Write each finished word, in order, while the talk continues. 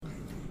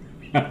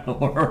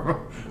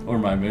or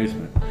my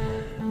basement.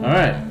 All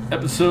right,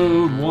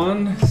 episode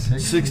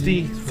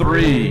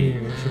 163.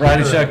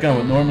 Riding shotgun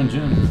with Norman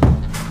Jim.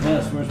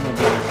 Yes, where's my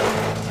beer?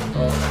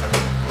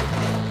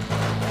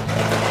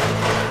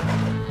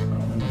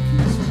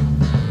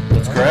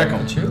 Let's crack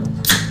them.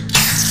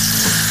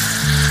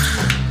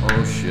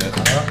 Oh shit!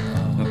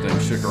 That thing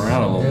shook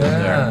around a little bit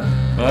there,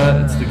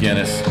 but it's the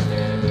Guinness.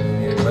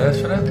 Need a glass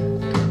for that?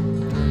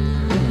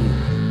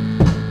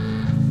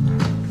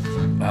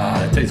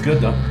 It tastes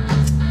good though.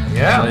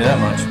 Yeah. I'll tell you that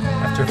much.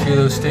 After a few of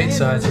those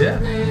statesides, yeah.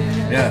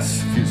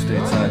 Yes, a few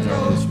statesides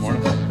early this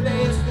morning.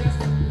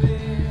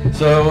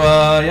 So,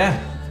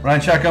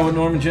 Ryan Shotgun with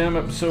Norman Jim,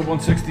 episode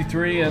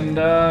 163, and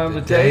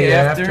the day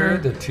after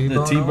the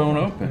T-Bone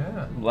Open.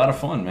 Yeah. A lot of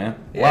fun, man.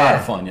 A Yeah. lot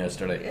of fun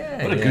yesterday.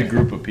 Yeah, what a good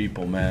group of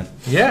people, man.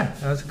 Yeah,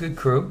 that was a good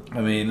crew.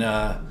 I mean,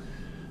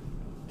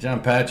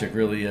 John Patrick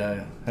really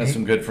has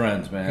some good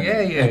friends, man.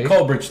 Yeah. And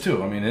Colbridge,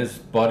 too. I mean, his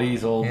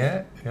buddies, old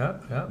Yeah.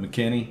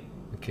 McKinney.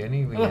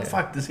 McKinney. What the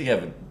fuck does he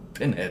have a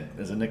Pinhead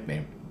as a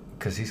nickname?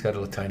 Because he's got a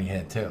little tiny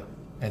head, too.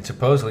 And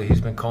supposedly he's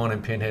been calling him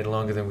Pinhead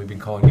longer than we've been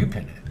calling you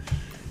Pinhead.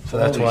 So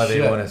that's Holy why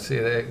shit. they want to see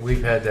that.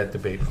 We've had that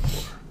debate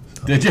before.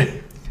 So. Did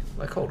you?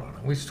 Like, hold on.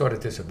 We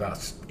started this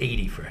about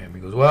 80 for him. He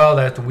goes, well,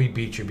 we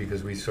beat you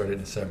because we started in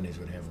the 70s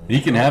with him.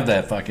 He can have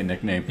that fucking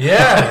nickname.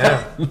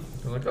 Yeah. I'm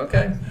like,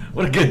 okay.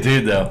 What a good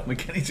dude, though.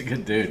 McKinney's a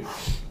good dude.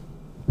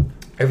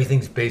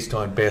 Everything's based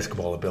on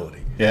basketball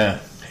ability. Yeah.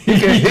 He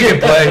can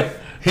play.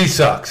 He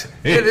sucks.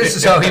 This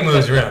is how he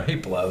moves around. He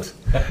blows.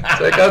 It's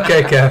like,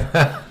 okay,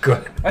 Kev.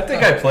 Good. I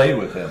think I played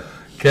with him.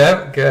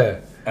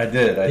 Kev. I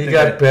did. He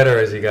got better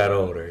as he got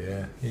older,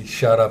 yeah. He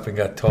shot up and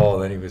got tall,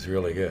 then he was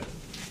really good.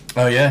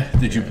 Oh, yeah?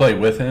 Did you play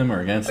with him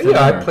or against him? Yeah,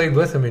 I or? played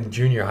with him in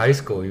junior high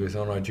school. He was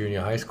on our junior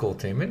high school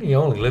team, and he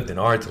only lived in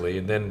Ardsley.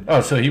 And then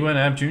Oh, so he went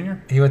Ab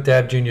Junior? he went to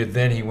Ab Junior,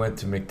 then he went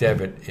to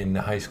McDevitt in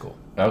the high school.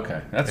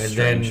 Okay, that's And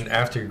strange. then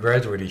after he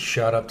graduated, he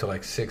shot up to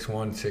like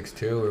 6'1",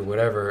 6'2", or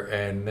whatever,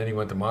 and then he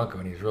went to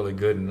Monco, and he's really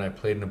good, and I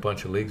played in a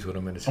bunch of leagues with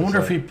him. And it's I wonder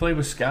just if he played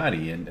with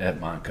Scotty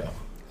at Monco.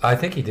 I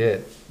think he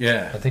did.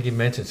 Yeah. I think he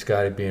mentioned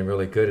Scotty being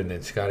really good, and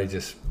then Scotty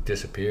just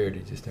disappeared.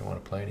 He just didn't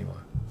want to play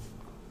anymore.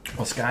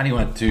 Well, Scotty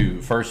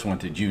first went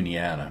to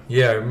Juniata.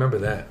 Yeah, I remember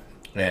that.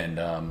 And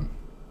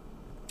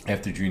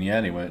after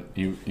Juniata,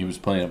 he was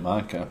playing at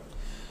Monco.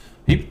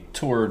 He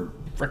toured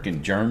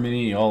frickin'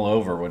 Germany all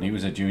over. When he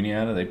was at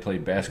Juniata, they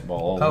played basketball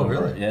all over.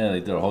 Really? Yeah,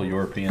 they did a whole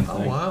European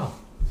thing. Oh, wow.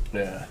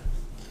 Yeah.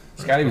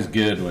 Scotty was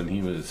good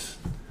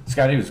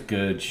Scotty was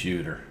good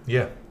shooter.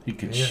 Yeah. He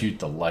could shoot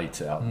the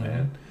lights out,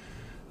 man.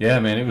 Yeah,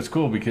 man, it was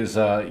cool because,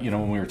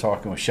 when we were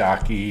talking with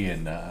Shockey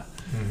and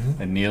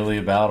Neely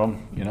about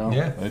him,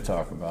 they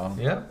talk about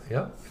him. Yeah.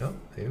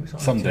 He was on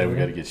Someday we TV.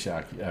 got to get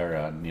Shockey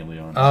or Neely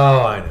on.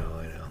 Oh, I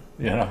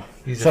know.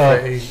 He's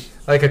afraid.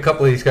 Like a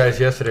couple of these guys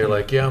yesterday,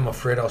 like, I'm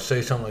afraid I'll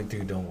say something. Like,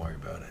 dude, don't worry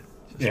about it.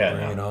 Just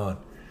bring it on.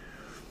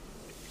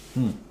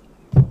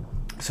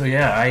 So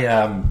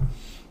I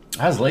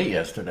was late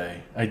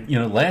yesterday.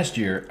 Last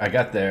year I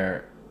got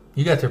there.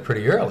 You got there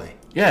pretty early.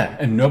 Yeah,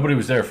 and nobody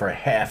was there for a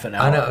half an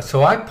hour. I know.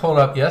 So I pulled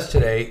up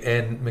yesterday,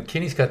 and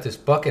McKinney's got this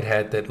bucket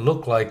hat that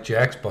looked like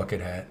Jack's bucket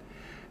hat.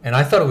 And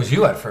I thought it was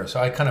you at first. So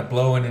I kind of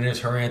blow in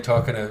his hurry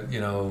talking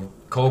to,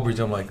 Colbridge.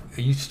 I'm like,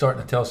 are you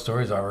starting to tell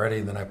stories already?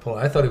 And then I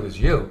thought it was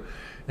you.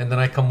 And then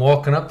I come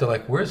walking up. They're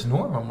like, where's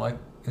Norm? I'm like,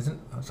 I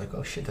was like,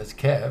 oh, shit, that's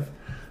Kev. I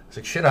was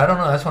like, shit, I don't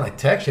know. That's when I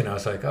text you. And I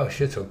was like, oh,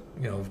 shit. So,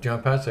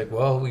 John Pat's like,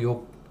 well,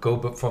 you'll go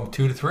from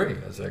 2 to 3.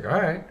 I was like,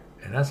 all right.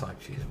 And that's like,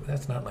 geez,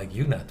 that's not like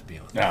you not to be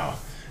on. No.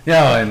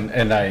 Yeah,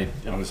 and I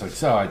was like,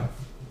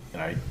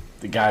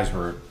 the guys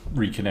were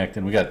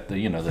reconnecting. We got the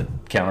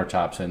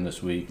countertops in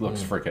this week.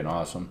 Looks freaking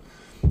awesome.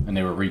 And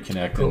they were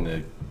reconnecting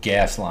the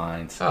gas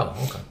lines. Oh,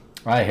 okay.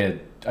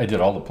 I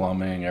did all the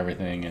plumbing,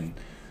 everything, and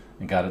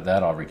got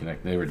that all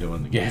reconnected. They were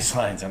doing the gas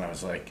lines, and I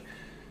was like,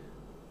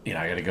 I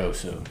got to go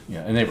soon.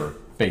 Yeah, and they were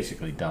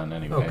basically done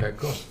anyway. Okay,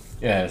 cool.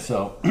 Yeah,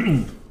 so,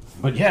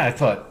 but yeah, I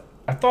thought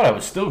I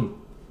was still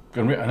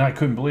gonna, and I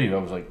couldn't believe it. I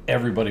was like,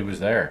 everybody was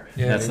there.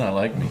 Yeah, that's not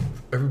like me.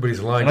 Everybody's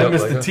lined And up. I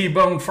missed like the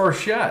T-Bone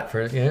first shot.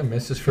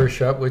 Missed his first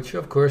shot, which,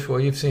 of course, well,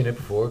 you've seen it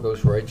before. It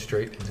goes right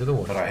straight into the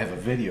water. But I have a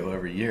video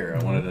every year.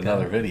 I wanted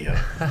another video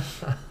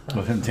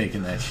of him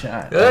taking that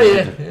shot. Oh,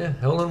 yeah.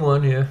 Hole in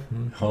one, yeah.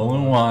 Hole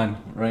in one,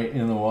 right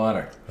in the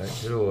water. Right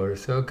into the water.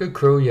 So, good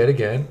crew yet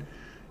again.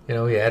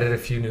 He added a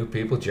few new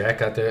people. Jack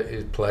got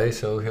to play,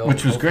 so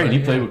which was great. He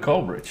played with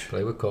Colbridge.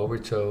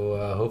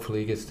 So hopefully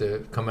he gets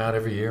to come out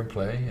every year and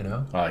play,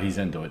 He's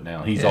into it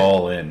now. He's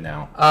all in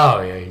now.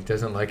 Oh, yeah. He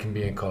doesn't like him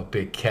being called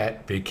Big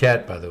Cat. Big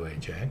Cat, by the way,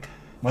 Jack.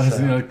 Why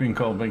doesn't he like being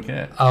called Big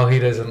Cat? Oh, he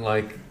doesn't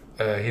like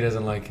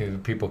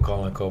people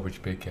calling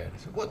Colbridge Big Cat. He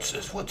said, what's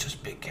this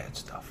Big Cat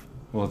stuff?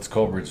 Well, it's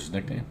Colbridge's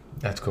nickname.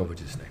 That's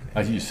Colbridge's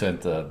nickname. You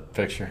sent the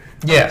picture.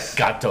 Yes.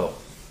 Gato.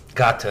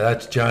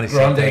 That's Johnny.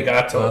 Grande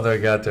Gato.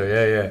 Grande Gato,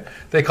 yeah.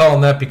 They call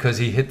him that because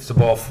he hits the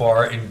ball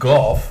far in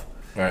golf.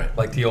 Right.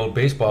 Like the old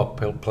baseball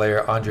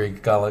player Andre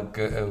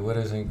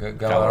Galarraga,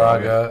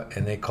 Galarraga.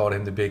 and they called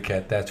him the Big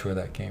Cat. That's where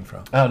that came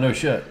from. Oh, no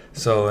shit.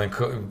 So, and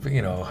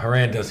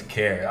Haran doesn't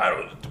care. I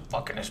don't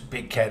fucking this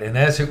Big Cat. And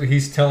as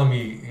he's telling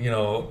me,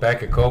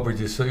 back at Cobra,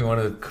 just so one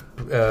of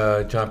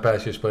the John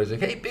Pastor's buddies like,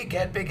 hey, Big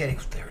Cat, Big Cat. He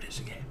goes, there it is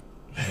again.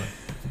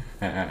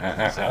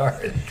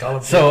 Sorry.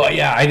 So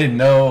yeah, I didn't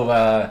know.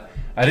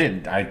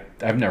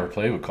 I've never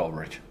played with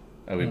Culbridge.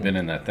 We've been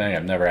in that thing.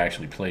 I've never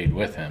actually played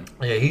with him.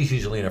 Yeah, he's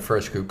usually in the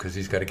first group because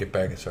he's got to get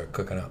back and start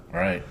cooking up.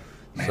 Right.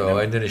 Man, so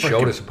and then his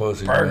shoulder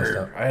supposedly messed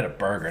up. I had a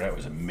burger that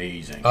was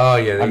amazing. Oh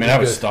yeah. I mean, I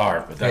was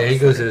starved, but he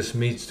goes to this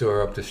meat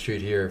store up the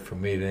street here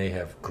from me. And they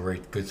have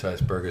great,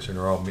 good-sized burgers, and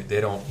they're all meat.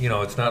 They don't,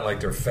 it's not like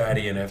they're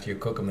fatty, and after you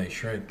cook them, they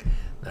shrink.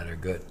 No, they're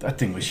good. That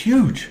thing was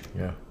huge.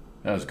 Yeah.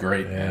 That was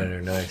great, yeah, man.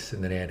 They're nice.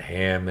 And then they had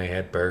ham. They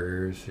had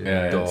burgers.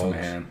 Yeah, dogs. I had some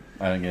ham.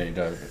 I didn't get any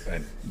dogs.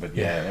 But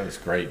yeah, that was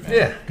great, man.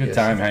 Yeah. Good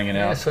time hanging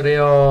out. Yeah, so they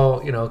all,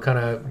 kind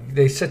of,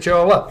 they set you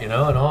all up, and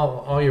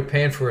all you're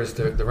paying for is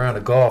the round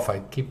of golf.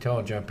 I keep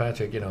telling John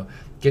Patrick,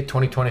 get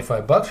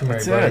 $20-25 from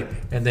everybody,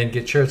 and then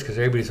get shirts, because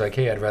everybody's like,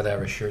 hey, I'd rather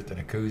have a shirt than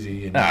a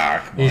koozie.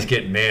 And he's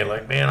getting mad,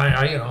 like, man,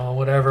 I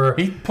whatever.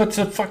 He puts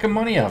the fucking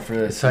money out for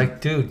this. It's like,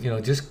 dude,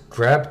 just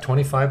grab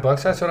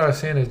 $25. That's what I was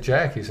saying to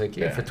Jack. He's like,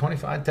 for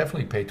 25, I'd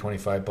definitely pay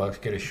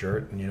 $25, get a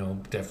shirt,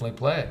 and definitely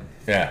play it.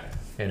 Yeah.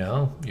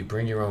 You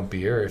bring your own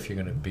beer if you're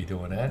going to be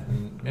doing that,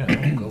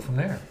 and go from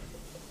there.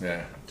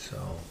 Yeah. So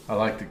I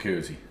like the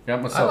koozie. I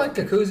like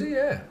the koozie.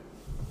 Yeah.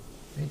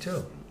 Me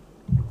too.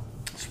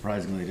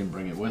 Surprisingly, I didn't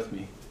bring it with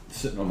me. It's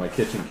sitting on my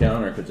kitchen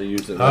counter because I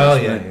used it. Oh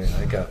yeah,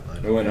 I got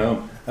mine. I went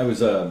home. I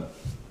was.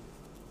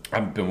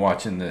 I've been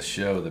watching this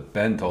show that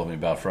Ben told me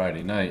about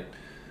Friday night,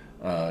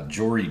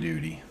 Jury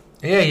Duty.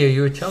 Yeah,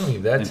 you were telling me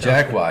that. And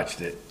Jack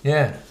watched it.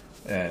 Yeah.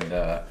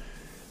 And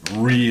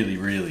really,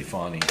 really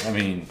funny. I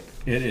mean,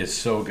 it is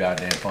so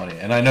goddamn funny.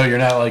 And I know you're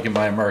not liking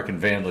my American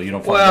Vandal. You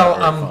don't find that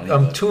very funny.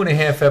 I'm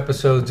 2.5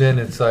 episodes in.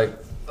 It's like,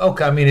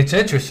 okay, I mean, it's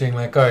interesting.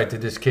 Like, all right,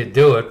 did this kid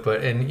do it?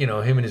 But him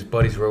and his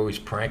buddies were always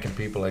pranking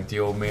people, like the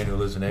old man who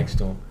lives next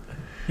to him.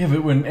 Yeah,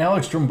 but when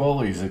Alex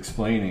Stromboli's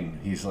explaining,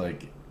 he's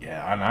like,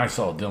 yeah, and I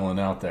saw Dylan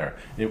out there.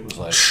 It was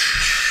like,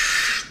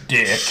 stick.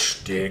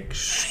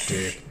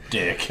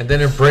 And then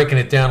they're breaking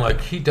it down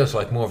like he does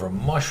like more of a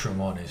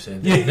mushroom on his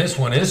end. Yeah. This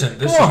one isn't.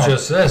 This is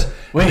just this.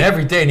 Wait. And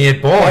every day, and he had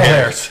ball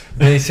hairs. And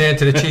then he's saying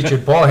to the teacher,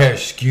 ball hair,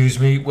 excuse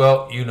me.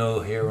 Well,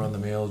 hair on the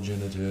male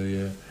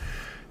genitalia.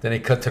 Then he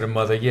cut to the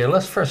mother. Yeah,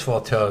 let's first of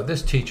all tell her,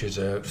 this teacher's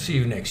see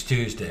you next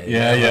Tuesday.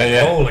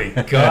 Yeah. Holy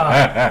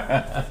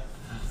God.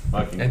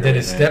 And then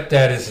his man.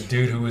 stepdad is a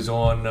dude who was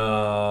on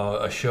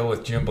a show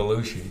with Jim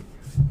Belushi.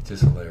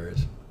 Just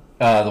hilarious.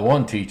 The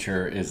one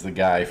teacher is the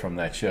guy from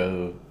that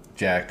show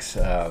Jack's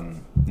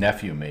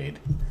nephew made.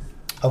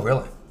 Oh,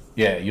 really?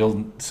 Yeah,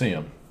 you'll see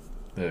him.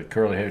 The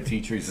curly hair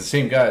teacher. He's the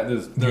same guy.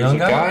 There's a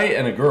guy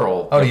and a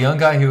girl. Oh, the young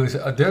guy who was.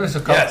 There was a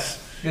couple.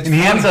 Yes. And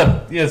he ends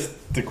up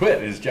to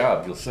quit his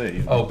job. You'll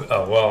see. Oh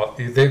well,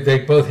 they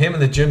both him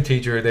and the gym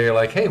teacher. They're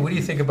like, hey, what do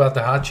you think about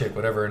the hot chick,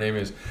 whatever her name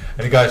is?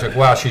 And the guy's like,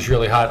 wow, she's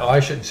really hot. Oh, I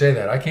shouldn't say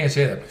that. I can't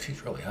say that, but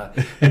she's really hot.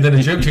 And then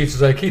the gym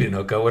teacher's like, he didn't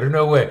hook up with her.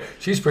 No way.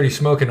 She's pretty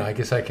smoking. I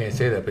guess I can't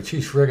say that, but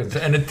she's friggin'.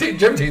 And the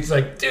gym teacher's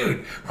like,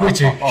 dude, would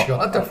you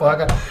shut the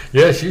fuck up?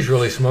 Yeah, she's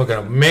really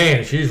smoking.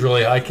 Man, she's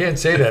really hot. I can't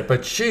say that,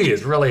 but she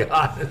is really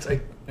hot. It's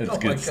like, it's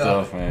good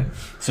stuff, man.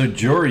 So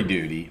Jury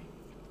Duty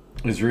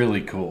is really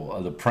cool.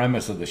 The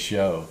premise of the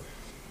show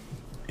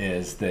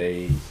is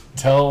they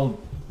tell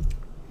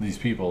these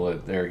people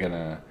that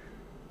they're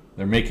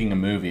making a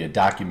movie, a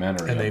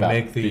documentary, and they about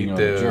make being on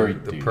jury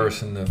duty.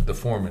 person the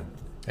foreman,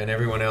 and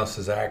everyone else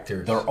is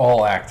actors. They're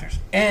all actors,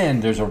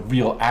 and there's a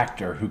real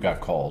actor who got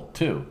called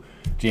too,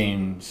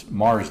 James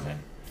Marsden.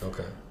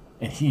 Okay.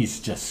 And he's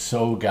just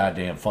so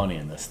goddamn funny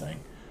in this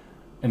thing,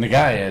 and the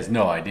guy has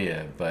no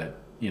idea, but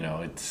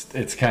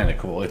it's kind of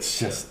cool. It's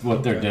just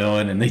what they're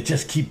doing, and they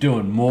just keep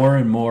doing more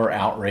and more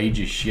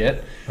outrageous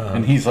shit. Uh-huh.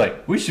 And he's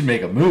like, we should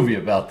make a movie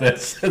about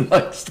this and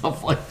like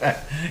stuff like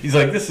that. He's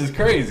like, this is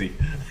crazy.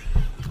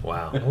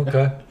 Wow.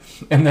 Okay.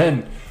 And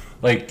then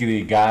like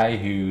the guy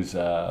who's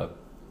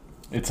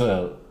it's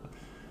a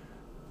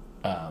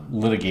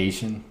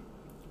litigation,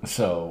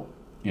 so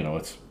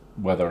it's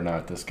whether or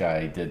not this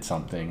guy did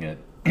something at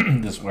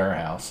this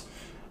warehouse,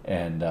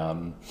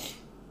 and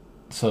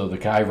so the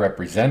guy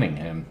representing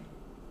him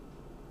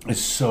is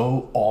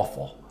so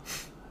awful.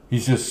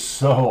 He's just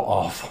so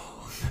awful.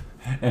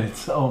 And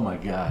it's, oh my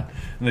God.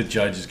 And the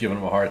judge is giving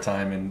him a hard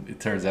time, and it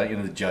turns out,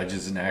 the judge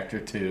is an actor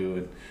too,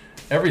 and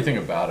everything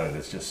about it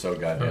is just so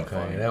goddamn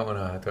funny. That one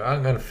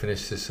I'm going to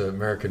finish this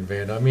American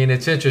Vandal. I mean,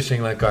 it's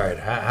interesting, like, all right,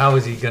 how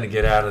is he going to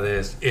get out of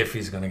this, if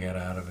he's going to get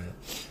out of it?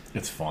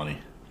 It's funny.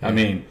 Yeah. I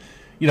mean,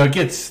 it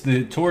gets,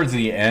 towards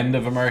the end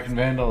of American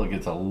Vandal, it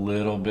gets a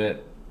little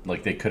bit,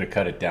 like they could have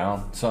cut it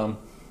down some.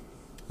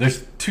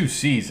 There's 2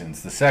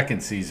 seasons. The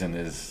second season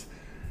is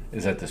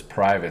at this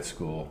private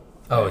school.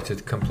 Oh, it's a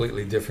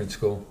completely different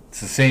school.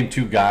 It's the same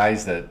 2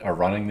 guys that are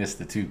running this,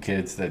 the 2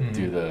 kids that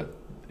do the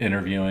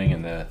interviewing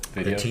and the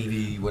video. The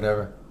TV,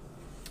 whatever.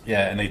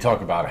 Yeah, and they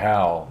talk about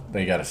how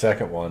they got a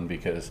second one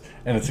because,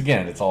 and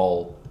it's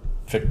all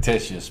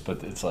fictitious,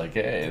 but it's like,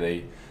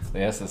 hey,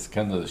 they asked us to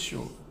come to the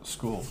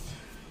school,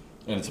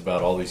 and it's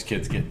about all these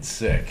kids getting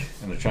sick,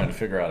 and they're trying to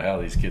figure out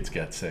how these kids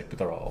got sick, but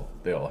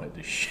they all had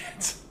the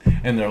shits,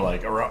 and they're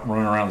like running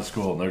around the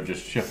school, and they're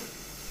just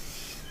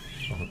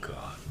Oh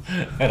God!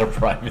 at a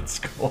private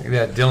school.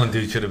 That Dylan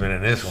dude should have been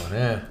in this one.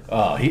 Yeah.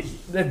 Oh,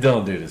 that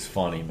Dylan dude is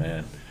funny,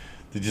 man.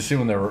 Did you see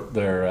when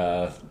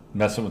they're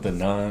messing with the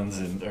nuns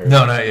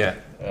No, not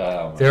yet.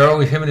 Oh, They're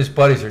always him and his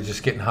buddies are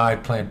just getting high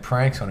playing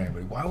pranks on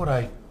everybody. Why would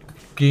I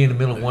be in the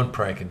middle of one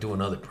prank and do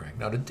another prank?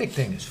 Now the dick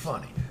thing is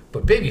funny,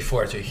 but baby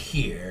farts are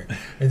here,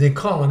 and then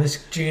Colin,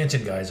 this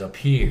Jansen guy's up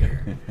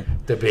here.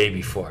 The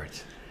baby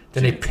farts.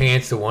 Then they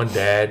pants the one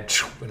dad,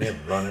 and they're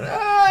running.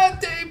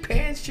 They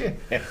pants you.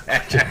 They're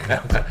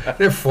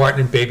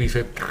farting and baby's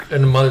and the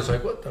mother's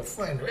like, "What the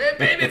fuck? Hey,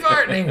 baby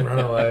farting!" Run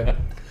away.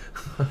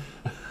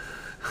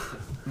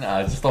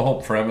 No, it's just the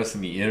whole premise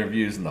and the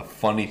interviews and the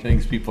funny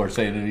things people are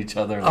saying to each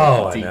other.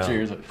 Like the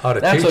teachers. Oh,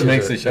 That's what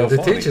makes the show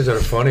funny. The teachers are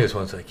the funniest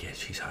ones. Like, yeah,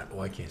 she's hot.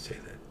 Oh, I can't say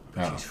that.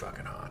 But she's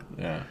fucking hot.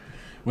 Yeah.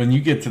 When you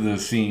get to the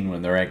scene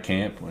when they're at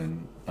camp,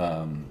 when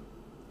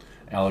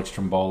Alex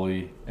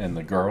Trimboli and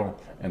the girl,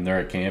 and they're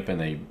at camp and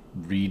they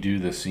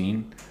redo the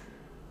scene,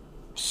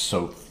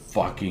 so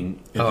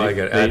fucking...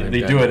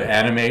 They do it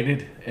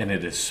animated, and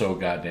it is so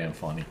goddamn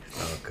funny.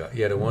 Oh, God.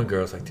 Yeah, the one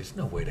girl's like, there's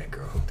no way that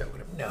girl hooked up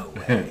with him. No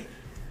way.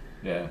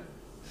 Yeah.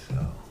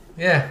 So,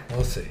 yeah,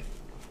 we'll see.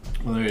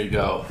 Well, there you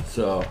go.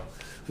 So,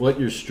 what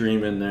you're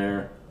streaming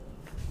there,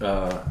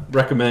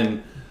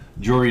 recommend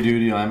Jury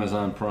Duty on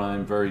Amazon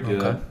Prime. Very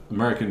good. Okay.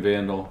 American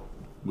Vandal,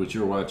 which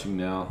you're watching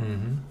now,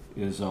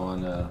 is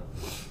on,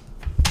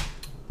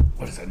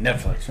 what is that,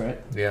 Netflix,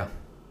 right? Yeah.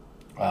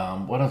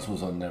 What else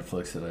was on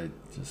Netflix that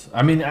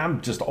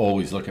I'm just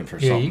always looking for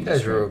something. Yeah, you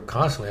guys were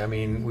constantly. I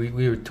mean,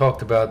 we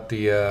talked about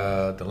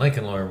the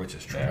Lincoln Lawyer, which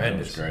is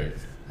tremendous. Yeah, that was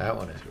great. That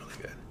one is really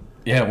good.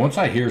 Yeah, once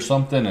I hear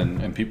something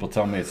and people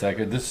tell me it's that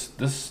good,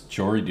 this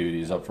Jury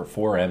Duty is up for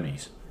 4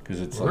 Emmys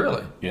because it's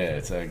really,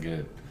 it's that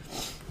good.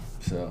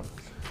 So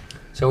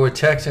we're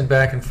texting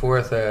back and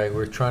forth.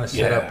 We're trying to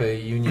set up a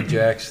Union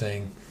Jacks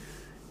thing.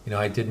 You know,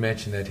 I did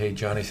mention that. Hey,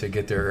 Johnny said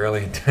get there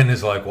early, and Dan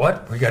is like,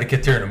 "What? We got to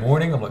get there in the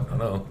morning?" I'm like,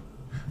 "No,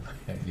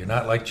 you're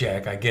not like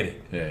Jack. I get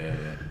it. Yeah.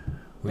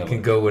 We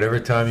can go whatever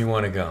time you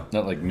want to go.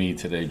 Not like me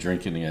today,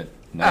 drinking at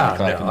 9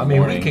 o'clock in the morning.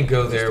 morning. We can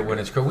go there when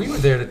it's cold. We were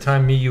there the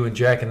time me, you, and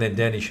Jack, and then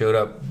Denny showed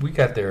up. We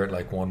got there at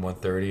like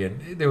 1:30,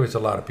 and there was a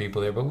lot of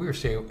people there, but we were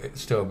still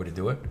able to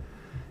do it.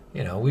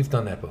 You know, we've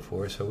done that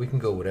before, so we can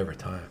go whatever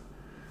time.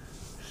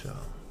 So.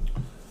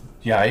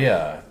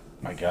 Yeah,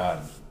 my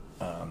God.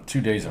 2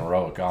 days in a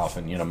row at golf,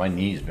 and my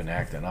knee's been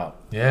acting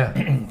up.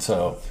 Yeah.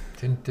 So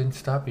didn't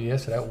stop you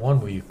yesterday. That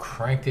one where you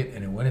cranked it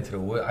and it went into the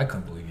wood. I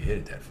couldn't believe you hit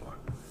it that far.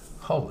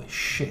 Holy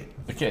shit!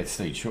 The cat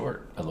stayed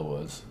short.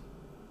 Otherwise,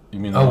 you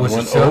mean was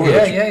it so?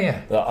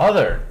 Yeah. The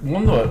other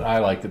one that I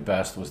liked the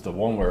best was the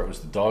one where it was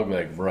the dog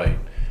leg right,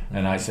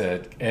 and I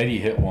said Eddie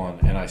hit one,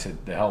 and I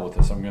said the hell with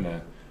this. I'm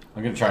gonna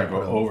try to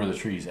go over the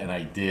trees, and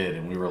I did,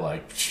 and we were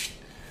like,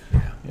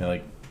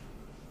 like.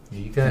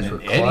 You guys were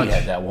clutch. Eddie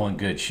had that one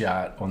good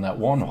shot on that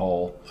one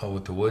hole. Oh,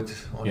 with the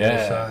woods on the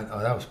other side?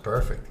 Oh, that was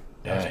perfect.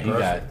 He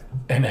got,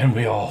 and then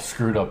we all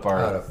screwed up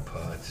our... Out of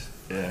putts.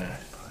 Yeah.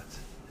 Putts.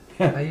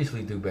 I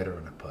usually do better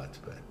on the putts,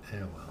 but,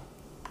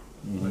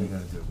 what are you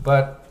going to do?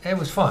 But it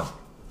was fun.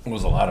 It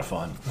was a lot of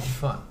fun. It was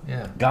fun,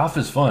 yeah. Golf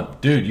is fun.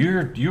 Dude,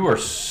 you are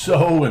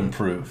so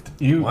improved.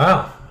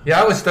 Wow. Yeah,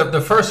 I was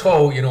the first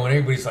hole, when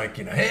everybody's like,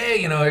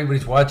 hey,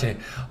 everybody's watching.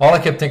 All I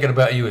kept thinking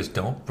about you is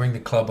don't bring the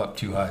club up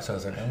too high. So I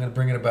was like, I'm going to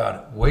bring it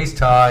about waist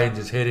high and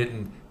just hit it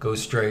and go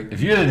straight.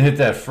 If you didn't hit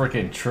that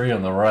freaking tree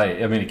on the right,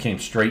 it came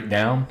straight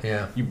down.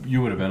 Yeah.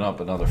 You would have been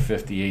up another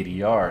 50, 80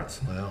 yards.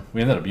 Well.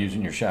 We ended up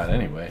using your shot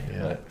anyway.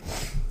 Yeah.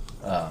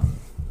 But,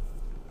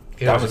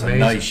 that was a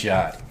nice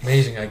shot.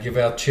 Amazing. I give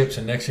out chips,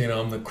 and next thing you know,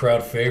 I'm the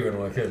crowd favorite.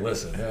 I'm like, hey,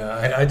 listen,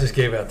 I just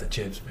gave out the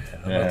chips,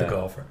 man. I'm not the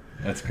golfer.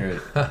 That's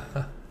great.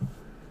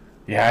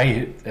 Yeah, I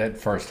hit that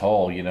first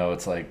hole,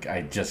 it's like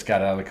I just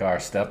got out of the car,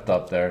 stepped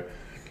up there,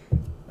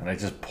 and I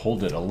just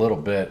pulled it a little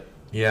bit.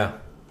 Yeah.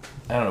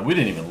 I don't know. We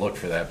didn't even look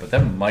for that, but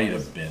that might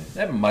have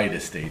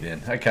stayed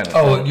in. I kind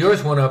of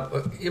yours went up.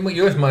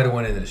 Yours might have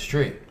went into the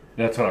street.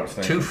 That's what I was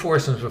thinking. 2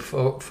 foursomes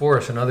before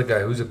us, another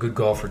guy who's a good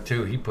golfer,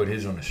 too, he put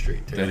his on the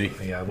street, too. Did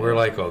he? Yeah, we're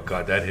like, oh,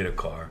 God, that hit a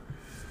car.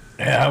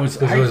 Yeah, I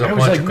was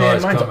like,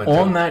 man, mine's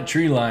on that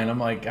tree line. I'm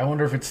like, I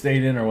wonder if it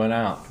stayed in or went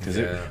out.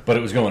 But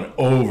it was going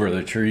over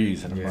the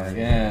trees. And I'm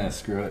like,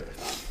 screw it.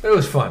 But it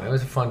was fun. It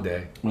was a fun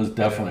day. It was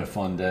definitely a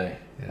fun day.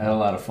 Yeah. I had a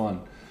lot of fun.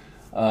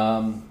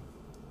 Then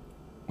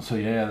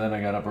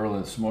I got up early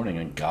this morning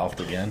and golfed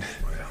again.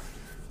 Yeah.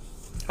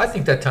 I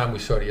think that time we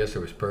started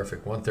yesterday was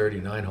perfect.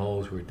 1:30, 9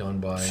 holes. We were done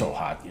by. So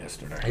hot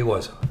yesterday. It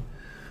was hot.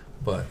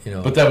 But,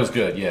 But that was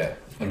good, yeah.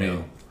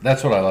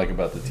 That's what I like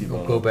about the T-bone.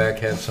 We'll go back,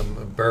 have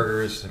some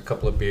burgers, a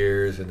couple of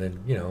beers, and then,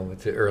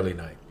 it's an early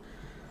night.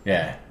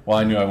 Yeah. Well,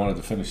 I knew I wanted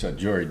to finish that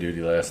jury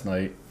duty last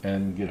night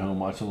and get home,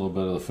 watch a little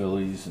bit of the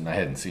Phillies, and I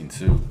hadn't seen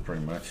Sue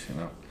pretty much.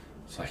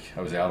 It's like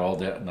I was out all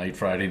day night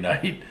Friday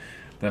night.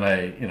 Then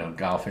I,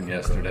 golfing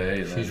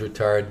yesterday. And She's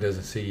retired,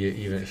 doesn't see you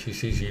even. She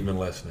sees you even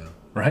less now.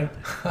 Right.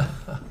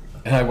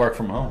 And I work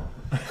from home.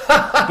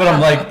 But I'm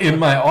like in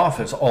my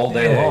office all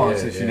day long,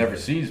 so she never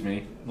sees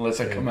me unless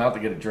I come out to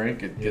get a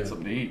drink and get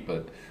something to eat.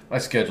 But my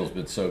schedule's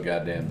been so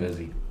goddamn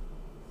busy.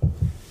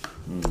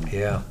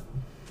 Yeah.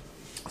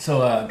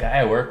 So a guy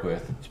I work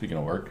with, speaking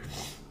of work,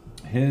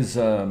 his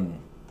son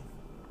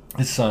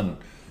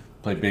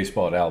played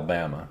baseball at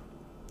Alabama.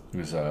 He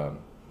was a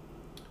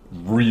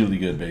really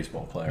good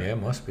baseball player. Yeah,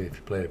 it must be if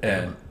you played at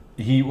Alabama.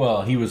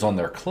 And he was on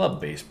their club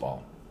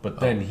baseball. But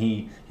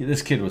then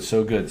this kid was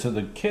so good. So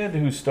the kid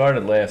who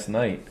started last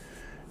night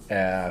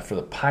for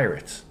the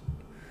Pirates,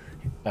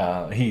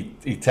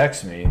 he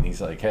texts me and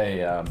he's like,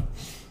 hey,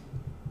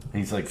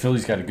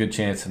 Philly's got a good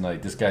chance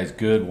tonight. This guy's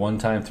good one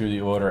time through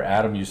the order.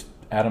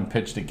 Adam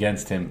pitched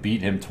against him,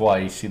 beat him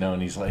twice,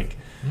 and he's like,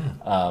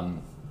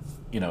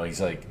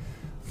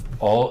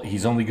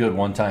 he's only good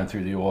one time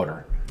through the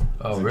order.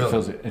 Oh,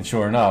 really? And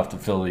sure enough, the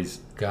Phillies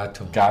got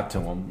to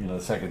him,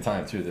 the second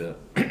time through the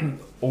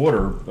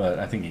order. But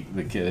I think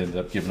the kid ended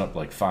up giving up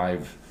like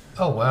 5.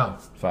 Oh, wow.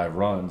 5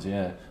 runs,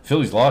 yeah.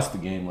 Phillies lost the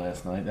game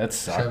last night. That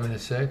sucked.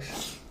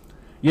 7-6?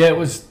 Yeah, it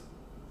was.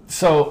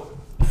 So,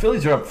 the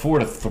Phillies are up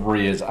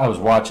 4-3 as I was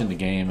watching the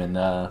game, and,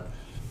 I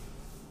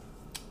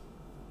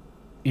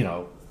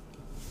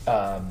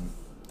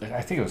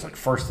think it was like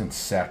first and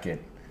second.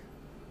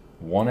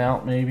 1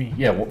 out, maybe?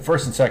 Yeah,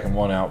 first and second,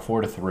 1 out,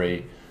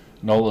 4-3.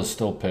 Nola's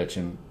still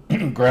pitching.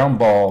 Ground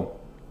ball,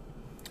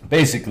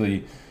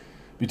 basically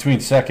between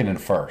second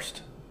and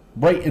first,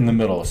 right in the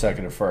middle of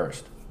second and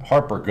first.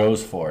 Harper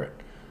goes for it,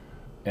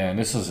 and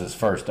this is his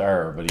first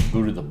error, but he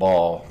booted the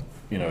ball.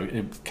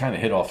 It kind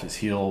of hit off his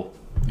heel.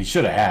 He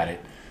should have had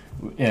it,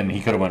 and he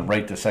could have went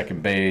right to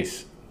second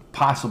base,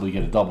 possibly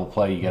get a double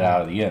play, you get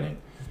out of the inning.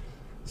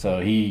 So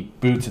he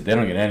boots it. They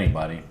don't get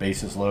anybody.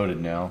 Bases loaded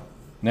now.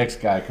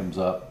 Next guy comes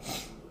up.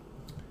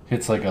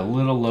 Hits like a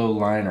little low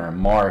liner, and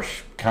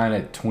Marsh kind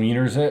of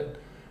tweeners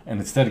it, and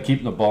instead of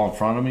keeping the ball in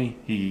front of me,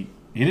 he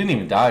didn't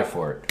even dive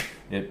for it.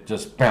 It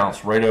just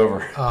bounced right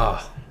over.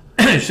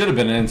 It should have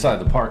been an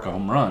inside the park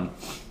home run.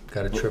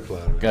 Got a triple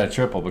out of it. Got a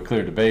triple, but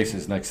cleared the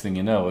bases. Next thing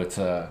you know, it's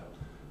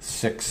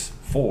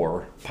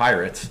 6-4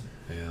 Pirates.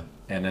 Yeah.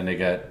 And then they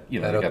got they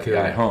got the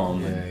guy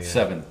home and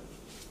 7-3.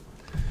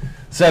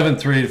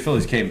 The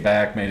Phillies came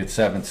back, made it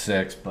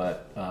 7-6,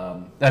 but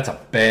that's a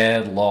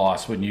bad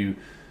loss when you.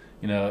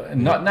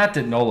 Not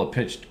that Nola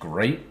pitched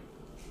great,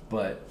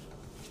 but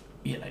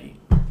a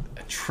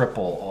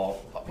triple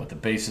all with the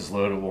bases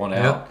loaded, 1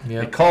 out.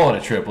 Yep. They call it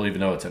a triple, even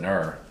though it's an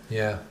error.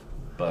 Yeah.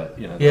 But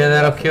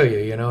that'll kill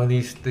you.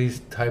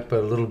 These type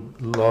of little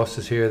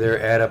losses here, they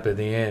add up at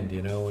the end.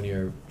 When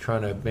you're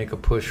trying to make a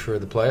push for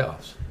the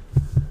playoffs.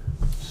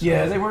 So,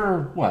 yeah, they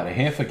were a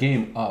half a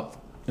game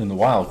up in the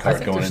wild card. I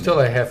think they're still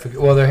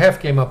they're half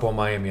game up on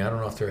Miami. I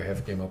don't know if they're a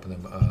half game up in the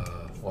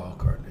wild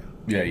card now.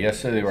 Yeah,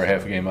 yesterday they were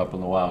half a game up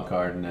on the wild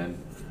card, and then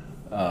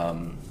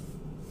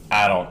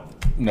I don't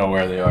know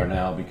where they are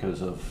now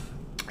because of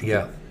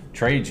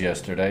trades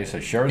yesterday. So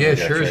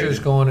Scherzer's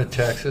going to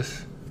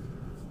Texas.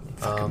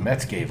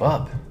 Mets gave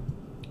up.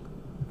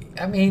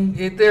 I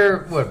mean,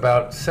 they're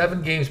about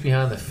 7 games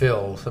behind the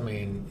Phils. I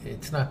mean,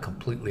 it's not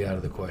completely out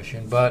of the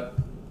question, but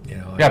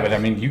but I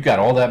mean, you got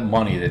all that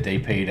money that they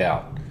paid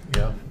out.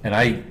 Yeah. And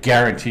I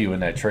guarantee you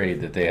in that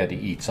trade that they had to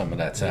eat some of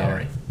that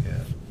salary. Yeah.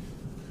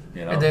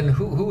 And then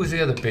who was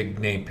the other big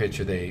name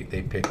pitcher they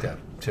picked up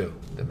too?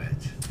 The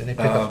Mets. Did they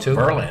pick up 2?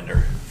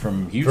 Verlander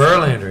from Houston.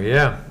 Verlander,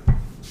 yeah.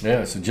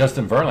 Yeah, so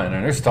Justin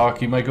Verlander. There's talk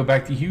he might go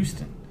back to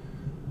Houston.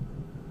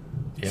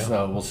 Yeah.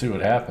 So we'll see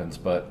what happens.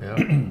 But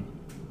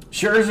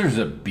Scherzer's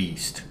a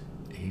beast.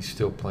 He's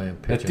still playing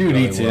pitching. That dude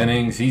eats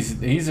innings. He's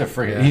a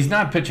freaking. Yeah. He's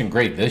not pitching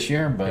great this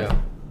year, but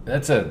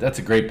that's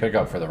a great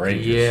pickup for the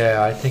Rangers.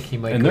 Yeah, I think he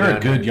might. And they're a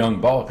good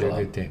young ball club. They're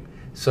a good team.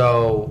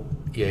 So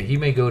he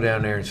may go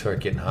down there and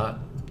start getting hot.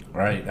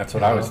 Right, that's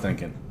what I was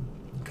thinking.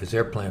 Because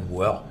they're playing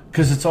well.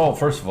 Because it's all,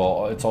 first of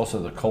all, it's also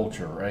the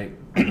culture, right?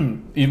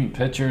 Even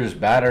pitchers,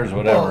 batters,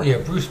 whatever. Well, yeah,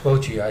 Bruce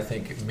Bochy, I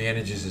think,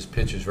 manages his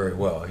pitchers very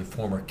well. He's a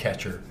former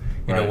catcher.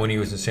 You know, when he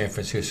was in San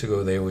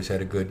Francisco, they always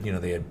had a good,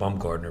 they had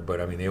Bumgarner,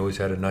 but, I mean, they always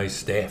had a nice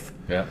staff.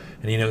 Yeah.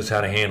 And he knows how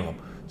to handle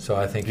them. So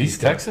I think he's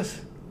Texas?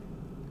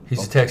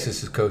 He's a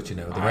Texas coach, The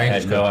Rangers I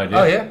had no idea.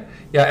 Oh, yeah?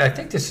 Yeah, I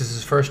think this is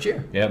his first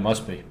year. Yeah, it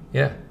must be.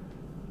 Yeah.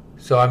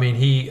 So, I mean,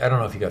 I don't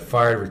know if he got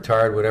fired,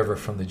 retired, whatever,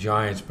 from the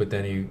Giants, but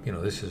then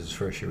this is his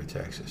first year with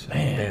Texas.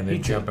 Man, they're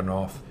jumping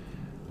off.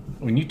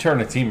 When you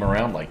turn a team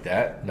around like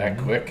that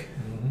quick,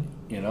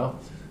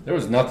 there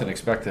was nothing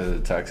expected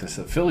of Texas.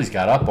 The Phillies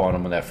got up on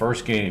them in that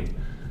first game. It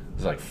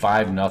was like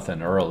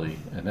 5-0 early,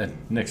 and then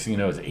next thing you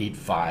know, it was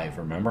 8-5,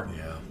 remember?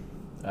 Yeah.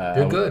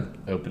 They're good.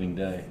 Opening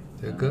day.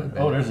 They're good,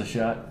 man. Oh, there's a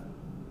shot.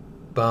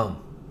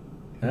 Boom.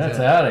 That's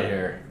out of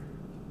here.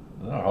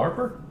 Is that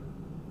Harper?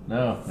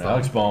 No,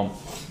 Alex Bohm.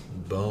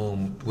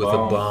 Boom with a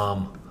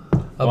bomb.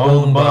 A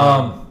boom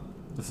bomb.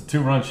 It's a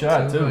 2-run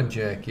shot, too. 2-run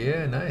jack.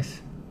 Yeah,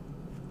 nice.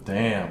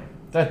 Damn.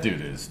 That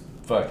dude is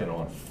fucking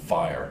on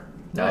fire.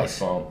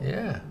 Nice.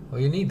 Yeah. Well,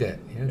 you need that.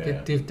 You know,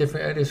 Yeah. get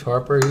different. It is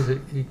Harper.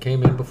 He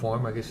came in before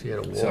him. I guess he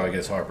had a walk. So I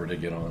guess Harper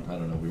did get on. I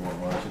don't know. We weren't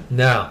watching.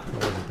 No, I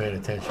wasn't paying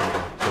attention.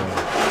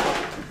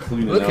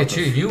 Cleaning Look up at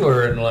you. You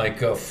are in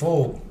like a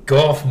full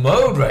golf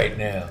mode right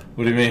now.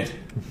 What do you mean?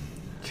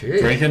 Jeez.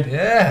 Drinking?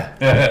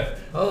 Yeah.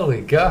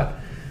 Holy God.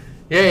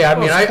 Yeah, I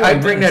mean, I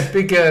bring that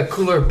big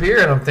cooler of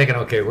beer, and I'm thinking,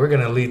 okay, we're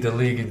going to lead the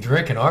league in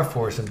drinking our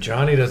foursome.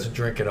 Johnny doesn't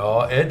drink at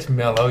all. Ed's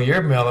mellow.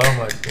 You're mellow. I'm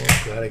like,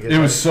 oh, God, I get It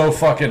was so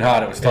fucking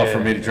hot. It was tough for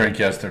me to drink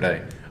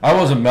yesterday. I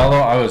wasn't mellow.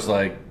 I was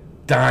like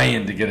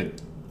dying to get a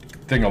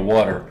thing of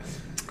water.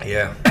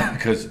 Yeah.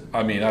 Because,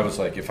 I mean, I was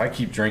like, if I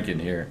keep drinking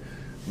here,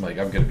 I'm like,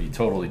 I'm going to be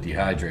totally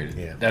dehydrated.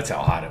 Yeah. That's how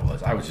hot it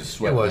was. I was just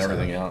sweating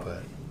everything out.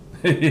 But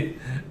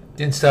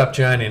didn't stop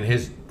Johnny and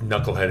his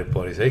knuckleheaded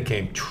buddies. They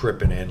came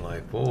tripping in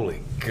like, holy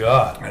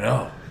God. I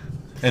know.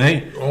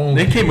 And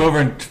they came over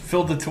and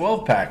filled the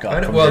 12-pack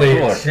up. Well,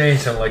 they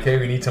exchanged some, like, hey,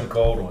 we need some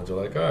cold ones. They're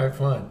like, all right,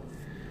 fine.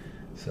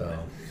 So,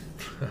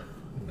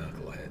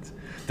 knuckleheads.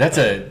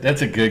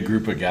 That's a good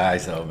group of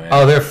guys, though, man.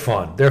 Oh, they're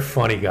fun. They're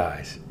funny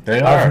guys. They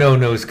are. I've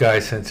known those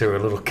guys since they were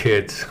little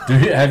kids.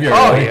 Have you?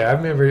 Oh, really? yeah. I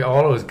remember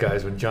all those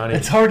guys when Johnny.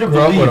 It's hard to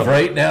believe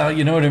right now.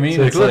 You know what I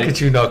mean? It's like, look at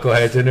you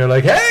knuckleheads. And they're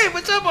like, hey,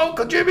 what's up,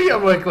 Uncle Jimmy?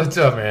 I'm like, what's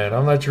up, man?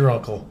 I'm not your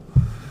uncle.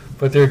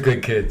 But they're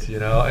good kids, you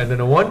know. And then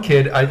the one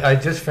kid, I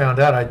just found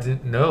out, I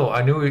didn't know.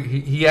 I knew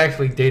he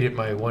actually dated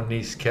my one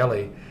niece,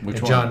 Kelly. Which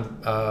and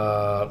one?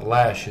 John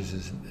Lash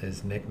is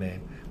his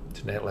nickname.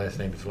 His last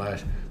name is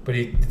Lash. But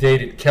he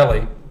dated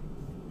Kelly.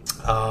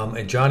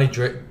 And Johnny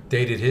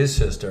dated his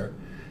sister,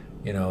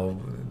 you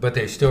know, but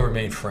they still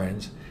remain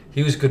friends.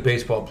 He was a good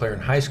baseball player in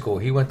high school.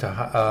 He went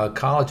to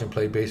college and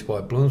played baseball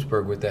at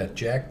Bloomsburg with that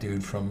Jack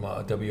dude from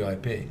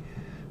WIP,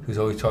 who's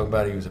always talking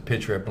about he was a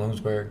pitcher at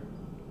Bloomsburg.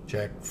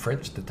 Jack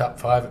Fritz, the top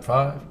 5 at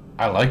 5.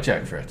 I like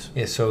Jack Fritz.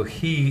 Yeah, so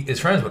he is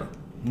friends with him.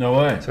 No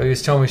way. So he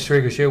was telling me straight,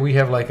 he goes, yeah, we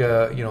have like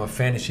a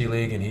fantasy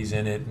league, and he's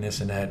in it, and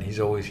this and that. And he's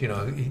always,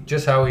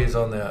 just how he is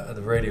on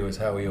the radio is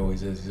how he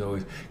always is. He's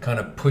always kind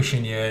of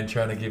pushing you and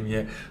trying to give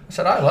you. I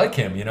said, I like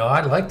him.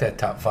 I like that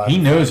top 5. He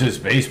knows his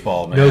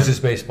baseball, man. Knows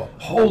his baseball.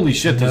 Holy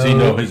shit, does he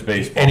know his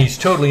baseball? And he's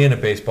totally into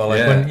baseball.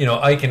 Like when,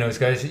 Ike and those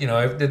guys,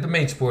 the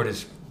main sport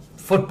is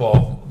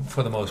football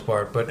for the most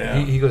part, but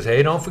he goes,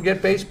 hey, don't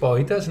forget baseball.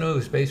 He does know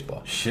his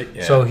baseball. Shit,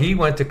 yeah. So he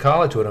went to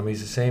college with him.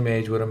 He's the same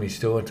age with him. He's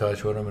still in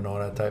touch with him and all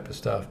that type of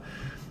stuff.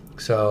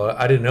 So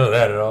I didn't know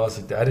that at all. I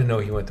didn't know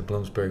he went to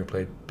Bloomsburg and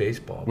played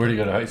baseball. Where did he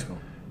go to high school?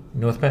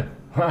 North Penn.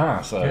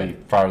 So he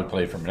probably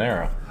played for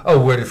Monero.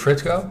 Oh, where did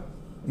Fritz go?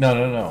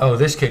 No. Oh,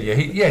 this kid,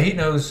 he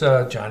knows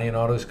Johnny and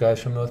all those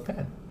guys from North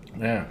Penn.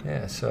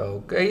 Yeah,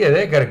 so,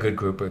 they got a good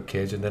group of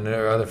kids. And then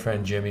their other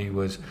friend, Jimmy,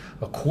 was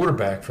a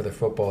quarterback for their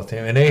football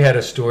team. And they had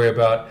a story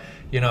about,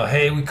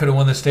 hey, we could have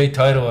won the state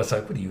title. I was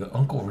like, what are you,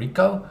 Uncle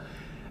Rico?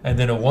 And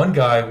then one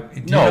guy...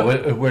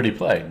 where did he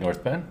play?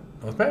 North Penn?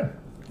 North Penn.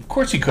 Of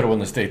course he could have won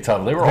the state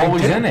title. They were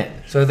always in it.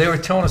 So they were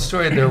telling a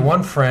story. Their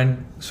one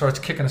friend starts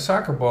kicking a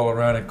soccer ball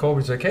around, and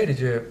Colbert's like, hey, did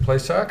you play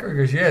soccer? He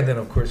goes, yeah. And then,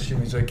 of course,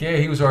 Jimmy's like, yeah,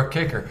 he was our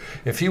kicker.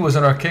 If he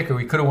wasn't our kicker,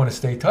 we could have won a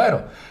state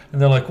title.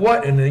 And they're like,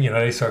 what? And then,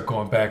 they start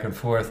going back and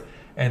forth.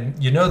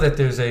 And you know that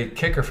there's a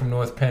kicker from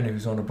North Penn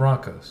who's on the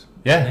Broncos.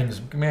 Yeah. His name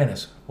is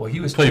Manis. Well, he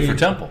was played for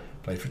Temple.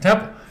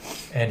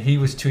 And he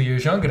was 2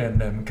 years younger than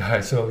them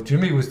guys. So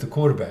Jimmy was the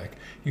quarterback.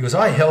 He goes,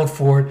 I held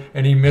for it,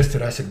 and he missed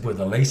it. I said, well,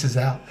 the laces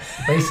out.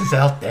 Laces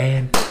out,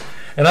 Dan.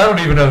 And I don't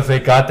even know if they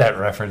got that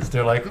reference.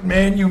 They're like,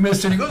 man, you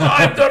missed it. He goes, oh,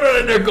 I've done it.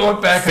 And they're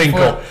going back and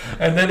forth.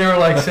 And then they were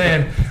like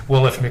saying,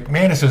 well, if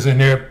McManus was in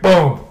there,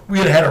 boom,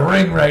 we'd have had a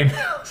ring right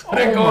now. So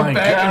they're going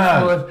back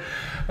and forth.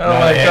 And I'm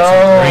like, they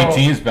had some great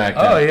teams back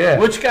then. Oh, yeah.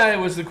 Which guy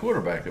was the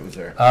quarterback that was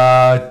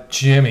there?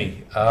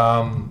 Jimmy.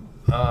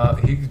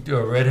 He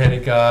a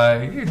redheaded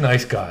guy. He's a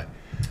nice guy.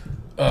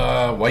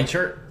 White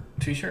shirt?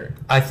 T-shirt?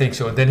 I think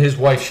so. And then his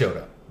wife showed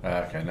up.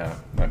 Okay, no.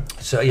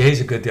 So,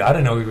 he's a good dude. I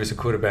didn't know he was a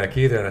quarterback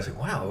either. And I said,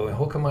 wow,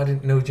 how come I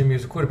didn't know Jimmy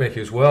was a quarterback? He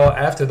was, well,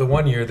 after the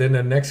 1 year, then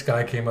the next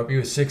guy came up. He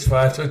was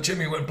 6'5", so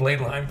Jimmy went and played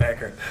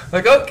linebacker.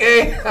 Like,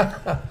 okay.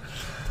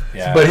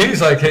 Yeah. But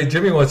he's like, hey,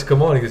 Jimmy wants to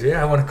come on. He goes, yeah,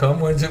 I want to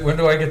come. When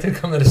do I get to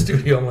come to the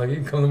studio? I'm like, you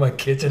can come to my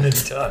kitchen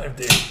anytime,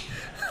 dude.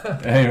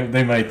 Hey,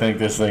 they might think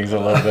this thing's a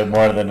little bit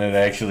more than it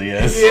actually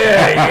is.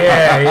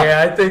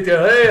 Yeah. I think,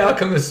 hey, I'll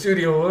come to the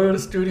studio. Well, the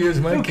studio's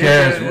my Who kid.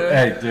 cares?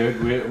 Hey,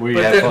 dude, we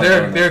but have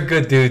fun. They're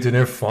good dudes, and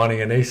they're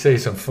funny, and they say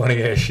some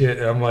funny ass shit.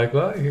 And I'm like,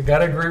 well, you got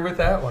to agree with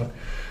that one.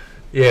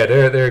 Yeah,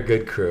 they're a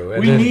good crew.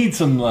 And we need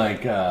some,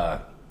 like,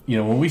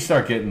 when we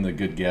start getting the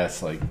good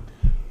guests, like,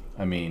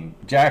 I mean,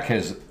 Jack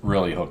has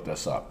really hooked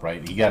us up,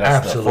 right? He got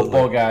us the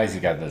football guys. He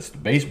got us the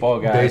baseball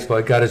guys.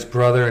 He got his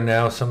brother, and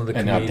now some of the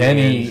comedians. Now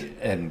Denny,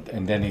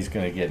 and then he's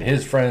going to get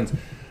his friends.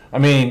 I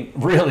mean,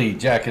 really,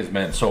 Jack has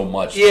meant so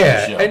much.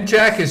 Yeah, to the show. and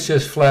Jack is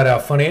just flat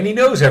out funny, and he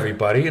knows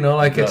everybody.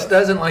 Like it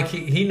doesn't like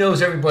he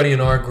knows everybody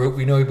in our group.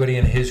 We know everybody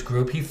in his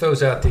group. He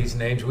throws out these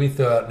names. We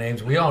throw out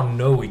names. We all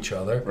know each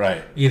other.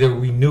 Right. Either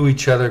we knew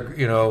each other,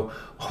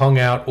 hung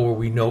out, or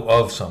we know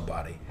of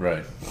somebody.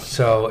 Right.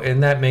 So,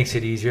 and that makes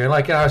it easier. And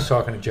I was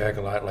talking to Jack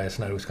a lot last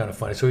night. It was kind of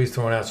funny. So he's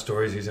throwing out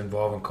stories. He's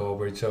involved in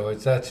Colbert. So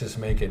that's just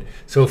make it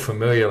so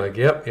familiar. Like,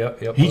 yep.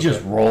 He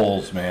just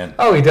rolls, man.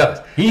 Oh, he does.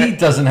 He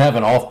doesn't have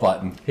an off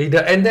button. He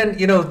does. And then,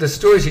 the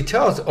stories he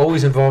tells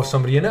always involve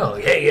somebody you know.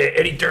 Like, hey,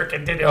 Eddie Dirk.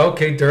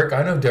 Okay, Dirk.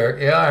 I know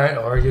Dirk. Yeah, all right.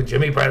 Or you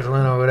Jimmy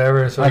Breslin or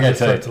whatever. So he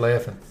just starts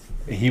laughing.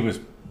 He was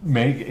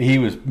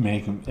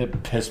making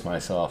it piss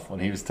myself when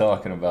he was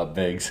talking about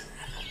Biggs.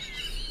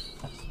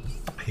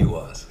 He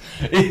was.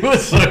 He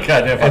was so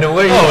goddamn funny.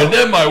 And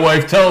then my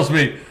wife tells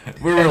me,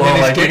 we were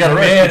like, we got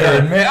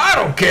man, I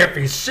don't care if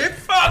he's sick,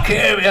 fuck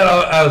him.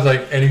 I was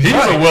like, and he's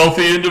a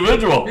wealthy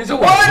individual. He's a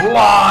what?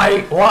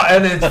 Why?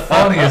 And it's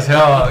funny as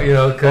hell,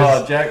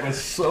 because Jack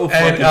was so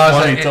fucking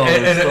funny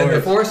telling the story. And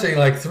the first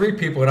thing, 3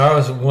 people, and I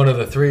was one of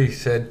the 3,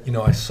 said,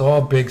 I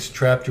saw Biggs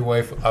trapped your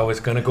wife. I was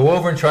going to go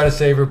over and try to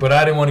save her, but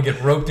I didn't want to get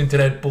roped into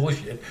that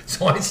bullshit,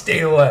 so I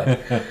stayed away.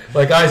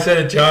 I said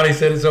it, Johnny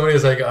said it, somebody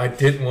was like, I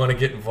didn't want to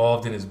get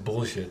involved in his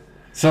bullshit.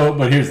 So,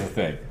 but here's the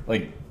thing.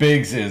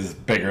 Biggs is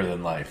bigger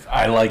than life.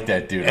 I like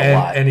that dude a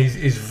lot. And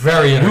he's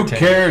very entertaining. Who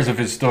cares if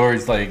his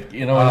story's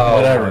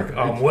whatever.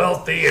 I'm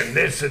wealthy and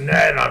this and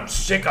that, and I'm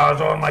sick. I was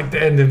on my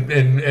bed,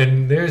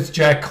 and there's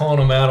Jack calling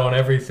him out on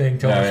everything.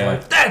 Telling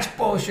him, that's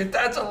bullshit.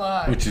 That's a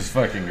lie. Which is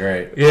fucking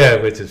great. Yeah,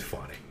 which is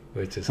funny.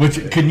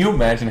 Can you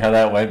imagine how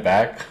that went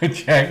back with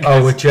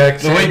Jack? With Jack.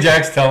 The way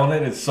Jack's telling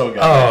it is so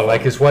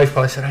good. His wife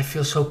probably said, I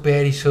feel so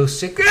bad, he's so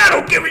sick. I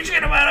don't give a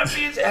shit about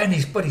him. And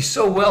he's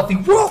so wealthy.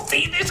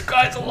 Wealthy, this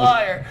guy's a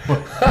liar.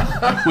 With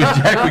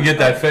Jack, we get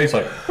that face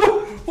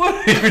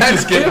what? He would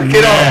just get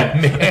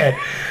mad.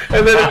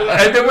 And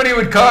then when he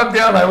would calm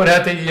down, I would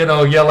have to,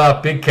 yell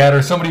out Big Cat,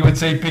 or somebody would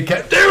say Big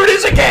Cat. There it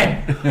is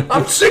again.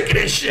 I'm sick of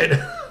this shit.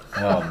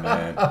 Oh,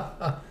 man.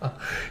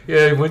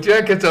 Yeah, when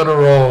Jack gets on a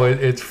roll,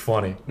 it's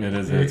funny. It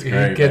is. It's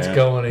great, he gets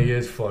going. He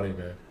is funny,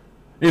 man.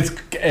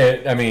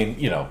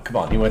 Come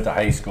on. He went to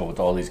high school with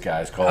all these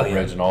guys,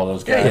 Colbridge and all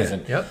those guys.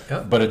 Yeah.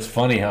 Yep. But it's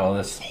funny how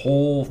this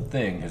whole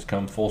thing has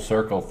come full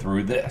circle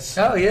through this.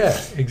 Oh, yeah,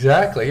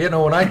 exactly.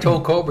 When I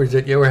told Colbridge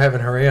that you were having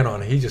her in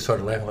on it, he just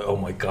started laughing like, oh,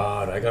 my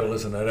God, I got to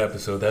listen to that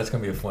episode. That's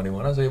going to be a funny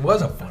one. I was like, it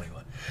was a funny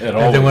one.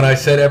 And then when I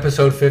said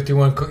episode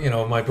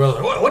 51, my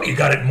brother, what do you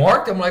got it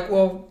marked? I'm like,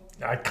 well,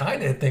 I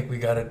kind of think we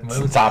got it. It's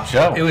a top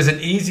show. It was an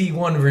easy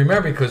one to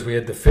remember because we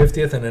had the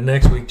 50th, and the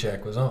next week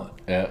Jack was on.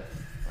 Yeah.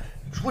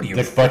 What are you?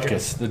 Dick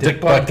Butkus. The Dick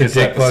Butkus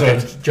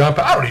episode. John,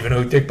 I don't even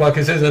know who Dick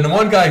Butkus is. And the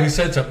one guy who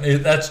said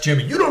something, that's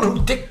Jimmy. You don't know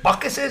who Dick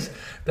Butkus is?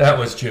 That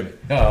was Jimmy.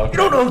 Oh, okay. You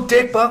don't know who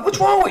Dick Butkus? What's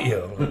wrong with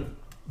you?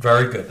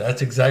 Very good.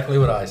 That's exactly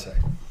what I say.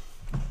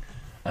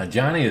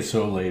 Johnny is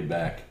so laid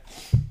back.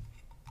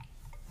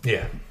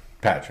 Yeah.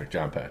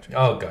 John Patrick.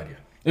 Oh, God, yeah.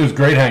 It was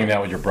great hanging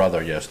out with your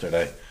brother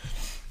yesterday.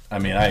 I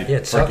mean,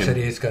 it sucks that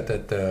he's got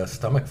that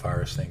stomach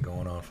virus thing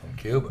going on from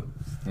Cuba.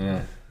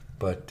 Yeah.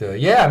 But,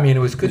 it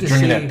was good to see.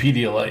 Drinking that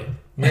Pedialyte.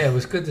 Yeah, it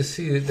was good to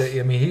see that.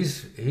 I mean,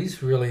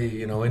 he's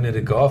really, into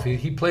the golf.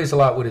 He plays a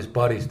lot with his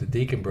buddies, the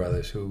Deacon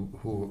brothers,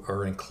 who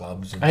are in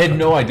clubs. I had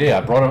no idea.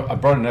 I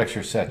brought an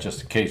extra set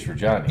just in case for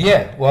Johnny.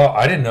 Yeah, well,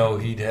 I didn't know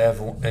he'd have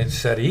a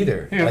set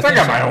either. I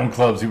got my own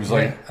clubs. He was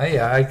like,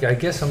 I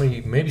guess somebody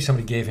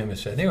gave him a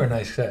set. They were a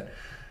nice set.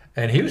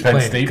 And he was Penn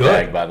playing State good.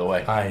 bag, by the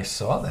way. I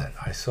saw that.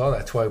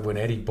 That's why when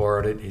Eddie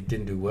borrowed it, it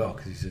didn't do well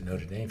because he's a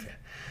Notre Dame fan.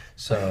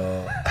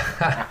 So,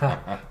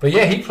 but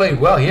yeah, he played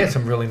well. He had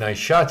some really nice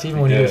shots. Even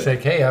when he was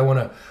like, "Hey,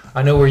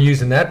 I know we're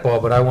using that ball,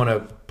 but I want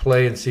to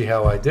play and see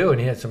how I do." And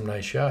he had some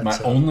nice shots. My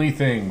only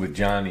thing with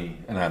Johnny,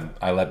 and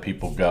I let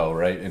people go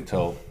right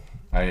until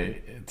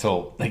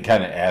they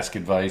kind of ask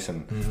advice,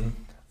 and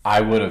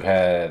I would have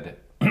had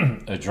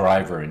a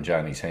driver in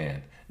Johnny's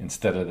hand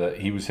instead of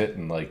he was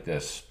hitting like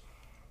this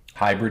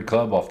hybrid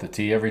club off the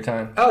tee every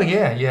time. Oh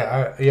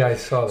yeah, I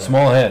saw that.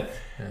 Small head.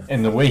 Yeah.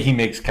 And the way he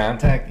makes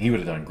contact, he would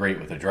have done great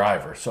with a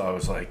driver. So I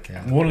was like,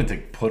 I wanted to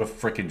put a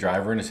freaking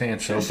driver in his hand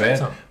so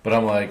bad. But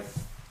I'm like,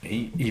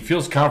 he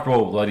feels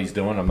comfortable with what he's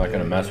doing. I'm not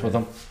going to mess with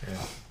him.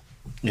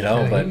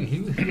 Yeah. But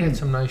he had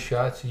some nice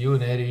shots. You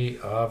and Eddie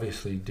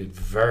obviously did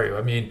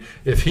I mean,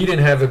 if he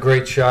didn't have a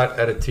great shot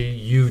at a tee,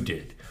 you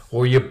did.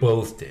 Or you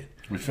both did.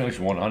 We finished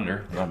 1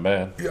 under. Not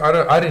bad.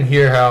 I didn't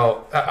hear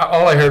how.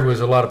 All I heard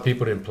was a lot of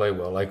people didn't play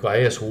well. Like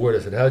I asked Ward, I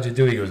said, "How'd you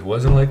do?" He goes,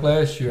 "Wasn't like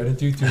last year. I didn't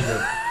do too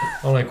good."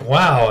 I'm like,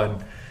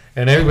 "Wow!"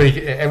 And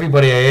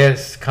everybody I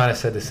asked kind of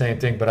said the same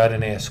thing, but I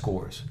didn't ask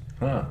scores.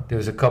 Huh. There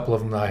was a couple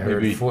of them that I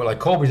heard before. Like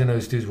Colbridge and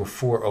those dudes were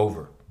 4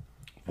 over.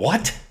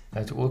 What?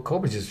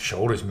 Colbridge's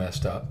shoulders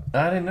messed up.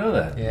 I didn't know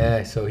that.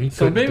 Yeah, so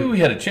maybe we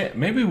had a chance.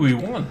 Maybe we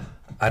won.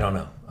 I don't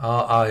know.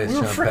 I'll ask we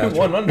were John freaking Patrick.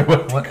 1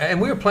 under.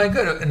 And we were playing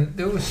good. And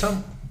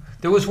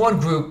there was one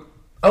group.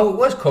 Oh, it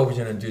was Colbridge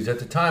and dudes. At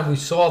the time we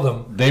saw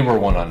them. They were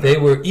 1 under. They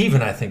were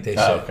even, I think they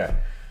said. Oh, okay.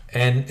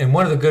 And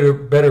one of the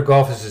better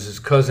golfers is his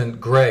cousin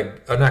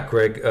Greg, not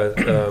Greg,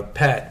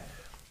 Pat,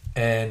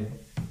 and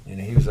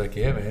he was like,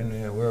 yeah,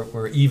 man,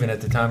 we're even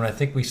at the time, and I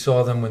think we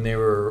saw them when they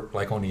were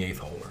like on the 8th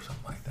hole or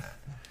something like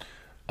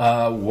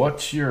that.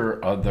 What's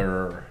your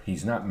other?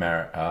 He's not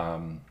married. I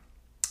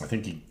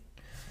think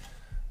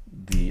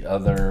the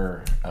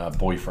other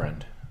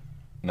boyfriend,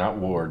 not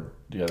Ward.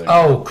 The other.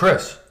 Oh,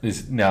 Chris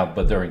is now,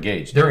 but they're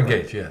engaged. They're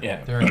engaged,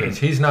 yeah. They're engaged.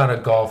 He's not a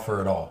golfer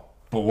at all.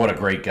 But what a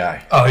great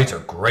guy. Oh, he's a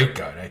great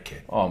guy, that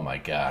kid. Oh, my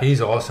God. He's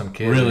an awesome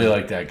kid. Really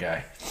like that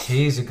guy.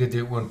 He's a good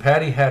dude. When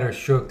Patty had her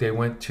shook, they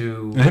went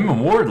to... Him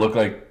and Ward looked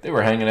like they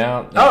were hanging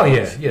out. Oh,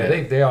 yeah.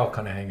 They all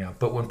kind of hang out.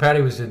 But when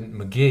Patty was in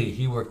McGee,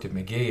 he worked at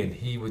McGee, and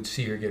he would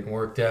see her getting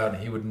worked out,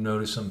 and he would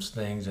notice some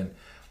things and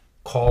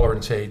call her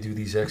and say, do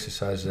these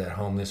exercises at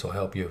home. This will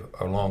help you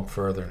along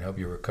further and help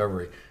your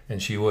recovery.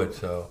 And she would,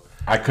 so...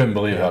 I couldn't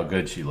believe how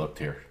good she looked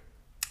here.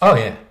 Oh,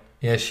 yeah.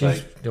 Yeah,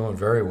 she's doing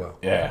very well.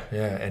 Yeah.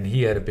 Yeah, and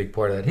he had a big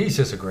part of that. He's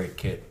just a great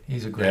kid.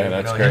 He's a great kid.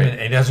 Yeah, that's great.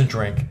 And he doesn't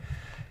drink.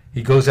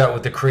 He goes out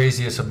with the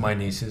craziest of my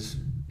nieces,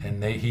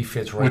 and he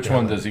fits right. Which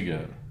one does he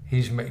go?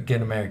 He's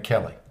getting married,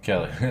 Kelly.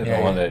 Kelly, the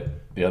one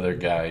that the other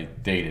guy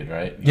dated,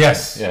 right?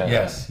 Yes. Yeah.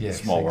 Yes.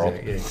 Small world.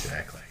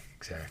 Exactly.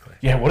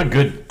 Yeah, what a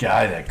good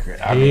guy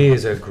he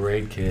is a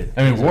great kid.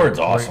 I mean, Ward's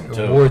awesome,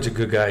 too. Ward's a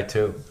good guy,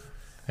 too.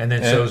 And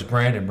then so is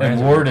Brandon.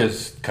 And Ward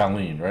is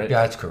Colleen, right?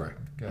 Yeah, that's correct.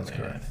 That's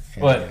correct.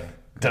 But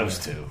those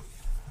two.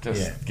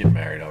 Just get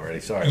married already.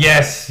 Sorry.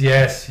 Yes.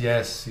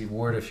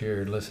 Ward, if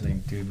you're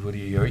listening, dude, what do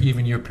you? Or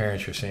even your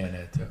parents are saying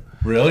that too.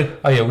 Really?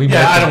 Oh yeah,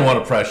 I don't want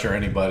to pressure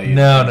anybody.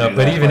 No.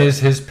 But even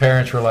his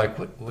parents were like,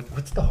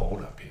 "What's the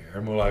hold up here?"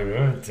 And we're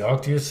like,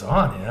 "Talk to your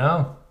son," you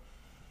know.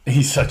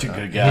 He's such a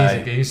good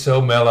guy. He's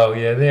so mellow.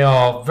 Yeah, they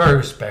all very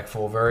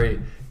respectful,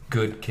 very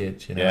good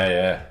kids. You know.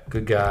 Yeah.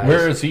 Good guys.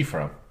 Where is he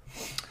from?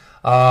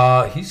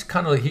 He's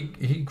kind of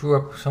he grew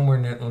up somewhere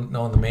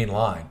on the main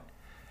line.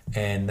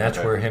 And that's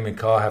where him and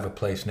Carl have a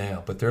place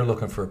now. But they're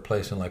looking for a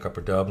place in like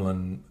Upper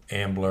Dublin,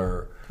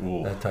 Ambler,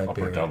 that type of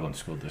area. Upper Dublin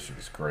School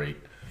District is great.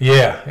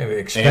 Yeah,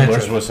 expensive.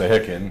 Ambler's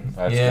Wissahickon.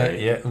 That's great.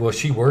 Yeah. Well,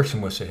 she works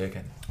in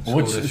Wissahickon.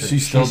 She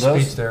still does? She's a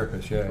speech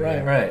therapist, yeah.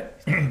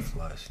 Right.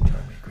 Flies,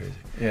 drive me crazy.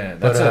 Yeah,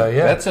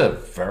 that's a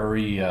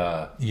very...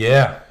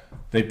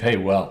 They pay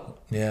well.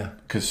 Yeah.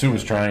 Because Sue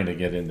was trying to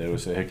get into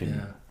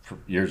Wissahickon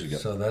years ago.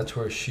 So that's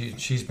where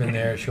she's been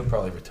there. She'll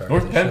probably retire.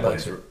 North Penn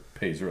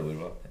pays really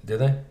well. Did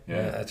they?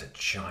 Yeah. That's a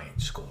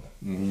giant school.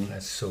 Mm-hmm.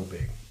 That's so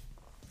big.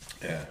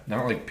 Yeah.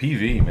 Not like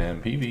PV,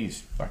 man.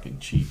 PV's fucking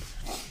cheap.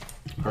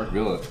 Park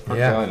Village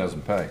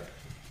doesn't pay.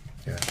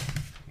 Yeah.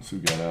 So we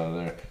got out of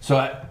there. So,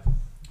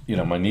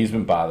 my knee's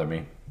been bothering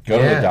me. Go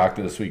to the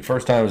doctor this week.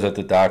 First time I was at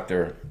the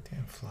doctor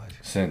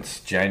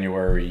since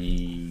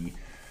January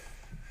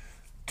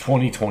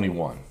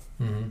 2021.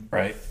 Mm-hmm.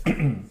 Right?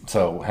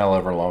 So,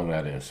 however long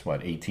that is.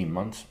 18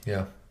 months?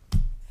 Yeah.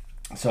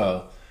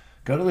 So,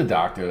 go to the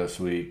doctor this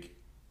week.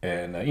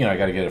 And, I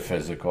got to get a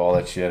physical, all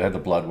that shit. I had the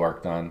blood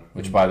work done,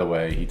 which, by the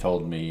way, he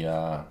told me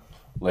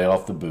lay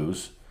off the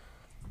booze.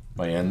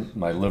 My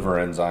liver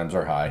enzymes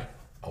are high.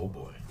 Oh,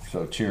 boy.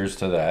 So cheers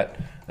to that.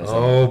 I'm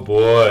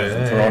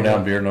throwing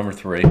down beer number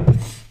 3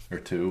 or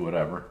 2,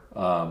 whatever.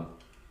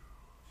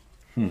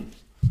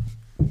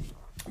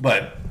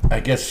 But I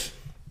guess,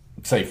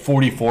 say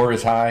 44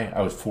 is high.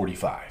 I was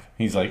 45.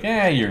 He's like,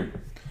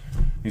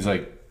 He's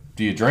like,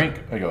 do you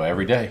drink? I go,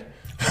 every day.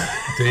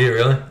 Do you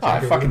really?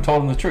 I fucking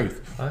told him the truth.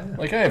 Oh, yeah.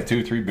 Like, I have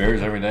 2-3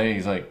 beers every day.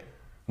 He's like,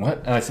 what?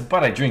 And I said,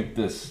 but I drink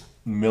this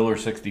Miller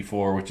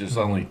 64, which is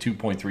only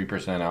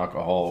 2.3%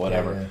 alcohol,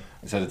 whatever. Yeah.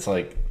 I said, it's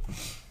like,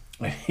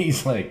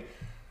 he's like,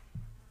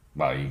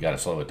 well, you got to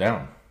slow it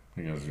down.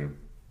 He goes, and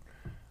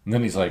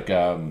then he's like,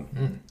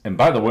 and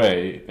by the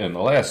way, in the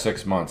last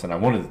 6 months, and I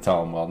wanted to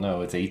tell him, well,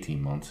 no, it's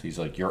 18 months. He's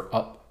like, you're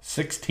up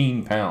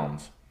 16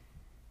 pounds.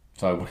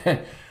 So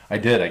I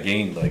did. I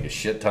gained like a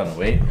shit ton of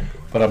weight.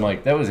 But I'm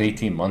like, that was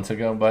 18 months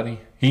ago,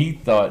 buddy. He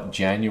thought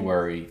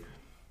January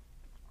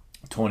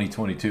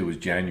 2022 was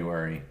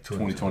January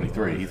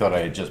 2023. He thought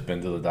I had just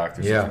been to the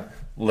doctor. Yeah.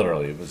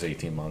 Literally, it was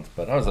 18 months.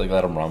 But I was like,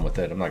 let him run with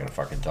it. I'm not going to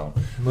fucking tell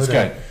him. This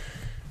guy,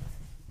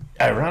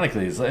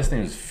 ironically, his last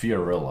name is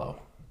Fiorillo.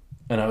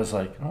 And I was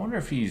like, I wonder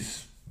if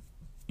he's...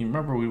 You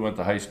remember we went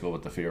to high school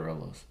with the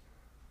Fiorillos?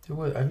 I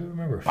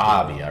remember.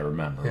 Bobby, I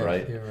remember,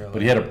 right? Fiorillo.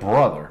 But he had a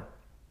brother.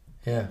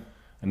 Yeah.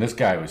 And this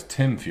guy was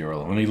Tim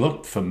Fiorillo. And he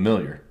looked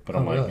familiar. But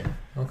I'm like... Really?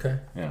 Okay.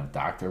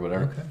 Doctor,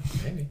 whatever. Okay,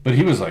 maybe. But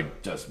he was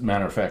like, just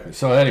matter of fact.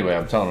 So anyway,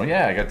 I'm telling him,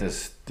 I got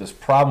this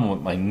problem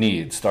with my knee.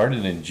 It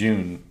started in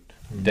June,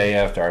 day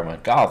after I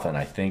went golfing.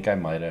 I think I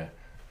might have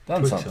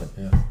done something.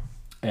 Yeah.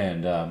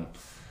 And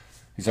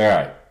he's like, all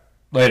right,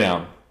 lay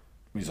down.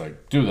 He's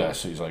like, do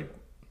this. He's like,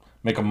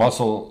 make a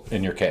muscle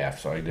in your calf.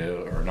 So I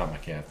do, or not my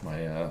calf,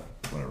 my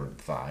whatever,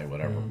 thigh,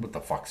 whatever. What the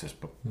fuck's this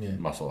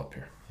muscle up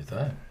here? Your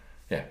thigh?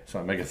 Yeah, so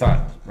I make a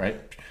thigh, right?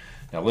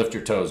 Now lift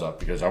your toes up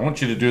because I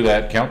want you to do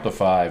that, count to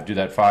 5, do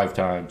that 5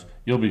 times.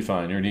 You'll be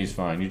fine. Your knee's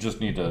fine. You just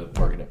need to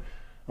work it out.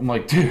 I'm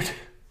like, dude,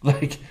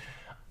 like,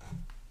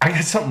 I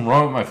got something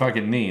wrong with my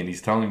fucking knee, and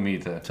he's telling me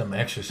to... Some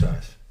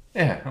exercise.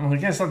 Yeah, I'm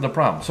like, that's not the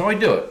problem. So I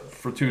do it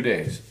for 2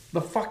 days.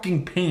 The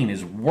fucking pain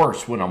is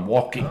worse when I'm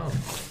walking. Oh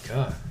my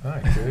god! All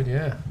right, dude.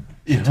 Yeah.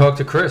 You talk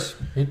to Chris.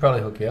 He'd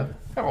probably hook you up.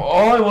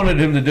 All I wanted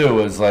him to do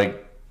was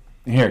like,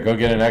 here, go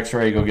get an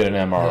X-ray, go get an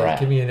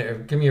MRI. Yeah,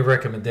 give me a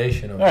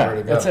recommendation of where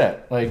to go. That's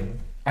it. Like,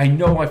 I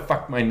know I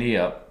fucked my knee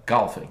up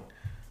golfing.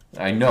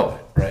 I know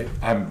it, right?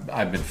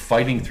 I've been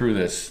fighting through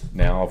this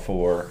now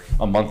for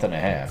a month and a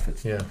half.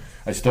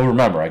 I still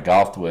remember I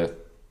golfed with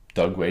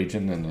Doug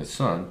Wagen and his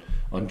son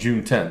on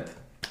June 10th.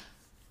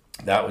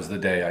 That was the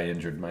day I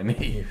injured my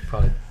knee. You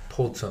probably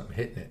pulled something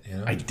hitting it, you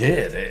know? I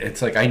did.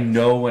 It's like I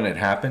know when it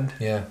happened.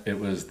 Yeah. It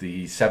was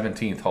the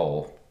 17th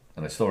hole,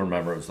 and I still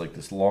remember it was like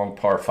this long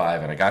par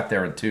 5, and I got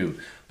there in 2.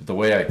 But the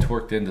way I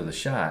torqued into the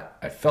shot,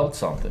 I felt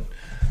something.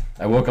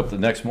 I woke up the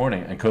next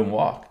morning and couldn't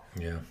walk.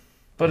 Yeah.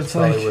 But That's it's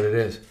probably like, what it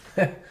is.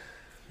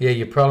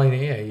 You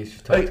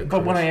should talk to Chris.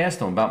 But when I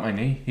asked him about my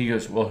knee, he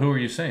goes, well, who are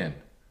you seeing?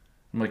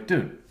 I'm like,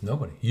 dude.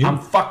 Nobody. I'm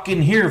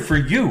fucking here for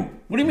you.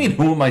 What do you mean,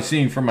 who am I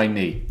seeing for my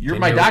knee? You're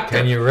my doctor.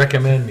 Can you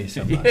recommend me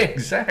somebody? Yeah,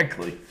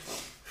 exactly.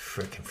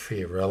 Freaking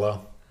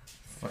Fiorello.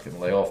 Fucking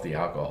lay off the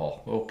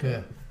alcohol. Okay.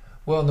 Yeah.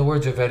 Well, in the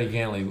words of Eddie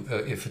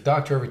Ganley, if a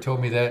doctor ever told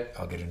me that,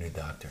 I'll get a new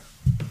doctor.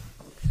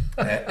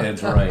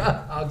 That's right.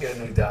 I'll get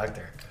a new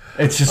doctor.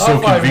 It's just so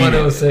convenient.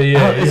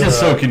 It's just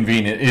so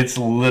convenient. It's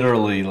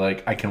literally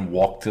like I can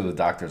walk to the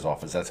doctor's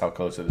office. That's how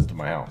close it is to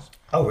my house.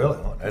 Oh, really?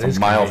 Well, it's a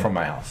mile from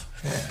my house.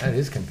 Yeah, that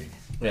is convenient.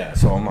 Yeah,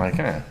 so I'm like,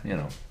 I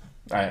don't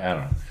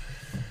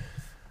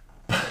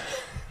know.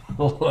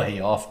 Lay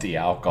off the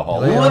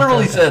alcohol.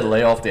 Literally said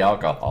lay off the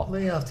alcohol.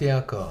 Lay off the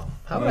alcohol.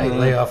 How about I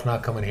lay off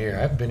not coming here?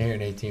 I haven't been here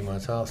in 18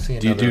 months. I'll see.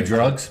 Do you do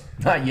drugs?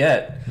 Not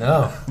yet.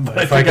 No. But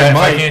if I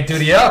can't do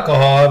the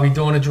alcohol, I'll be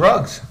doing the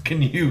drugs.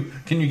 Can you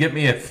get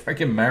me a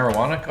freaking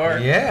marijuana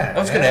card? Yeah. I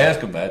was going to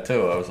ask him that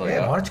too. I was like,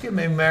 why don't you give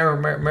me a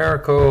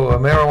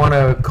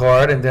marijuana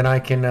card, and then I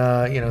can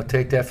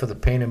take that for the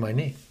pain in my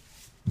knee.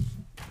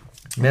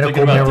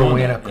 Medical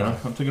marijuana card.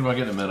 I'm thinking about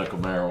getting a medical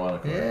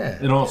marijuana card. Yeah.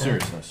 In all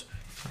seriousness.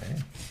 Yeah.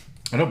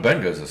 I know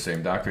Ben goes to the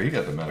same doctor. He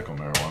got the medical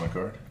marijuana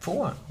card. For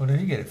what? What did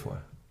he get it for?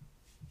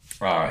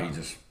 He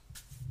just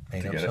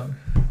made up something?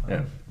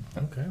 Yeah.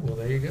 Okay, well,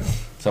 there you go.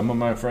 Some of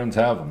my friends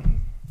have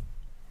them.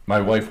 My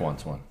wife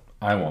wants one.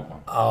 I want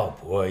one. Oh,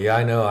 boy. Yeah,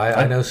 I know.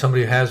 I know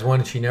somebody who has one,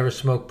 and she never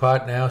smoked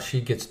pot. Now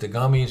she gets the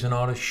gummies and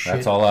all this shit.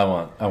 That's all I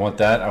want. I want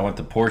that. I want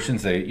the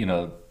portions. They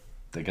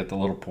get the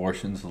little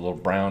portions, the little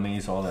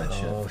brownies, all that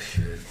shit. Oh,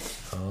 shit.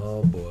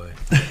 Oh, boy.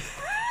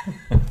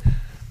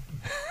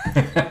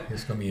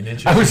 It's going to be an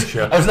interesting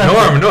show.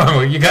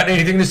 Norm, you got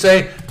anything to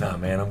say? No,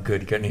 man, I'm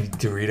good. You got any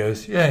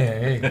Doritos? Yeah,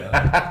 there you go.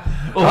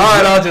 All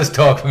right, I'll just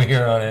talk from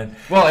here on in.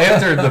 Well,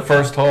 after the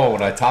first hole,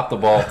 when I topped the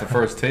ball at the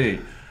first tee,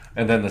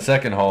 and then the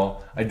second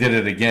hole, I did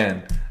it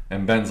again,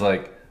 and Ben's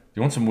like,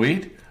 you want some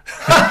weed?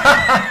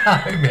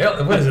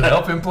 What is it,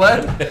 helping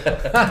play?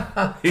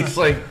 He's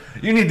like,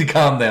 you need to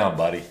calm down,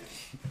 buddy.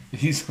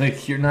 He's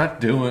like, you're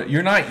not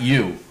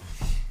you.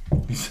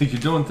 He's like,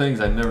 you're doing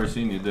things I've never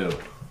seen you do.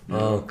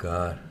 Oh,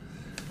 God.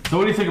 So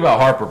what do you think about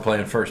Harper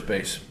playing first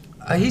base?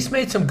 He's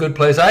made some good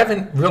plays. I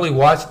haven't really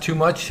watched too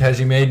much. Has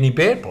he made any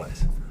bad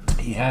plays?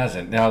 He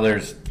hasn't. Now,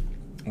 there's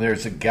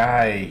a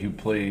guy who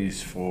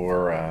plays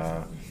for,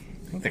 I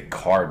think the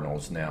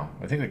Cardinals now.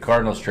 I think the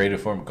Cardinals traded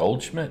for him,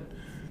 Goldschmidt.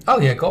 Oh,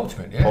 yeah,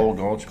 Goldschmidt, yeah. Paul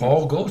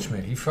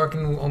Goldschmidt. He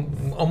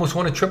fucking almost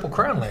won a Triple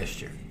Crown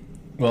last year.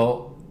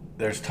 Well,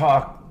 there's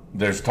talk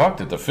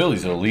that the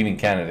Phillies are the leading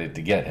candidate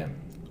to get him.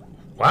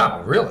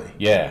 Wow, really?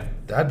 Yeah.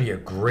 That'd be a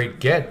great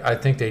get. I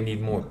think they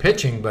need more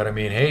pitching, but I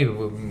mean, hey,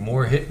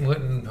 more hitting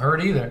wouldn't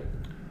hurt either.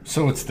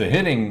 So it's the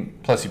hitting,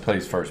 plus he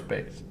plays first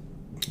base.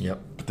 Yep.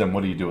 But then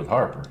what do you do with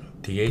Harper?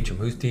 DH him.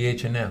 Who's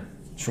DHing now?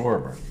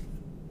 Schwarber.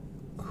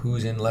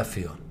 Who's in left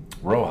field?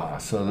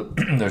 Rojas. So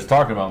there's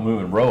talking about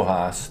moving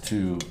Rojas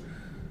to...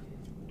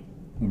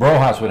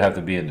 Rojas would have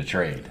to be in the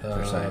trade.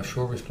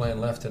 Schwarber's playing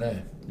left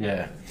today.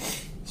 Yeah.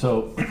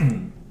 So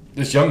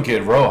this young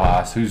kid,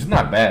 Rojas, who's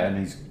not bad.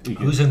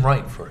 Who's in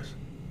right for us?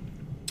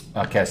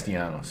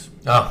 Castellanos.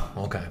 Oh,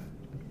 okay.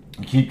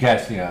 You keep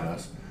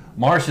Castellanos.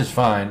 Marsh is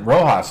fine.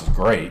 Rojas is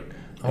great.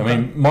 Okay. I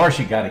mean, Marsh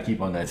you got to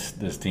keep on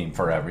this team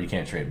forever. You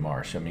can't trade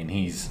Marsh. I mean,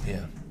 he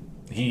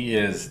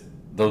is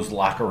those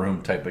locker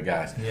room type of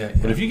guys. Yeah.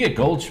 But if you get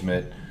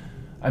Goldschmidt,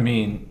 I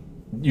mean,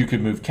 you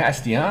could move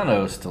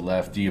Castellanos to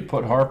left. Do you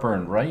put Harper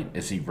in right?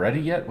 Is he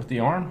ready yet with the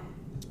arm?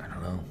 I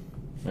don't know.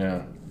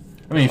 Yeah.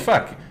 I mean,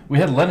 fuck. We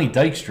had Lenny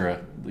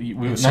Dykstra. We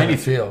was 90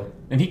 field,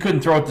 and he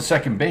couldn't throw it to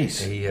second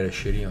base. He had a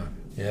shitty arm.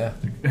 Yeah.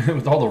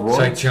 With all the roids. It's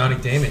like Johnny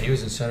Damon. He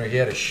was in center. He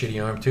had a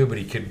shitty arm too, but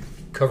he could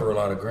cover a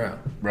lot of ground.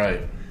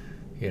 Right.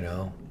 You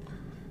know.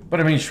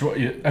 But I mean,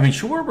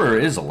 Schwarber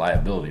is a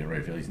liability in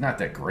right field. He's not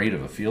that great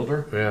of a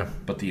fielder. Yeah.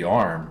 But the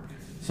arm.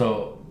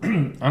 So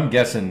I'm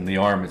guessing the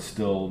arm is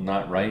still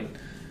not right.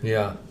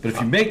 Yeah. But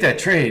if you make that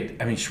trade,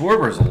 I mean,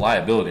 Schwarber is a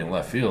liability in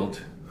left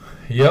field.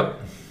 Yep.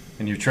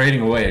 And you're trading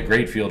away a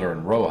great fielder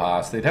in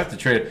Rojas. They'd have to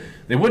trade.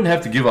 They wouldn't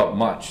have to give up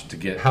much to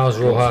get. How's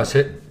Rojas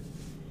hitting?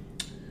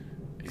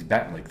 He's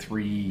batting like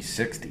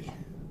 360.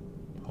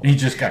 He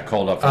just got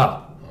called up.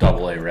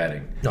 Double-A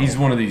Reading. No. He's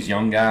one of these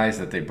young guys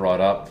that they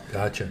brought up.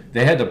 Gotcha.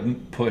 They had to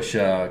push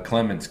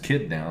Clemens'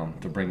 kid down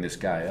to bring this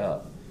guy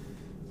up.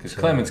 Because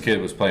Clemens'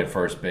 kid was playing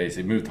first base.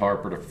 They moved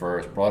Harper to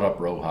first, brought up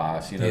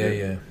Rojas.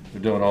 They're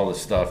doing all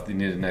this stuff. They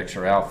needed an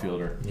extra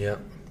outfielder. Yeah.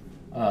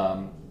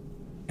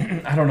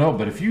 I don't know,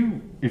 but if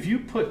you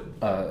put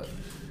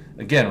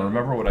again,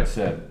 remember what I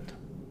said.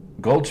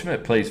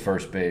 Goldschmidt plays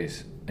first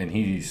base, and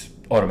he's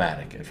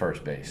automatic at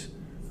first base.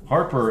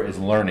 Harper is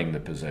learning the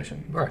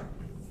position. Right.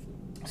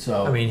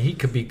 So I mean, he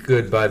could be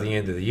good by the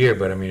end of the year,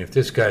 but I mean, if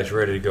this guy's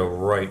ready to go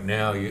right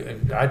now,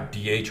 I'd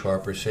DH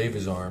Harper, save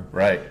his arm.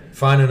 Right.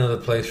 Find another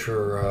place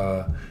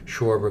for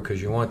Schwarber because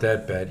you want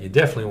that bat. You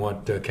definitely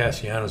want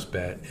Castellanos'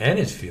 bat and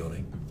his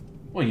fielding.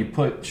 Well, you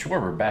put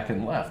Schwarber back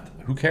in left.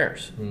 Who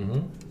cares? Mm-hmm.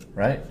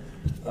 Right?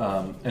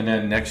 And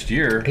then next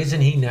year...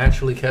 Isn't he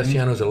naturally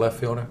Castellanos a left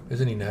fielder?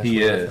 Isn't he naturally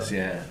He left is,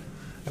 fielder? yeah.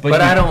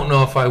 But I don't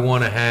know if I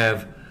want to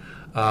have,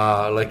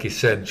 like you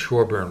said,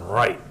 Schwarber and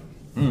right.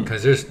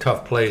 Because there's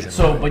tough plays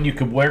in right. But you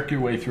could work your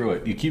way through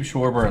it. You keep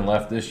Schwarber in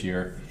left this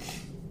year,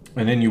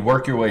 and then you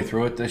work your way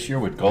through it this year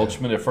with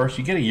Goldschmidt at first.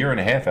 You get a year and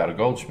a half out of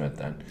Goldschmidt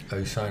then. Oh,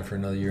 you signed for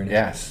another year and a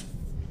half?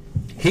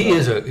 Yes.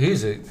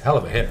 He's a hell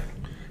of a hitter.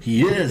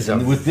 He is.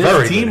 And with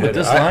this team, with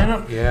this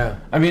lineup, yeah.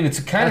 I mean, it's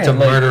kind of... That's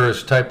a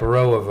murderous type of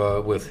row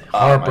of with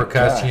Harper,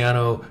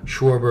 Castellano,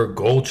 Schwarber,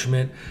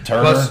 Goldschmidt.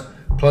 Turner.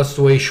 Plus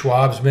the way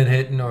Schwab's been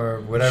hitting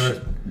or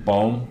whatever.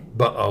 Bohm.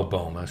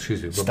 Bohm,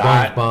 excuse me.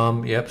 Stott.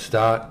 Bohm, yep,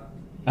 Stott.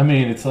 I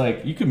mean, it's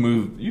like you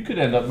could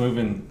end up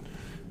moving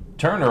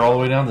Turner all the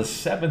way down to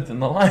 7th in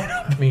the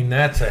lineup. I mean,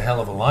 that's a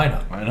hell of a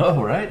lineup. I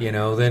know, right?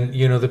 Then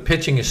the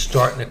pitching is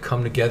starting to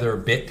come together a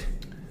bit,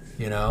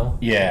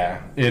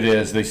 Yeah, it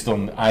is.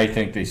 I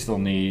think they still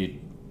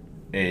need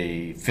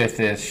a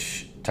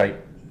 5th-ish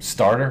type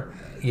starter.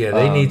 Yeah,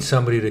 they need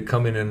somebody to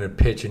come in and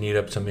pitch and eat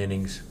up some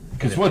innings.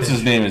 Because what's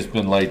his name has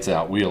been lights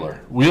out,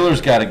 Wheeler.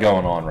 Wheeler's got it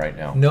going on right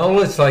now.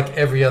 Nola's like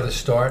every other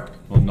start.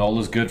 Well,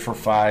 Nola's good for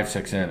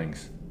 5-6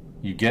 innings.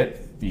 You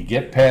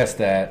get past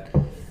that.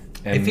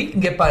 And if he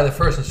can get by the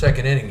first and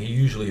second inning, he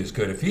usually is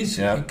good. If he's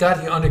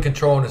got you under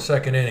control in the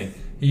second inning,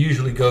 he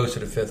usually goes to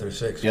the 5th or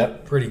 6th.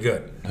 Yep. Pretty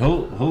good.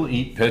 He'll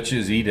eat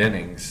pitches, eat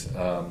innings.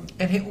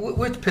 And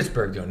what's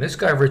Pittsburgh doing? This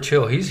guy, Rich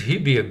Hill,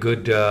 he'd be a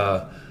good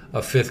a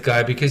 5th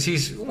guy because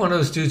he's one of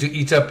those dudes who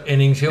eats up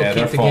innings. He'll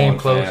keep the game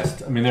close.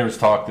 Fast. I mean, there was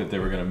talk that they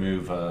were going to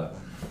move, who's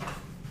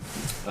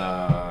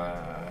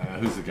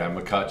the guy,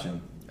 McCutcheon.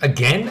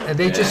 Again?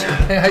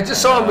 I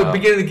just saw him at the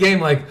beginning of the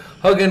game, like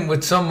hugging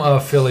with some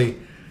Philly.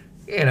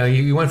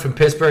 You went from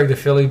Pittsburgh to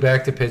Philly,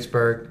 back to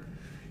Pittsburgh.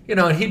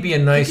 And he'd be a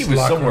nice. I think he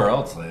was somewhere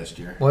else last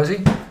year. Was he?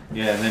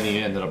 Yeah, and then he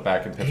ended up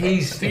back in Pittsburgh.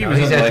 He's at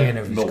the end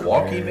of his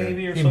Milwaukee, career.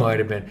 maybe, or he something? might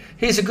have been.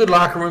 He's a good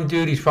locker room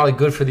dude. He's probably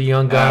good for the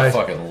young guys. I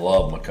fucking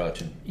love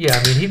McCutcheon. Yeah,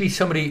 I mean, he'd be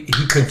somebody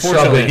who could sub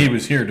Fortunately, in. he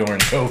was here during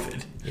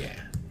COVID. Yeah.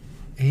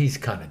 He's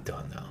kind of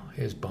done, though.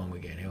 Here's Bohm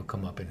again. He'll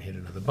come up and hit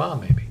another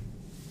bomb, maybe.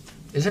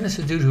 Isn't this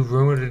a dude who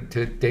rumored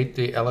to date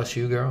the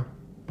LSU girl?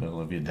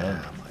 Olivia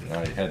Dunn.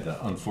 I had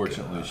to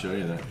unfortunately show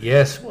you that.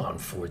 Yes, well,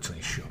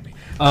 unfortunately, show me.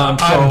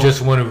 I'm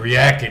just one who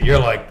reacted. You're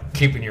like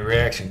keeping your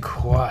reaction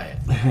quiet.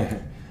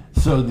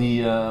 So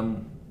the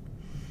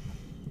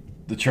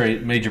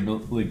trade Major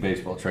League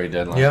Baseball trade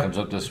deadline comes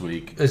up this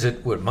week. Is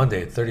it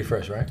Monday,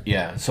 31st, right?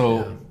 Yeah.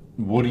 So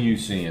what are you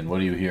seeing?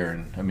 What are you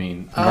hearing? I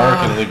mean,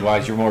 American League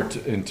wise, you're more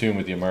in tune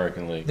with the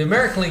American League. The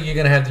American League, you're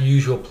going to have the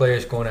usual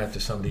players going after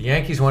somebody. The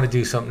Yankees want to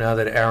do something now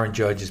that Aaron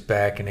Judge is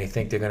back, and they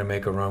think they're going to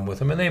make a run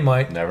with him, and they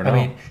might. Never know.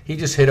 I mean, he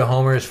just hit a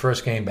homer his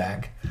first game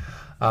back.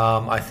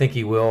 I think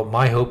he will.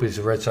 My hope is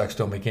the Red Sox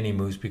don't make any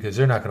moves because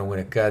they're not going to win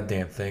a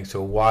goddamn thing.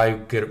 So why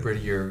get rid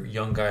of your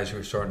young guys who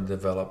are starting to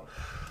develop?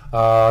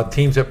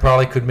 Teams that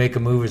probably could make a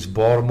move is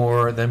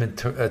Baltimore. Them and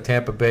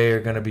Tampa Bay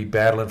are going to be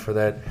battling for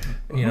that.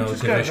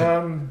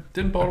 Division.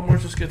 Didn't Baltimore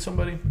just get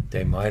somebody?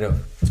 They might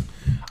have.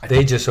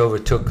 They just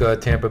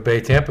overtook Tampa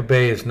Bay. Tampa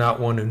Bay is not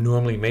one who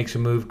normally makes a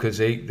move because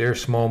they're a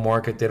small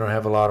market. They don't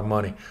have a lot of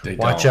money.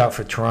 Watch out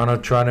for Toronto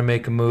trying to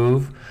make a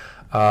move.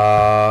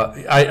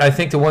 I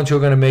think the ones who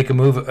are going to make a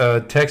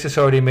move, Texas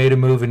already made a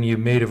move, and you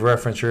made a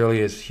reference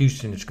earlier, is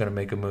Houston is going to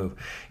make a move.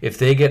 If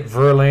they get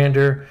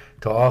Verlander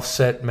to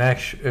offset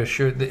Max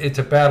Scherzer, it's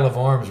a battle of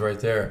arms right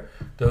there.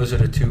 Those are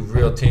the two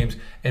real teams.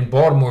 And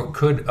Baltimore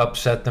could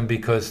upset them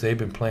because they've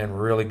been playing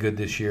really good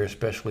this year,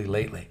 especially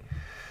lately.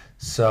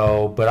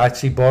 So, but I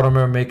see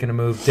Baltimore making a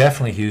move,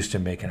 definitely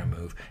Houston making a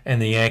move,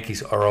 and the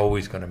Yankees are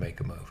always going to make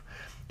a move.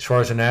 As far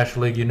as the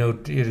National League,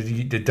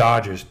 the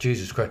Dodgers,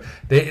 Jesus Christ.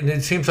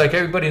 It seems like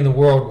everybody in the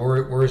world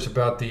worries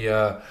about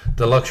the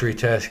luxury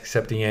tax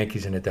except the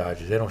Yankees and the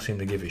Dodgers. They don't seem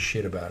to give a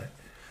shit about it.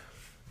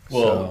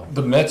 Well,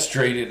 the Mets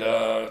traded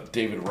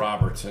David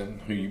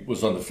Robertson, who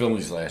was on the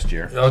Phillies last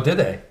year. Oh, did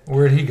they?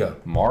 Where did he go?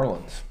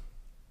 Marlins.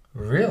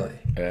 Really?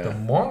 Yeah. The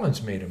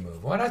Marlins made a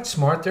move. Well, that's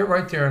smart. They're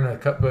right there in the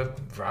cup. But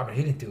Robert,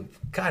 he didn't do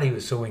it. God, he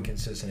was so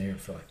inconsistent here in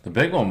Philly. The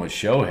big one was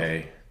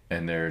Shohei.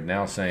 And they're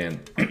now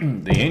saying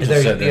the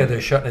Angels said they're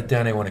shutting it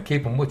down. They want to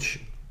keep him, which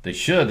They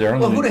should. They're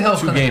Well, only who the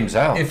hell's 2 games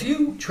out. If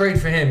you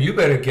trade for him, you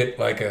better get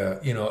like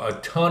a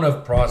ton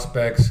of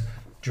prospects,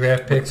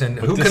 draft picks, and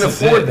who can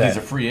afford that? He's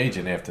a free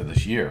agent after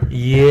this year.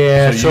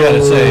 Yeah, so you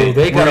gotta say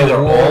they got to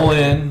all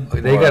in.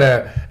 They got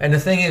to, and the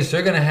thing is,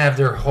 they're going to have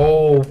their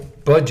whole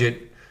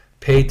budget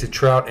paid to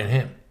Trout and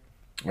him.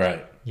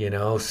 Right.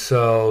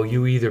 So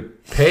you either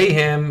pay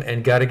him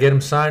and got to get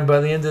him signed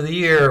by the end of the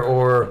year,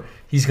 or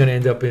he's going to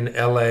end up in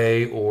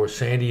L.A. or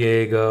San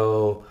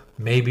Diego,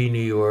 maybe New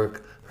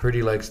York. Heard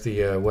he likes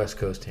the West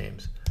Coast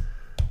teams.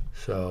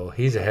 So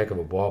he's a heck of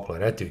a ball player.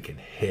 That dude can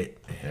hit.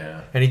 Man.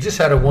 Yeah. And he just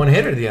had a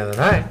one-hitter the other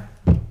night.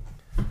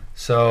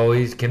 So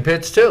he can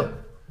pitch too.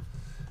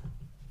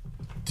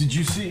 Did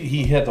you see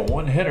he had the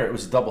one hitter? It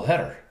was a double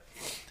header.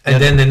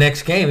 And then the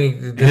next game, he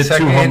hit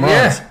 2 home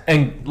runs yeah.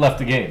 and left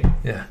the game.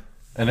 Yeah.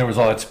 And there was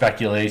all that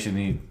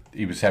speculation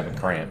he was having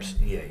cramps.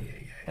 Yeah.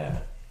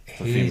 It's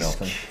a He's female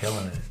thing.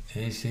 killing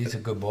it. He's a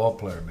good ball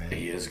player, man.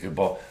 He is a good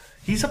ball.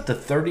 He's up to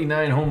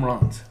 39 home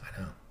runs.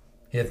 I know.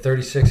 He had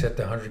 36 at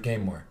the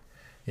 100-game mark.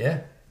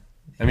 Yeah.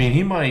 I mean,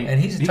 he might. And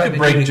he's the he type could of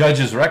break dude-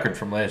 Judge's record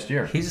from last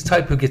year. He's the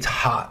type who gets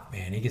hot,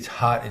 man. He gets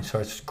hot and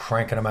starts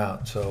cranking them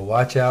out. So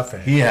watch out for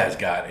him. He has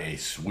got a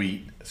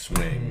sweet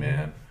swing,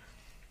 man.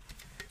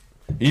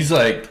 He's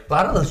like A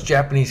lot of those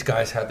Japanese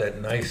guys have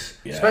that nice,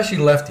 Yeah. especially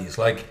lefties,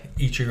 like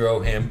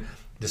Ichiro, him.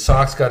 The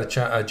Sox got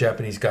a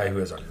Japanese guy who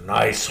has a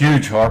nice swing.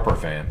 huge Harper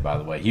fan, by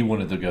the way. He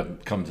wanted to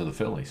come to the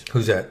Phillies.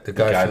 Who's that? The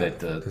guy that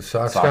the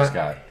Sox Sox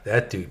guy? guy.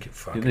 That dude can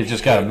fucking They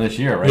just got him this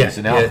year, right? Yeah, He's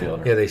an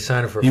outfielder. Yeah, they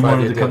signed him for a He 5-year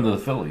wanted to come to deal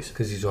the Phillies.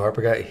 because he's a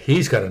Harper guy.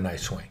 He's got a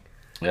nice swing.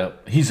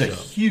 Yep. He's a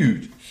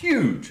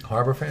huge.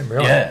 Harper fan,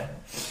 really? Yeah.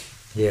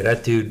 Yeah,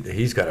 that dude,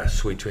 he's got a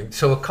sweet swing.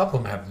 So a couple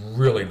of them have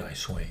really nice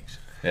swings.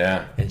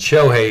 Yeah. And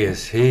Shohei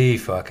he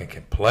fucking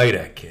can play,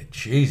 that kid.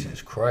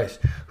 Jesus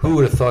Christ. Who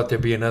would have thought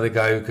there'd be another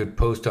guy who could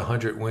post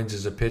 100 wins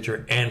as a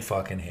pitcher and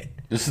fucking hit?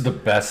 This is the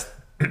best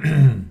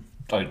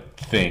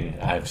thing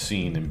I've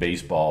seen in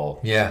baseball.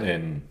 Yeah.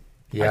 And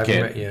Yeah, I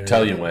can't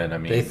tell you when. I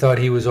mean, they thought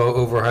he was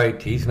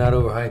overhyped. He's not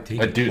overhyped. He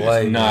that dude can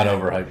play, is not man.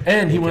 overhyped.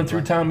 And he went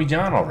through Tommy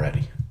John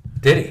already.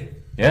 Did he?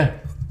 Yeah.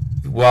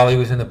 While he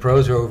was in the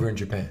pros or over in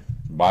Japan?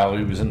 While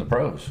he was in the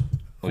pros.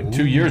 Like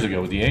 2 years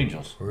ago with the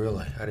Angels.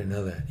 Really? I didn't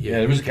know that. Yeah,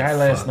 there was a guy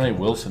last fucking- night,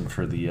 Wilson,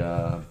 for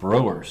the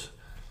Brewers.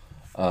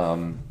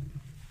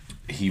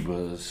 He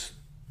was,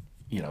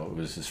 it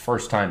was his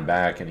first time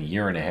back in a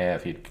year and a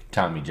half. He had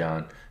Tommy John,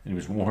 and he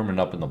was warming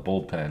up in the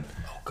bullpen.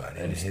 Oh, God.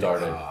 And he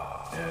started.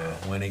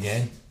 Win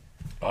again?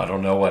 I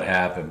don't know what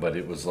happened, but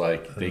it was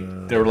like they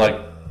were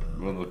like,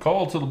 well, the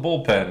call to the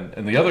bullpen,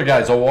 and the other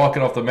guys are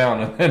walking off the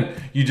mound, and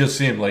then you just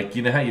see him like,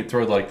 you know how you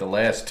throw like the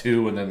last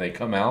 2 and then they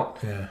come out?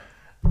 Yeah.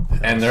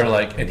 And they're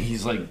like, and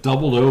he's like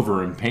doubled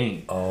over in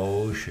pain.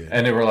 Oh, shit.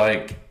 And they were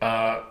like,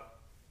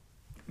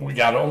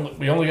 we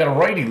only got a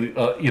righty,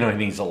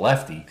 and he's a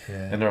lefty.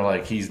 Yeah. And they're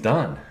like, he's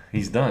done,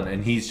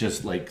 and he's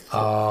just like,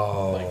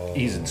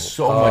 he's in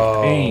so Oh,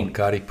 much pain.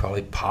 God, he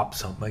probably popped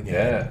something again.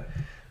 Yeah.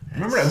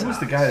 Remember who was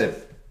the guy that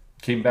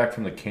came back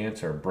from the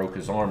cancer, broke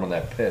his arm on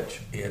that pitch?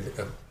 Yeah.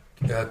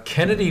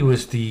 Kennedy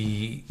was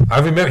I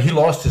remember he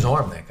lost his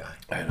arm, that guy.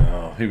 I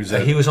know. He was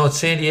He was on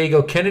San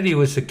Diego. Kennedy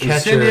was the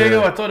catcher. San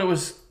Diego? I thought it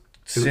was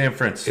San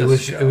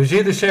Francisco. It was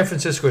either San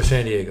Francisco or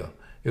San Diego.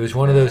 It was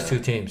one of those 2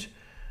 teams.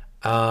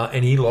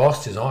 And he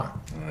lost his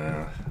arm.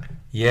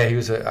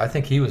 Yeah, I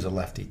think he was a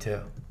lefty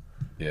too.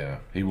 Yeah,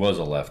 he was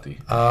a lefty.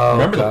 Oh,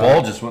 remember God. the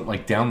ball just went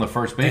like down the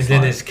first base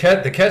And line.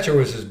 then the catcher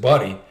was his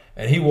buddy,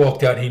 and he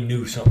walked out. He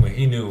knew something.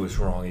 He knew it was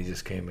wrong. He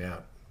just came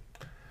out.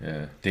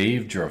 Yeah,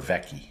 Dave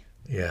Dravecki.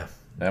 Yeah.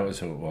 That was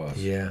who it was.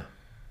 Yeah.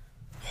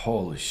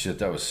 Holy shit,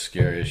 that was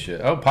scary as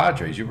shit. Oh,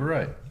 Padres, you were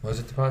right. Was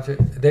it the Padres?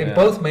 They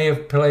both may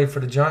have played for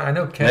the Giants. I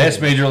know Kennedy.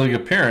 Last major league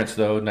appearance,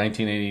 though,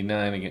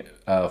 1989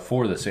 again,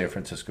 for the San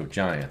Francisco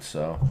Giants.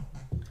 So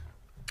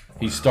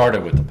he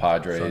started with the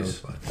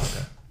Padres.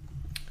 Okay.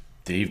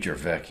 Dave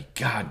Dravecki.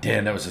 God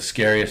damn, that was the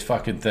scariest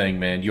fucking thing,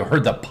 man. You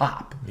heard the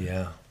pop.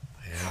 Yeah.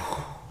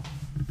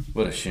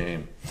 What a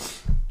shame.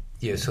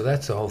 Yeah, so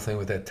that's the whole thing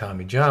with that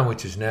Tommy John,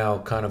 which is now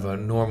kind of a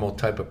normal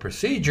type of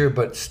procedure,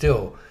 but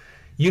still,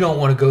 you don't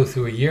want to go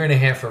through a year and a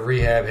half of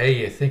rehab.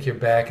 Hey, you think you're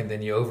back, and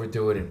then you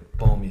overdo it, and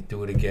boom, you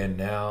do it again.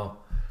 Now,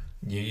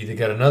 you either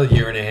got another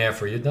year and a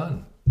half or you're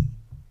done.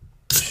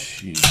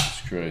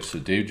 Jesus Christ. So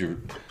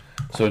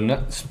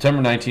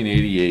September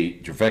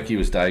 1988, Dravecki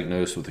was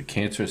diagnosed with a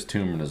cancerous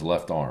tumor in his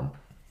left arm.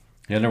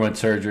 He underwent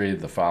surgery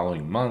the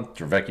following month.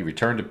 Dravecki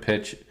returned to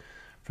pitch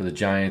for the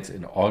Giants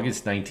in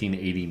August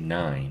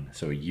 1989,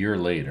 so a year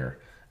later,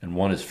 and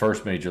won his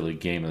first major league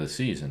game of the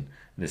season.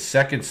 In his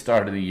second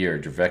start of the year,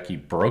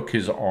 Dravecki broke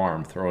his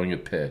arm throwing a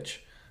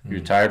pitch. He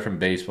retired from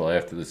baseball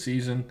after the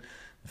season,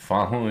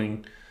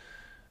 following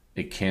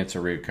a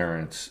cancer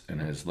reoccurrence,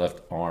 and his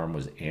left arm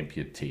was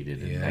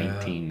amputated in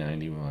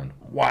 1991.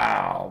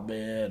 Wow,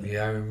 man.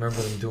 Yeah, I remember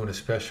them doing a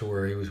special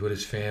where he was with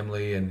his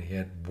family, and he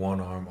had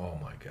one arm. Oh,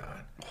 my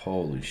God.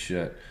 Holy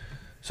shit.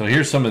 So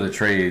here's some of the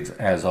trades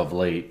as of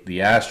late. The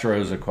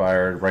Astros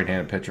acquired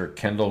right-handed pitcher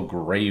Kendall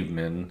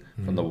Graveman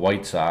from the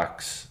White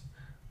Sox.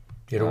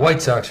 Yeah, the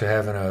White Sox are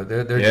having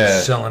they're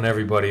just selling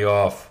everybody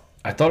off.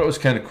 I thought it was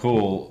kind of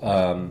cool.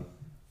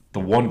 The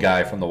one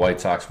guy from the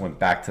White Sox went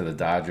back to the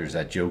Dodgers,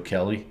 that Joe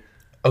Kelly.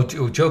 Oh,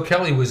 Joe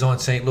Kelly was on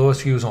St. Louis.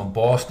 He was on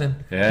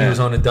Boston. Yeah. He was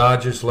on the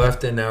Dodgers,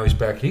 left, and now he's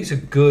back. He's a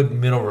good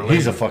middle reliever.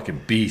 He's a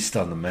fucking beast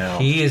on the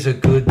mound. He is a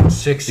good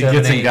 6, 7, 8.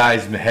 He gets in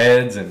guys'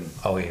 heads and.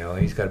 Oh yeah,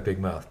 he's got a big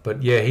mouth.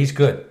 But yeah, he's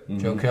good.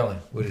 Joe Kelly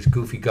with his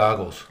goofy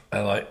goggles.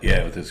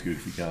 With his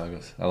goofy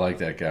goggles. I like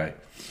that guy.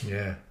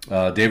 Yeah.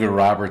 David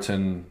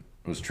Robertson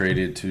was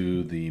traded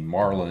to the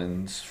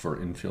Marlins for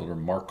infielder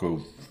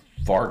Marco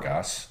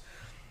Vargas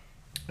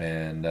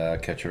and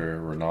catcher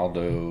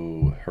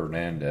Ronaldo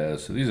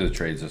Hernandez. So these are the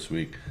trades this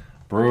week.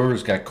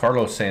 Brewers got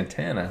Carlos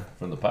Santana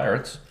from the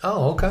Pirates.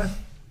 Oh, okay.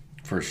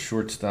 For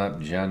shortstop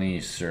Johnny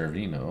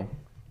Servino.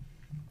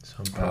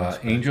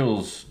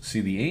 Angels.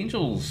 See, the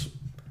Angels.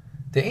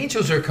 The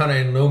Angels are kind of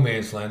in no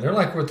man's land. They're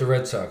like what the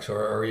Red Sox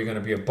are. Are you going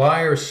to be a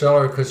buyer or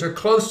seller? Because they're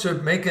close to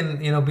making,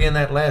 being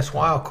that last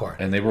wild card.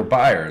 And they were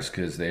buyers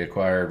because they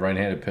acquired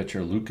right-handed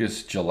pitcher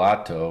Lucas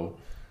Gelato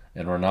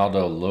and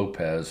Ronaldo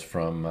Lopez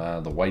from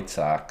the White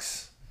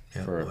Sox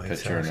for a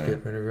pitcher. Sox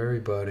get rid of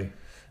everybody.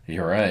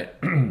 You're right.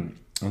 And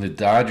the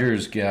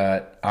Dodgers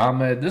got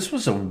Ahmed. This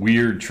was a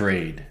weird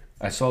trade.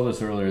 I saw this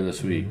earlier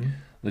this week. Mm-hmm.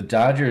 The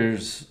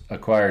Dodgers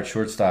acquired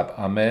shortstop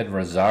Ahmed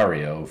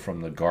Rosario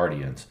from the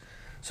Guardians.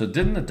 So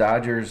didn't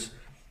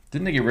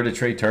they get rid of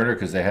Trey Turner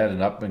because they had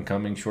an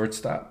up-and-coming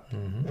shortstop?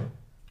 Mm-hmm.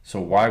 So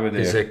why would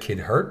they? Is that kid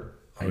hurt?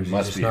 He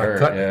must be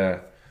hurt, yeah.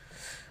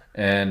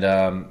 And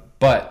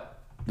but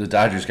the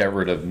Dodgers got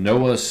rid of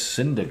Noah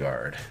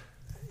Syndergaard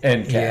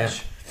and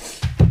cash.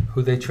 Yeah.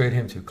 Who they trade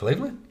him to?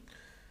 Cleveland?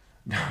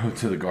 No,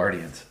 to the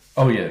Guardians.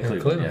 Oh yeah,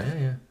 Cleveland.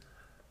 Yeah.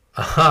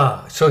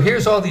 Aha. So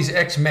here's all these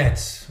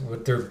ex-Mets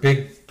with their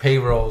big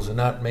payrolls and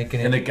not making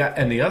it.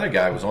 And the other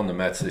guy was on the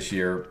Mets this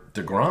year,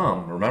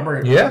 DeGrom.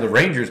 Remember? Yeah. The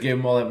Rangers gave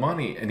him all that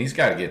money, and he's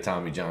got to get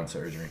Tommy John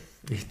surgery.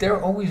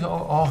 They're always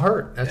all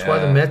hurt. That's why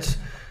the Mets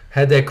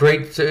had that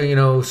great, starting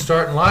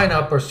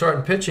lineup or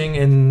starting pitching,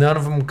 and none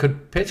of them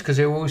could pitch because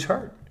they were always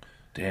hurt.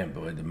 Damn,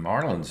 boy, the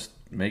Marlins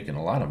making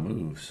a lot of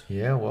moves.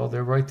 Yeah, well,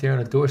 they're right there on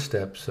the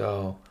doorstep.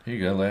 So here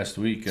you go. Last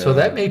week. So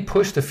that may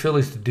push the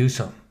Phillies to do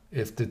something.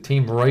 If the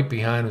team right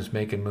behind was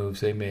making moves,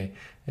 they may.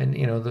 And,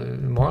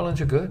 the Marlins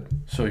are good.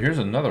 So here's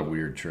another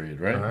weird trade,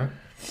 right?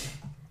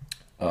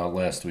 All right.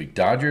 Last week,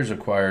 Dodgers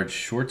acquired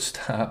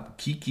shortstop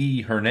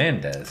Kiki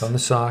Hernandez. From the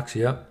Sox,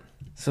 yep.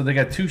 So they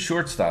got 2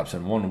 shortstops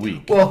in 1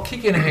 week. Well,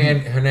 Kiki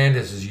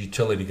Hernandez is a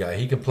utility guy.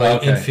 He can play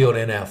infield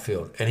and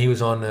outfield. And he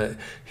was on the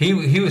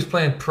he was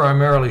playing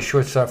primarily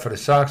shortstop for the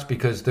Sox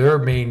because their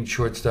main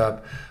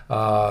shortstop,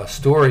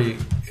 Story,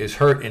 is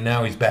hurt, and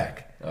now he's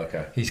back.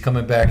 Okay. He's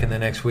coming back in the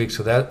next week,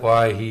 so that's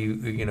why he,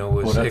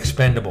 was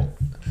expendable.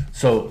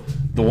 So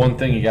the one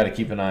thing you got to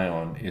keep an eye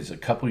on is a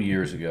couple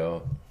years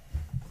ago,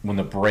 when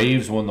the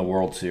Braves won the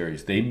World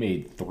Series, they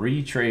made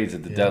 3 trades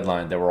at the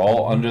deadline that were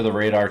all under the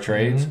radar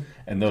trades,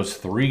 and those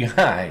 3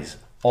 guys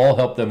all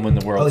helped them win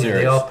the World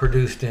Series. They all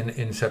produced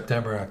in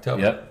September,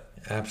 October.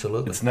 Yep.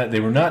 Absolutely. They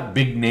were not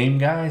big name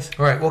guys.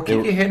 Right. Well,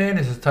 Kiki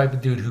Hernandez is the type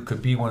of dude who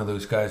could be one of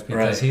those guys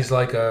because he's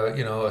like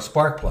a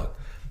spark plug.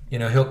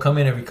 He'll come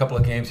in every couple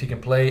of games. He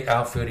can play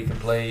outfield. He can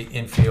play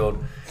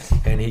infield,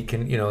 and he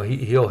can,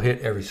 he'll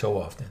hit every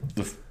so often.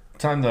 The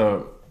time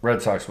the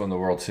Red Sox won the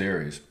World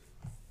Series,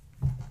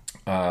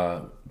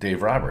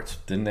 Dave Roberts,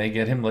 didn't they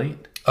get him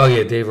late? Oh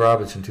yeah, Dave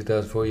Roberts in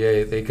 2004.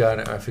 Yeah, they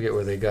got. I forget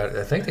where they got it.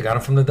 I think they got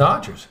him from the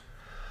Dodgers.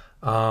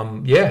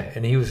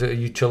 And he was a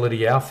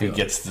utility outfield.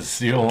 He gets the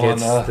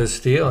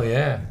steal.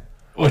 Yeah.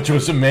 Which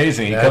was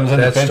amazing. He comes in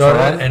the pinch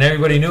run. And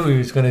everybody knew he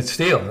was going to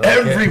steal.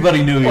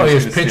 Everybody knew he was going to steal.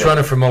 He was pinch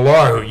running for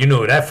Millar,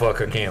 who that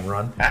fucker can't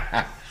run.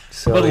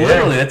 But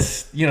literally,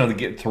 it's, to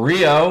get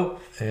 3-0.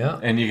 Yeah.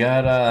 And you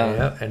got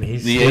and he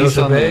steals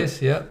the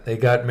base. Yeah. They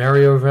got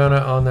Mario Rivera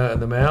on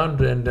the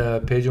mound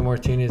and Pedro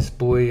Martinez,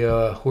 boy,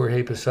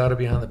 Jorge Posada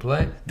behind the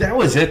plate. That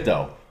was it,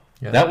 though.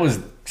 Yeah. That was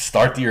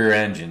start your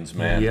engines,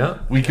 man. Yeah.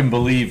 We can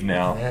believe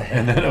now. Yeah.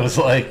 And then it was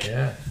like...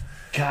 Yeah.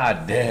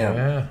 God damn.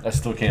 Yeah. I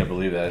still can't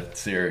believe that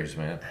series,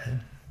 man.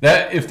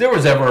 That if there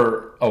was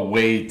ever a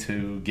way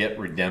to get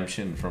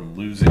redemption from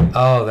losing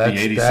the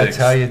 86. That's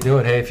how you do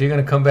it. Hey, if you're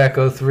going to come back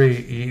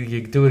 0-3,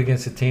 you do it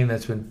against a team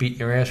that's been beating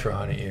your ass for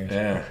 100 years.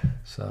 Yeah.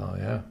 So,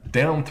 yeah.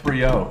 Down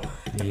 3-0.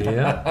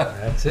 Yeah,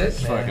 that's it,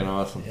 It's man. fucking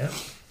awesome. Yeah.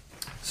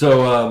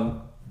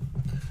 So,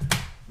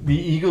 the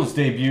Eagles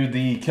debuted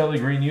the Kelly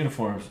Green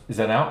uniforms. Is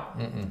that out?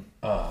 Mm-mm.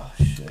 Oh,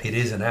 shit. It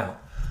isn't out.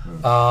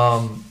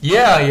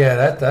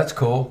 That's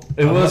cool.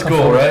 It was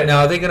cool, right? Now,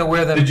 are they going to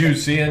wear them? Did you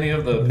see any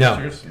of the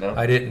pictures? No,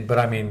 I didn't. But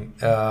I mean,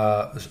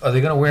 are they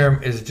going to wear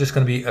them? Is it just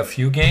going to be a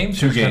few games?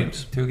 2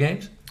 games. 2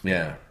 games?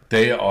 Yeah,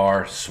 they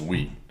are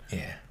sweet.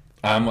 Yeah,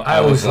 I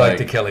always liked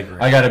the Kelly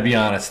Green. I got to be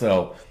honest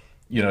though.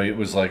 It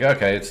was like,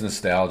 okay, it's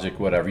nostalgic,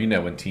 whatever.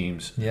 When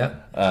teams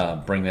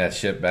bring that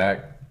shit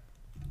back,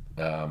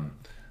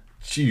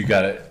 you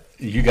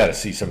gotta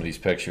see some of these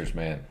pictures,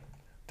 man.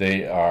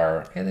 They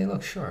are. Yeah, they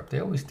look sharp. They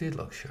always did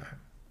look sharp.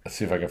 Let's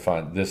see if I can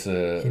find this.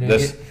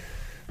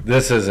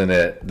 This isn't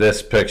it.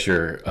 This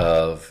picture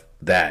of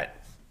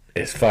that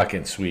is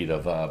fucking sweet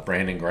of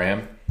Brandon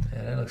Graham.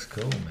 Yeah, that looks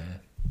cool, man.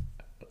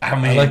 I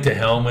mean, I like the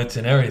helmets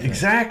and everything.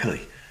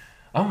 Exactly.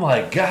 I'm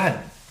like, God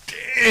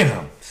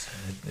damn.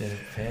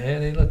 Yeah,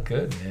 they look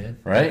good, man.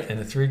 Right? And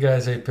the 3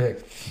 guys they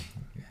picked.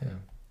 Yeah,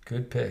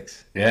 good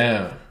picks.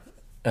 Yeah.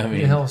 I mean,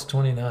 Who the hell's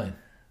 29?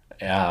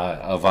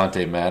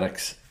 Avante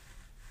Maddox.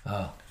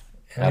 Oh.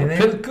 I mean, they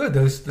look good.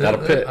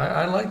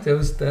 I like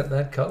those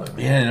that color. Man.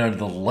 Yeah, you know,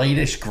 the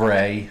lightish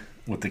gray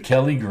with the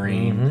Kelly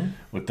green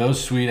with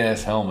those sweet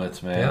ass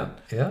helmets, man.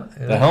 Yeah.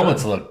 The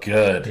helmets look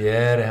good.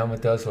 Yeah, the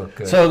helmet does look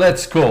good. So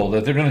that's cool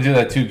that they're going to do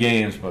that 2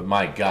 games, but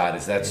my God,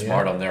 is that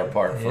smart on their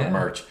part for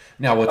merch.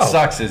 Now, what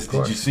sucks is,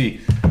 did you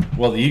see,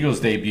 well, the Eagles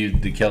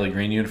debuted the Kelly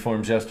green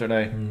uniforms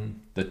yesterday.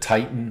 The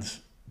Titans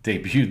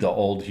debuted the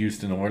old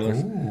Houston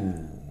Oilers.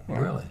 Ooh,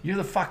 really? You're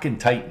the fucking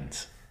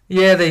Titans.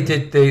 Yeah, they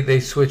did. They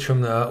switched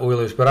from the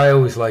Oilers, but I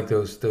always like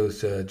those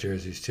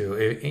jerseys too.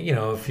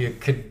 If you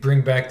could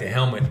bring back the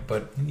helmet,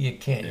 but you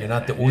can't. You're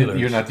not the Oilers.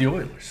 You're not the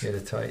Oilers. You're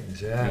the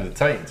Titans. Yeah, you're the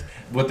Titans.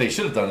 What they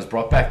should have done is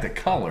brought back the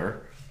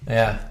color.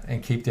 Yeah,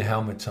 and keep the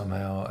helmet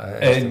somehow.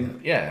 Do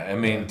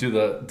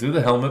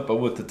the helmet, but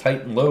with the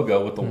Titan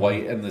logo, with the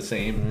white and the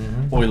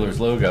same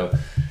Oilers logo.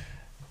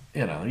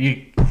 You know,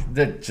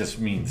 that just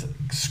means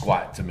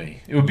squat to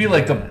me. It would be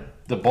like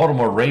the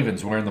Baltimore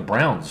Ravens wearing the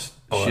Browns.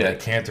 Oh, shit.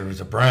 The Cantor was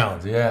the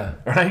Browns, yeah.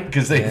 Right?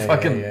 Because they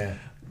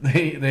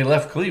they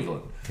left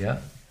Cleveland. Yeah.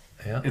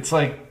 It's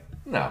like,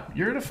 no,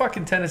 you're the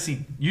fucking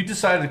Tennessee. You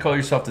decided to call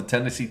yourself the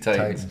Tennessee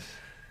Titans.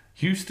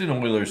 Houston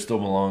Oilers still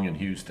belong in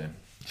Houston.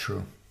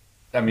 True.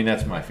 I mean,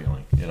 that's my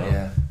feeling, you know?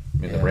 Yeah. I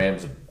mean, the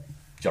Rams have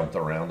jumped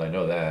around. I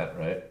know that,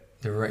 right?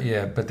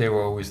 But they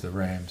were always the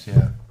Rams,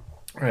 yeah.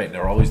 Right,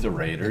 they're always the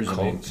Raiders. The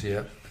Colts,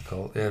 Yeah,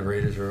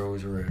 Raiders are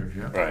always the Raiders,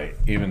 yeah. Right,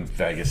 even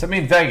Vegas. I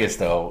mean, Vegas,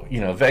 though,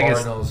 Vegas.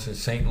 Cardinals in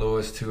St.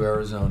 Louis to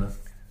Arizona.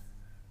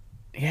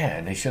 Yeah,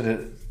 and they should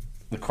have.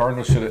 The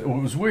Cardinals should have. It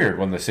was weird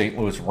when the St.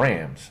 Louis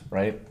Rams,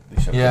 right?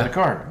 They should have the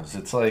Cardinals.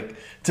 It's like,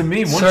 to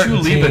me, once you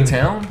leave a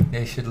town,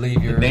 they should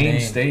leave your name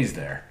stays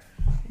there.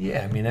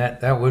 Yeah, I mean,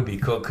 that would be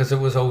cool because it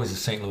was always a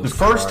St. Louis. The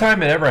first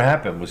time it ever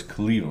happened was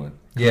Cleveland.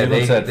 Yeah,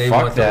 Cleveland said, they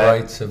fuck want that. The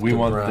rights of we the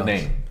want Browns. the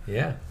name.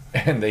 Yeah.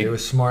 And they were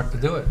smart to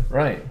do it.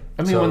 Right.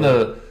 I mean, when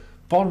the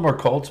Baltimore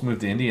Colts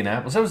moved to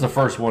Indianapolis, that was the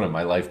first one in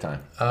my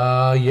lifetime.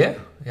 Yeah.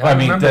 I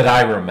mean, that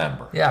I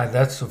remember. Yeah,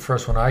 that's the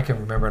first one I can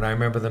remember, and I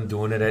remember them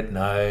doing it at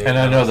night. And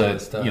I know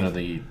that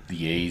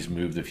the A's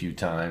moved a few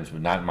times,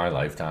 but not in my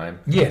lifetime.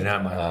 Yeah,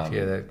 not my life.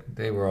 Yeah,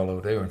 they were all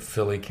over. They were in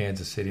Philly,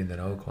 Kansas City, and then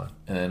Oakland.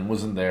 And then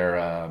wasn't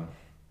there?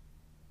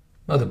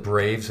 The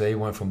Braves. They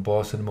went from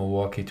Boston to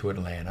Milwaukee to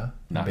Atlanta.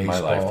 Not in my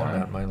lifetime.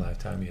 Not my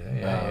lifetime either.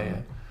 Yeah.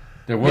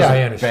 There was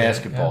a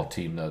basketball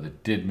team though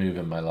that did move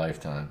in my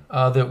lifetime.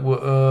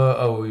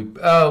 Oklahoma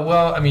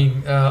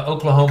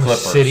Clippers.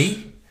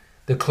 City.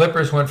 The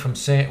Clippers went from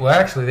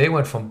they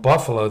went from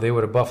Buffalo. They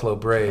were the Buffalo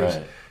Braves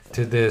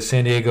to the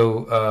San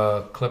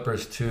Diego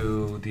Clippers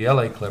to the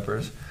LA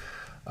Clippers.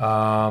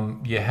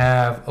 You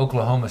have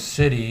Oklahoma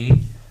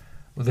City.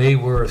 They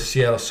were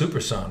Seattle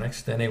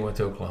Supersonics. Then they went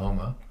to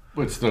Oklahoma.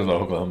 Which they're the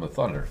Oklahoma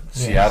Thunder.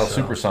 Seattle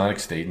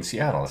Supersonics stayed in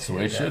Seattle. That's the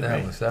way it should be.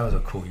 That was a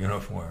cool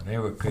uniform. They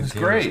were good teams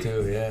great.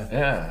 too. Yeah.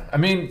 Yeah. I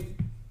mean,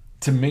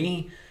 to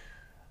me,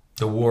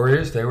 the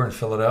Warriors, they were in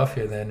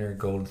Philadelphia. Then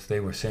they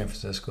were San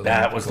Francisco.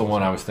 That was the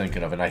one I was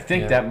thinking of, and I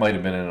think that might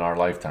have been in our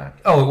lifetime.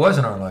 Oh, it was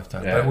in our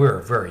lifetime, but we were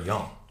very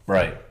young.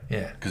 Right.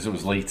 Yeah. Because it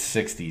was late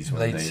 '60s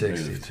when late they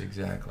 '60s, moved.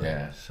 exactly.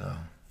 Yeah. So.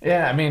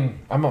 Yeah, I mean,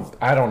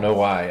 I don't know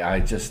why. I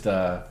just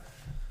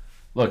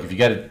look, if you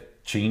got to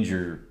change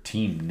your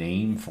team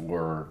name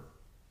for.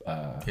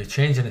 You're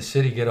changing the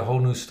city, get a whole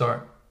new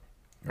start.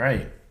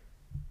 Right.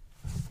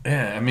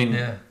 Yeah, I mean.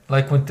 Yeah,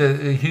 like with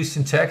the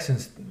Houston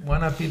Texans, why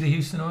not be the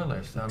Houston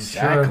Oilers? I'm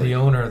sure the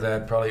owner of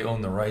that probably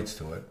owned the rights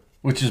to it.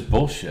 Which is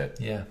bullshit.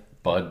 Yeah.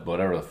 Bud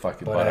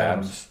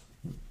Adams.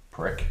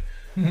 Prick.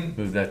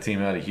 Moved that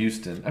team out of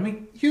Houston. I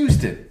mean,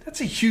 Houston,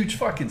 that's a huge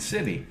fucking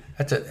city.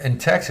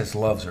 And Texas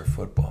loves their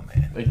football,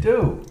 man. They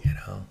do.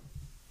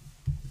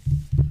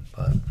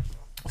 But.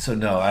 So,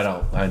 no, I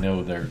don't. I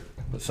know they're.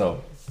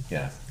 So,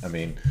 yeah. I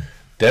mean,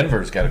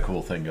 Denver's got a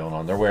cool thing going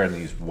on. They're wearing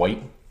these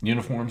white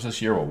uniforms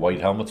this year with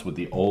white helmets with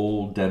the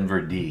old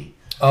Denver D.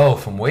 Oh,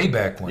 from way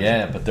back when.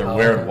 Yeah, but they're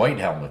wearing white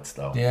helmets,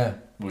 though. Yeah.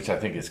 Which I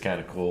think is kind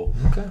of cool.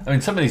 Okay. I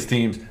mean, some of these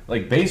teams,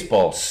 like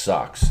baseball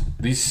sucks.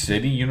 These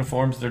city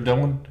uniforms they're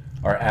doing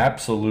are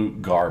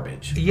absolute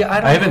garbage. Yeah,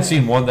 I haven't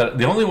seen one that.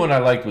 The only one I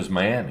liked was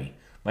Miami.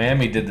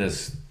 Miami did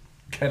this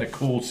kind of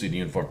cool city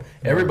uniform.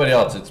 Everybody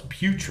else, it's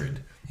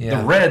putrid. Yeah.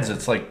 The Reds,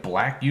 it's like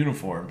black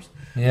uniforms.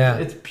 Yeah.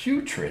 It's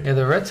putrid. Yeah,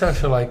 the Red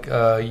Sox are like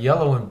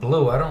yellow and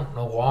blue. I don't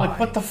know why. Like,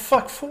 what the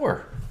fuck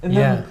for? And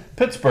then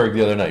Pittsburgh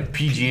the other night,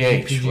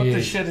 PGH. What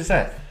the shit is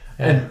that?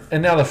 Yeah.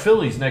 And now the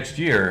Phillies next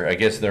year, I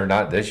guess they're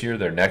not this year,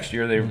 they're next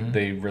year.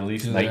 They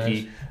release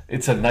Nike.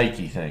 It's a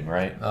Nike thing,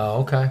 right?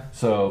 Oh, okay.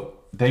 So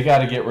they got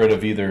to get rid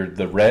of either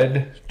the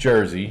red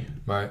jersey,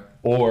 right,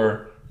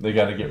 or they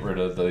got to get rid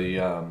of the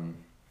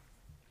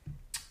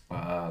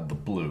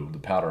blue, the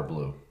powder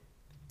blue.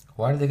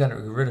 Why did they got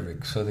rid of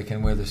it? So they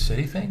can wear the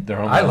city thing? They're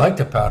only I like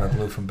the powder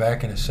blue from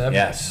back in the 70s,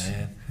 Yes.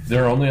 man.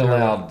 They're only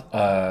allowed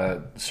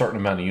a certain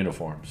amount of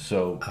uniforms.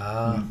 So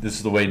this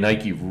is the way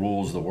Nike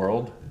rules the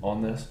world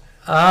on this.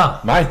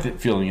 My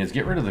feeling is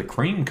get rid of the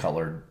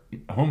cream-colored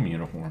home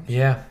uniforms.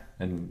 Yeah.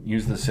 And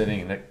use the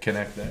city and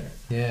connect there.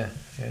 Yeah.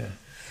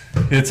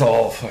 It's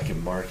all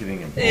fucking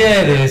marketing and bullshit.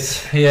 Yeah, it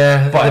is.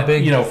 Yeah. But,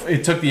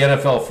 it took the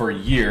NFL for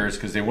years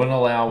because they wouldn't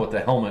allow with the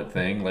helmet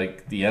thing,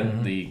 like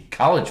the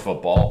college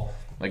football.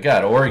 Like,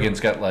 God, Oregon's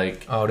got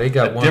they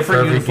got a one different for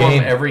every uniform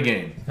game. every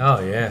game. Oh,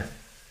 yeah.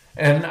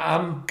 And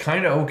I'm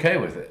kind of okay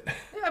with it.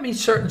 I mean,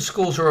 certain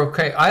schools are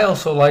okay. I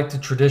also like the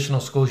traditional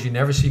schools. You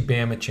never see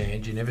Bama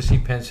change. You never see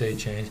Penn State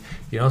change.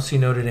 You don't see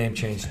Notre Dame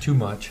change too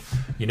much.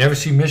 You never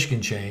see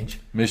Michigan change.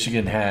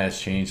 Michigan has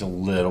changed a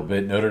little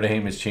bit. Notre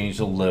Dame has changed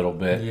a little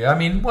bit. Yeah, I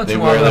mean, once in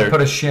a while they'll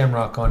put a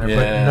shamrock on there,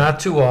 but not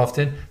too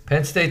often.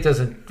 Penn State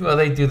doesn't. Well,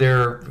 they do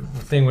their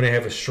thing where they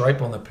have a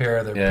stripe on the pair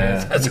of their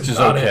pants. That's which is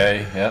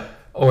okay. Yep.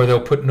 Or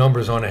they'll put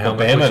numbers on the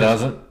helmet. Bama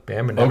doesn't.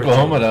 Bama never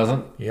Oklahoma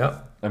doesn't.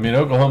 Yep. I mean,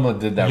 Oklahoma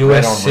did that USC,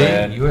 red on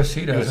red.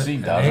 USC doesn't.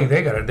 USC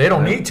doesn't. They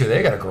don't need to.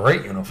 They got a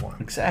great uniform.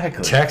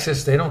 Exactly.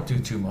 Texas, they don't do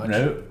too much.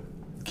 No.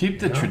 Keep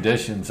the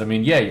traditions. I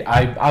mean,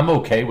 I'm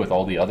okay with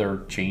all the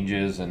other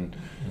changes and,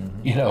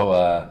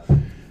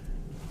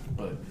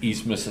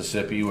 East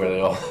Mississippi where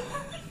they all...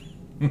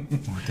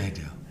 What'd they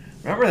do?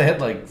 Remember they had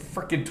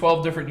freaking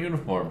 12 different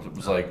uniforms. It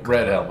was like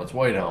red helmets,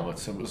 white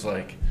helmets. It was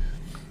like...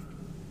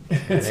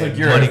 It's like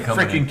you're at a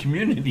freaking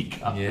community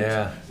college.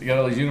 Yeah. You got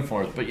all these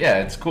uniforms. But yeah,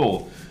 it's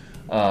cool.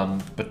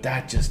 But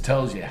that just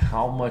tells you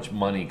how much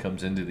money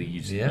comes into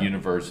these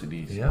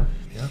universities. Yeah.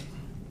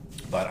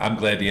 But I'm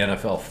glad the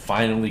NFL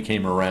finally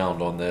came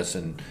around on this,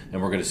 and we're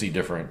going to see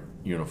different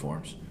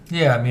uniforms.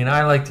 Yeah, I mean,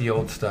 I like the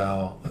old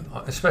style,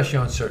 especially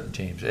on certain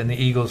teams. And the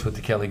Eagles with the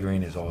Kelly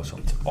green is awesome.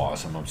 It's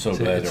awesome. I'm so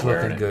glad it's they're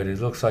wearing looking good.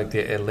 It looks like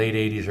the late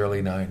 80s,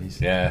 early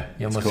 90s. Yeah,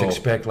 you almost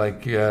expect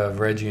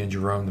Reggie and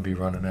Jerome to be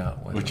running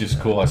out. Which is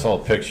cool. I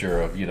saw a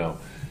picture of,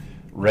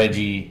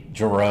 Reggie,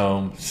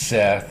 Jerome,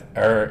 Seth,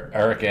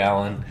 Eric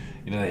Allen.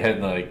 They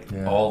had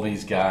all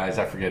these guys.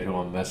 I forget who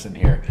I'm missing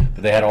here,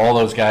 but they had all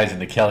those guys in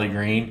the Kelly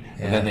green,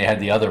 and then they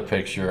had the other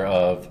picture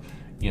of,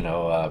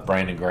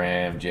 Brandon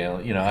Graham,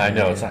 Jalen. I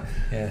know it's not.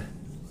 Yeah.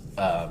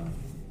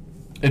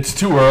 It's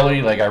too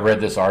early. I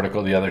read this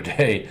article the other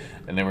day,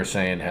 and they were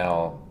saying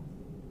how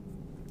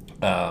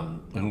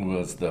who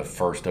was the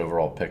first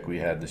overall pick we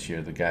had this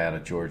year? The guy out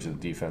of Georgia, the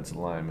defensive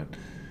lineman.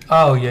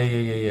 Oh,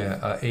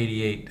 yeah.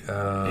 88.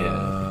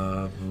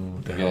 The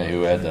guy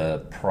who had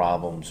the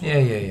problems.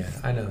 Yeah.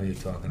 I know who you're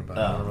talking about.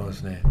 I don't know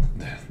his name.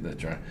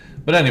 That's right.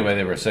 But anyway,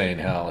 they were saying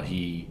how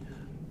he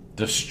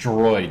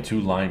destroyed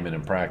 2 linemen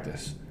in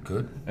practice.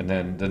 Good. And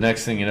then the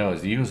next thing you know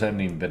is the Eagles haven't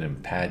even been in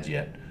pads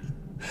yet.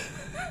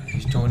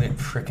 He's doing it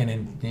freaking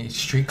in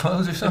street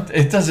clothes or something?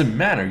 It doesn't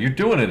matter. You're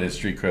doing it in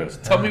street clothes.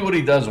 Tell me what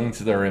he does once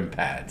they're in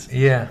pads.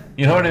 Yeah.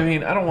 You know what I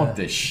mean? I don't want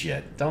this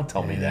shit. Don't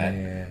tell me that.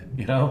 Yeah.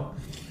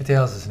 What the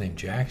hell is his name?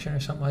 Jackson or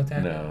something like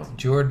that? No.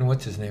 Jordan,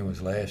 what's his name,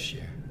 was last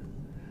year.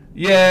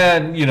 Yeah,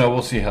 and,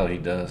 we'll see how he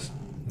does.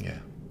 Yeah.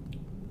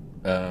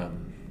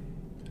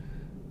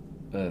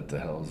 What the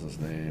hell is his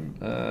name?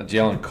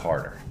 Jalen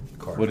Carter.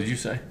 What did you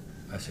say?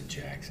 I said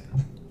Jackson.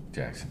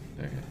 Jackson.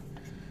 Okay.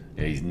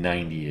 Yeah, he's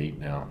 98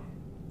 now.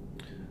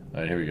 All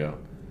right, here we go.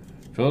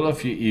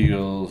 Philadelphia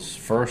Eagles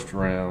first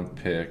round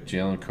pick,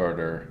 Jalen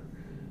Carter.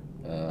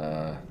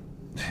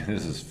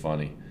 This is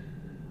funny.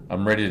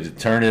 I'm ready to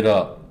turn it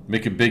up,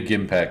 make a big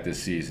impact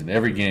this season,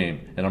 every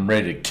game, and I'm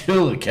ready to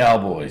kill the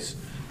Cowboys.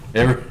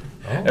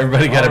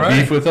 Everybody got a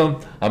beef with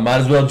them. I might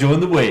as well join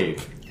the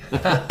wave. All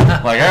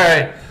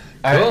right.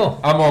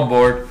 Cool. I'm on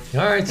board. All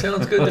right,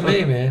 sounds good to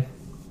me, man.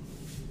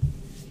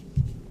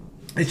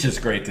 It's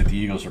just great that the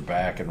Eagles are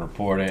back and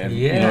reporting.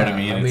 Yeah, you know what I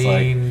mean?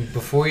 It's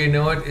before you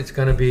know it, it's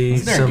going to be.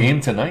 Isn't there a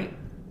game tonight?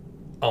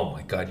 Oh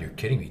my God, you're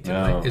kidding me!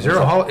 Tonight No, is there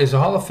a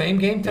Hall of Fame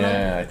game tonight?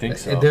 Yeah, I think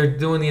so. They're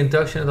doing the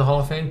induction of the Hall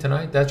of Fame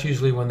tonight. That's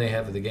usually when they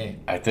have the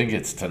game. I think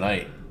it's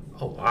tonight.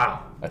 Oh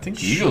wow! I think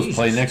the Eagles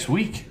play next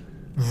week.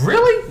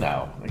 Really?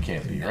 No, it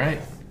can't be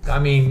right. I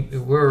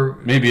mean, we're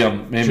maybe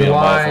I'm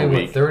July, off a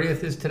week.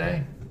 30th is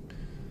today.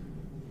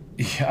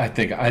 Yeah, I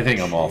think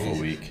I'm off a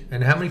week.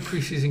 And how many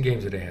preseason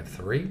games do they have?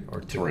 3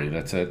 or 2? 3.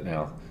 That's it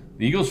now.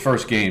 The Eagles'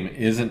 first game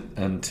isn't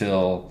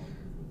until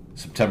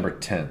September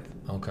 10th.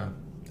 Okay.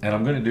 And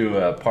I'm going to do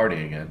a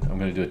party again. I'm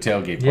going to do a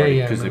tailgate party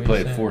because they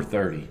play at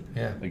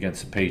 4:30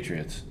 against the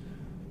Patriots.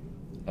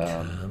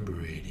 Tom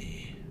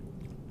Brady.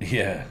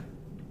 Yeah.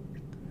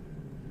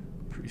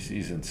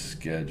 Preseason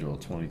schedule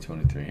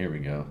 2023. Here we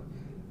go.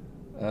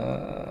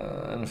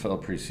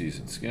 NFL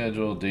preseason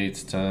schedule,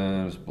 dates,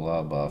 times,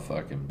 blah, blah,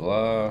 fucking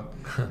blah.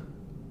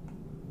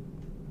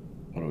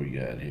 What do we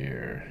got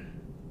here?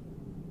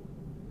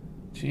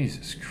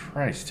 Jesus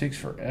Christ, takes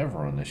forever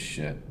on this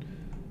shit.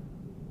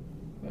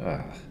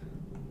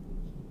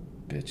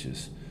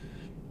 Bitches.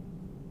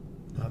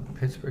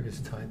 Pittsburgh is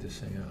tied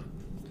this thing up.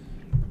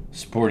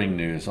 Sporting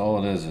news.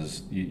 All it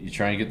is you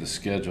try and get the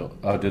schedule.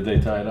 Oh, did they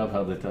tie it up?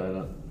 How'd they tie it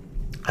up?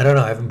 I don't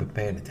know. I haven't been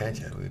paying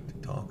attention. We've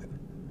been talking.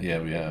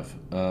 Yeah, we have.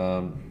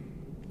 Yeah,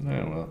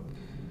 well,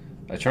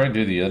 I try to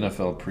do the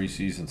NFL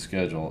preseason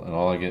schedule, and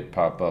all I get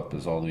pop up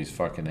is all these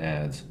fucking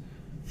ads.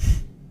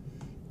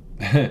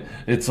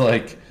 It's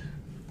like,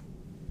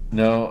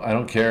 no, I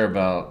don't care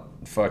about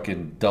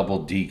fucking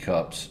double D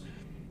cups.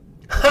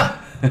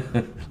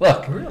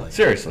 Look, Really?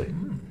 seriously.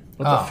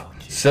 What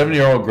the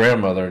 70-year-old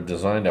grandmother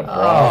designed a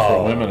bra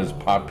for women is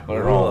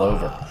popular all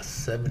over.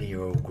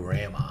 70-year-old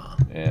grandma.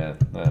 Yeah,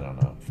 I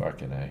don't know.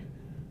 Fucking A.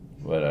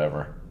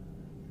 Whatever.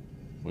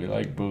 We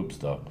like boobs,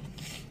 though.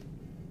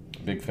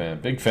 Big fan.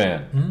 Big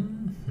fan.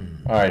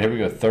 Mm-hmm. All right, here we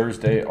go.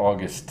 Thursday,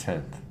 August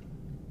 10th.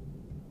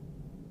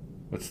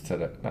 What's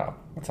today? No,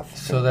 that's a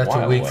So that's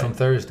a week from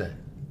Thursday.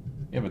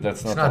 Yeah, but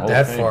that's not It's the not whole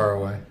that thing. far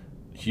away.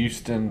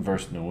 Houston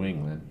versus New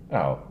England.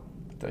 Oh,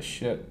 the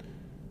shit.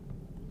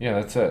 Yeah,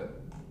 that's it.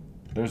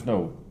 There's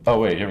no... Oh,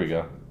 wait, here we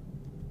go.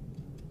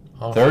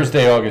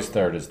 Thursday, August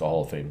 3rd is the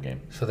Hall of Fame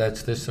game. So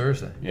that's this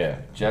Thursday.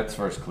 Yeah, Jets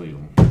versus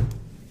Cleveland.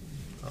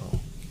 Oh,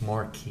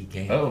 marquee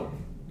game. Oh,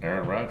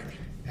 Aaron Rodgers.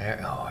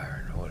 Aaron,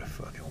 what a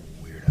fucking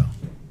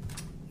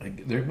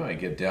weirdo. They might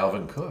get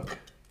Dalvin Cook.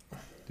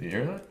 Do you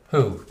hear that?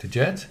 Who? The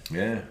Jets?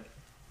 Yeah.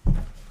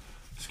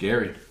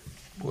 Scary.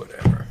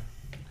 Whatever.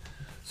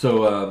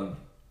 So,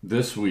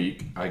 this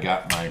week, I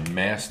got my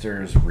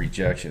Masters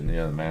rejection. You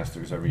know, the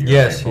Masters every year.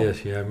 Yes,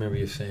 yeah, I remember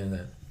you saying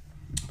that.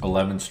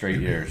 11 straight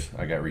years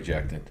I got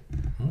rejected.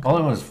 All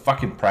it was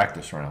fucking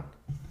practice round.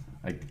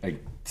 I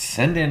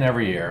send in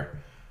every year.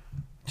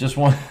 Just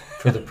one.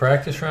 For the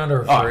practice round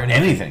or for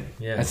anything?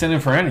 Yeah. I send in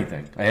for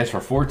anything. I asked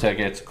for 4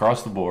 tickets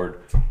across the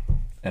board.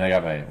 And I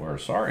got we're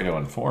sorry to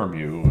inform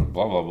you, and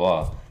blah, blah,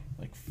 blah.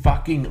 Like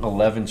fucking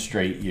 11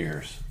 straight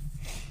years.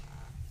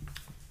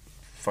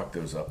 Fuck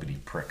those uppity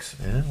pricks.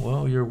 Yeah,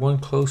 well, you're one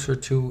closer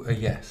to a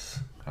yes.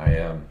 I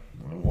am.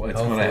 It's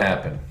going to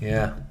happen.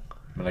 Yeah.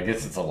 I mean, I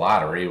guess it's a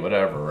lottery,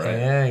 whatever, right?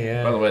 Yeah,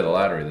 yeah. By the way, the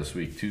lottery this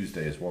week,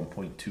 Tuesday, is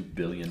 $1.2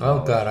 billion.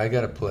 Oh, God, I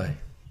got to play.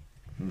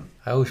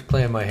 I always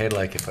play in my head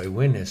like if I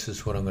win this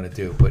is what I'm going to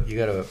do. But you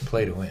got to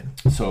play to win.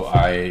 So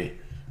I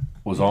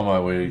was on my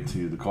way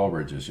to the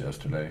Callbridges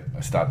yesterday.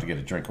 I stopped to get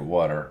a drink of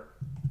water,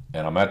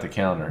 and I'm at the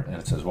counter, and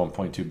it says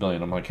 $1.2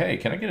 billion. I'm like, hey,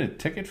 can I get a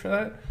ticket for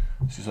that?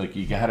 She's like,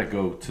 you got to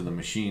go to the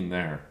machine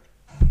there.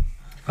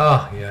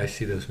 Oh, yeah, I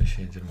see those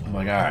machines in I'm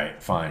like, all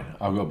right, fine.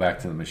 I'll go back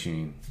to the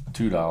machine.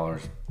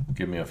 $2.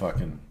 Give me a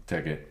fucking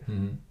ticket.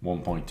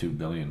 $1.2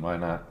 billion. Why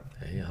not?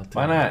 Hey,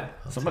 Why not?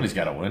 Somebody's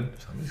got to win.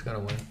 Somebody's got to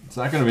win. It's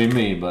not going to be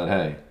me, but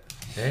hey.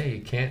 Hey,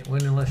 you can't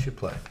win unless you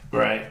play.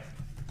 Right.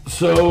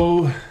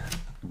 So,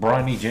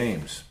 Bronny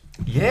James.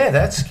 Yeah,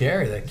 that's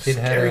scary. That kid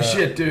had Scary a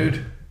shit,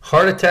 dude.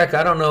 heart attack.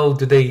 I don't know.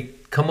 Did they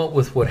come up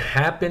with what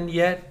happened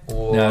yet?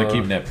 Or No, they're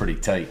keeping that pretty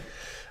tight.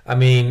 I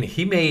mean,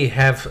 he may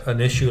have an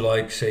issue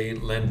like, say,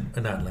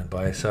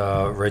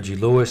 Reggie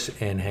Lewis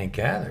and Hank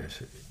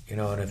Gathers. You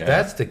know, and if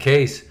that's the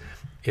case,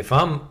 if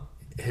I'm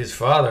his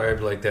father, I'd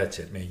be like, that's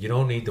it, man. You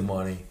don't need the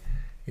money.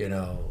 You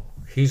know,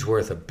 he's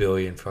worth $1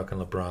 billion, fucking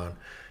LeBron.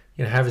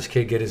 You know, have his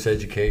kid get his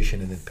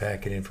education and then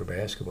pack it in for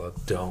basketball.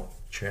 Don't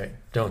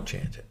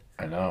chance it.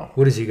 I know.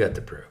 What has he got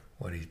to prove?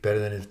 What, he's better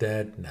than his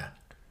dad? Nah.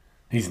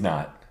 He's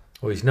not.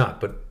 Well, he's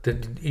not. But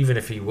even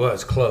if he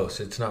was close,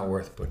 it's not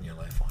worth putting your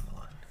life on the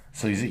line.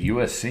 So he's at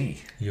USC.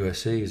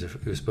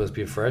 USC, he was supposed to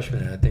be a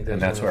freshman, and I think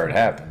And that's where it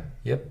happened.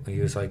 Yep, he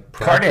was like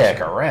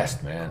Cardiac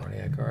arrest, man.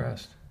 Cardiac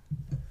arrest.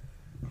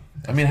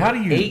 I mean, how do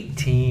you...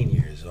 18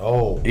 years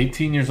old.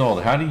 18 years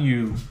old. How do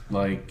you,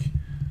 like...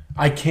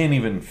 I can't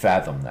even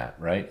fathom that,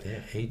 right?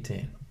 Yeah,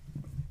 18.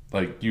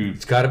 Like, you...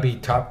 He's got to be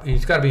top.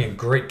 He's got to be in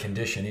great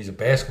condition. He's a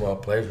basketball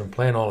player. He's been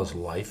playing all his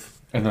life.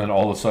 And then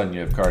all of a sudden you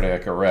have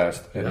cardiac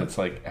arrest. And it's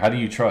like, how do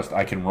you trust?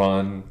 I can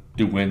run,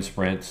 do wind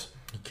sprints.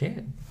 You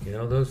can't. You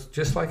know, those,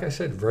 just like I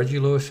said, Reggie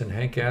Lewis and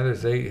Hank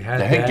Gathers, they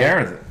had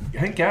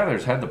Hank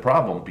Gathers had the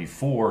problem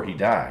before he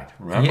died.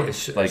 Remember?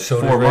 Yeah, like so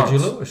 4 did months.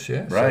 Reggie Lewis,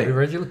 yeah. So Right. did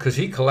Reggie Lewis, because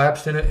he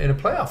collapsed in a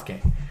playoff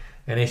game.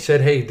 And they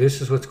said, hey,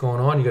 this is what's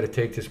going on. You got to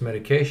take this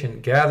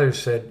medication. Gathers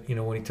said, you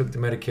know, when he took the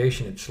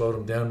medication, it slowed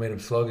him down, made him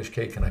sluggish.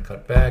 Okay, can I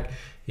cut back?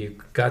 He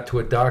got to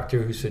a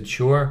doctor who said,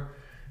 sure.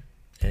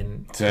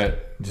 And That's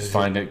it. Just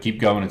find it. Keep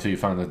going until you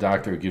find the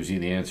doctor who gives you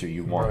the answer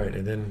you want. right.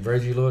 And then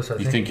Reggie Lewis,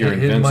 I think you're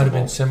his might have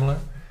been invincible. similar.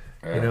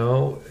 Yeah. You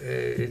know,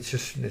 it's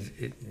just,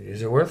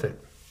 is it worth it?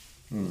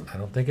 I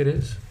don't think it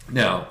is.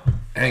 Now,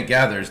 Hank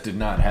Gathers did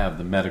not have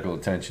the medical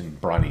attention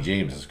Bronny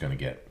James is going to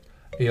get.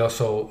 He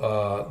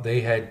also,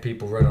 they had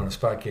people right on the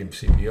spot gave him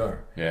CPR.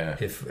 Yeah.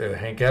 If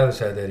Hank Gathers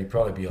had that, he'd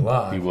probably be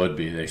alive. He would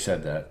be. They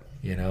said that.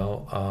 You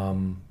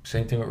know,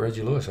 same thing with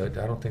Reggie Lewis. I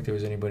don't think there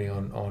was anybody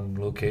on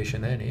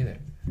location then either.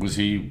 Was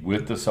he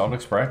with the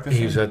Celtics practice?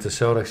 He was at the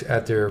Celtics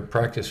at their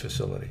practice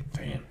facility.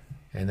 Damn.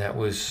 And that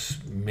was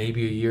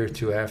maybe a year or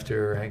two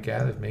after Hank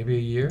Gathers, maybe a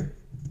year.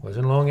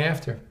 Wasn't long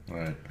after.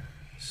 Right.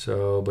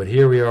 So, but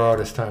here we are all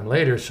this time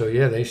later. So,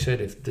 yeah, they said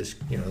if this,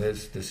 you know,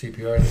 there's the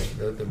CPR,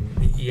 the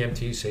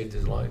EMT saved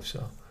his life.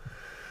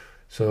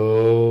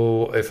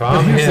 So if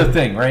I'm But here's him, the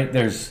thing, right?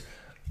 There's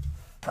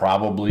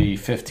probably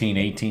 15,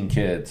 18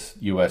 kids,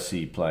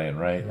 USC playing,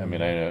 right? I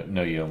mean, I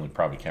know you only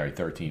probably carry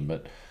 13,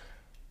 but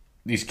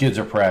these kids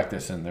are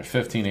practicing. There's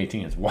 15,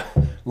 18 kids. What?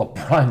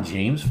 LeBron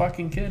James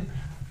fucking kid?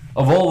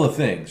 Of all the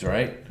things,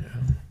 right?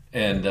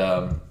 And,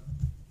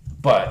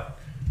 but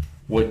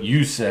what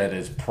you said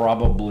is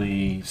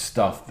probably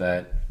stuff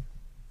that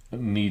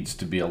needs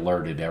to be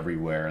alerted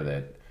everywhere.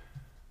 That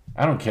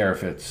I don't care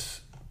if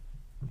it's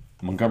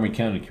Montgomery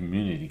County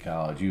Community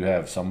College. You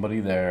have somebody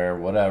there,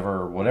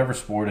 whatever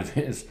sport it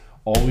is,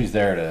 always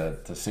there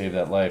to save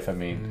that life. I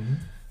mean,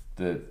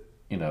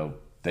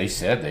 they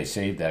said they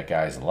saved that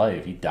guy's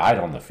life. He died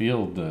on the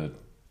field. The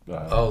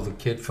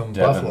kid from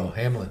Buffalo,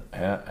 Hamlin.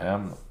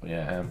 Hamlin.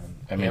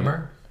 I mean,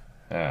 Hammer?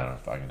 I don't know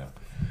if I can know.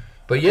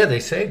 But yeah,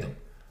 they saved him.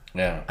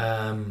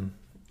 Yeah.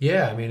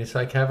 Yeah, I mean, it's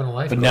like having a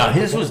life. But now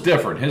his was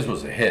different. His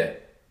was a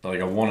hit, like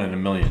a 1 in a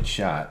million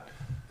shot.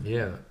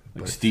 Yeah.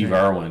 Like Steve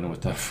Irwin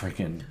with the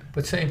freaking.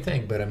 But same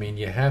thing. But I mean,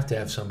 you have to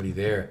have somebody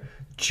there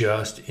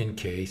just in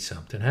case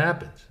something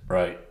happens.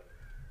 Right.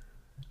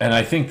 And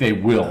I think they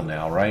will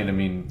now, right? I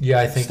mean,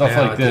 yeah, I think stuff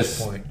now like at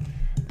this point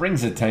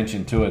brings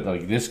attention to it.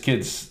 Like this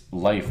kid's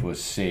life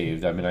was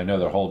saved. I mean, I know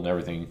they're holding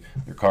everything,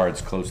 their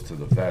cards close to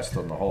the vest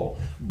on the whole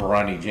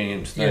Bronny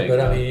James thing. Yeah,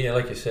 but I mean,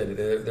 like you said,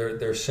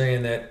 they're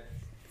saying that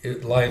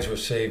lives were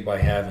saved by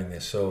having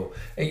this. So,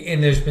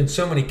 and there's been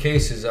so many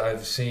cases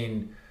I've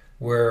seen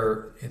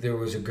where there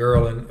was a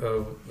girl in,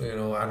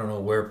 I don't know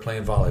where,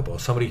 playing volleyball.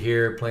 Somebody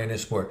here playing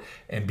this sport,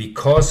 and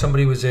because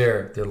somebody was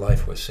there, their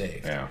life was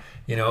saved. Yeah.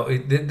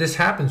 This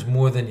happens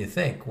more than you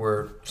think,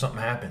 where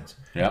something happens.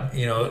 Yeah.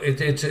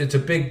 It's a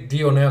big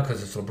deal now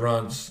because it's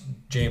LeBron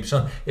James'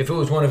 son. If it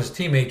was one of his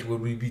teammates,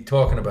 would we be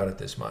talking about it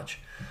this much?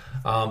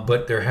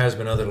 But there has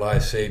been other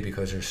lives saved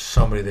because there's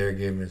somebody there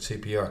giving it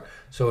CPR.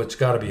 So it's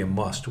got to be a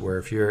must.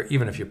 Where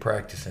even if you're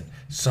practicing,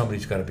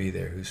 somebody's got to be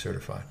there who's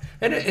certified.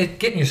 And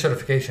getting your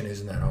certification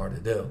isn't that hard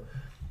to do.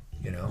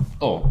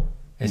 Oh.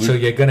 And so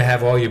you're going to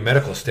have all your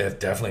medical staff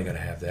definitely going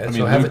to have that.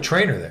 So have a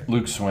trainer there.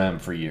 Luke swam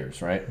for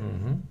years, right?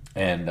 Mm-hmm.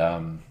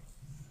 And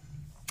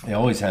they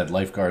always had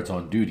lifeguards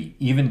on duty,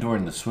 even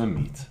during the swim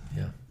meets.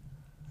 Yeah.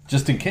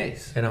 Just in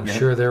case. And I'm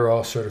sure they're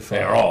all certified.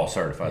 They're all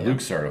certified. Yeah.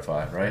 Luke's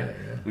certified, right?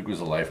 Yeah. Luke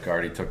was a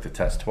lifeguard. He took the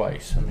test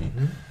twice. I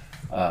mean,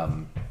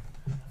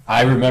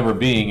 I remember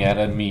being at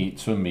a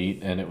swim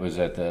meet, and it was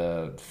at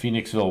the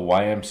Phoenixville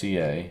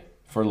YMCA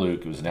for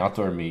Luke. It was an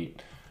outdoor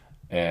meet,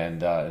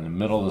 and in the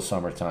middle of the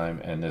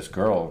summertime, and this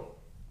girl,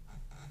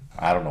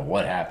 I don't know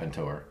what happened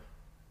to her.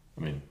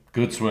 I mean,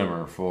 good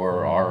swimmer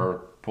for our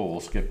pool,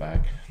 skip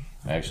back.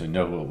 I actually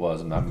know who it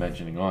was. I'm not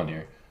mentioning on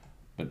here.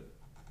 But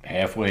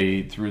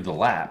halfway through the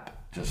lap,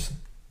 just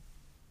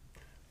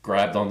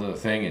grabbed onto the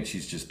thing, and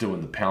she's just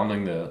doing the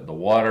pounding the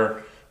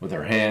water with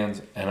her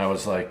hands. And I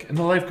was like, and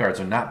the lifeguards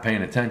are not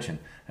paying attention.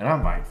 And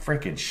I'm like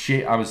freaking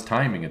shit. I was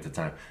timing at the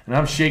time. And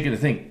I'm shaking the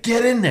thing,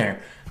 get in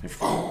there. And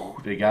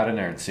they got in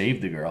there and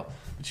saved the girl.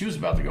 But she was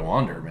about to go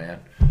under, man.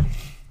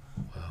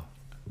 Wow.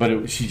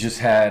 But she just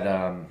had,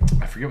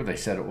 I forget what they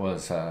said it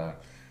was.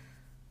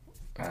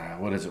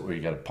 What is it where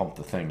you got to pump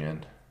the thing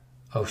in?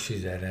 Oh,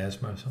 she's had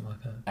asthma or something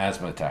like that?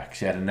 Asthma attack.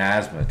 She had an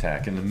asthma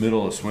attack in the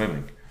middle of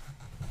swimming.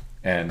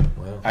 And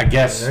well, I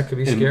guess that could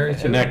be scary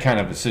too. In that kind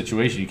of a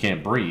situation, you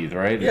can't breathe,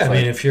 right? Yeah, I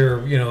mean, if you're,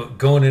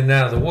 going in and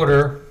out of the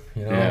water,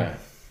 Yeah.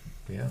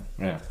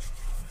 Yeah.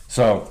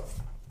 So,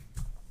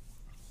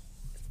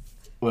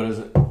 what is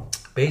it?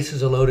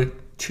 Bases are loaded,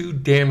 2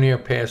 damn near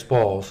pass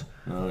balls.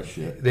 Oh,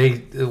 shit.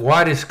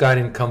 Why this guy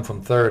didn't come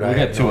from third, We I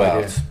got have 2 no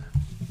outs. idea.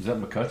 Is that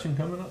McCutcheon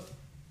coming up?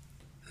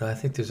 No, I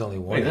think there's only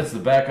one. Wait, that's the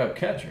backup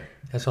catcher.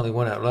 That's only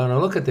one out. No,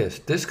 look at this.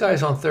 This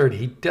guy's on third.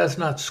 He does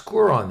not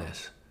score on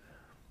this.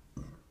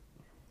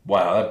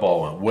 Wow, that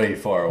ball went way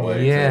far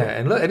away. Yeah, too.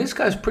 and look, and this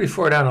guy's pretty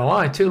far down the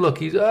line too. Look,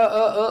 he's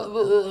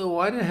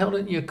why the hell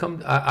didn't you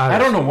come? I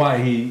don't know why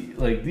he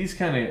these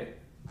kind of.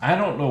 I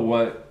don't know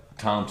what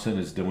Thompson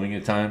is doing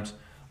at times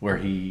where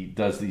he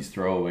does these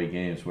throwaway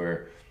games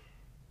where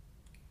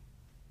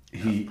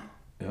he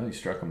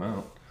struck him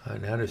out.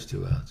 Now there's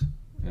 2 outs.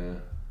 Yeah,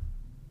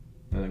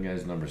 that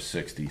guy's number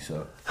 60,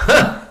 so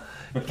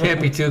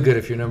Can't be too good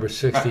if you're number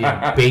 60 in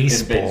baseball. In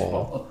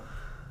baseball.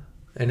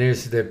 And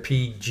there's the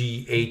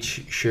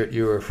PGH shirt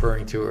you were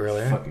referring to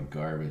earlier. Fucking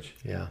garbage.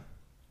 Yeah.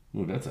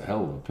 Ooh, that's a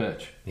hell of a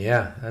pitch.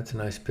 Yeah, that's a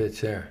nice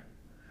pitch there.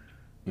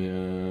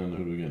 And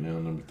who do we get now?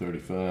 Number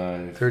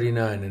 35.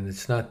 39, and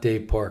it's not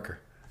Dave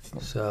Parker.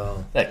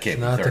 So That can't it's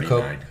be not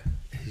 39.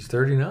 He's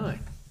 39.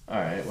 All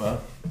right,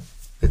 well.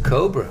 The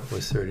Cobra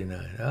was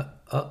 39.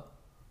 Foul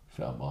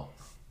ball.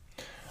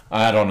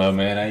 I don't know,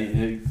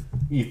 man.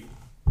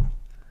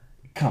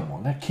 Come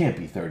on, that can't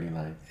be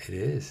 39. It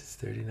is. It's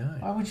 39.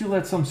 Why would you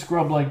let some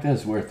scrub like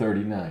this wear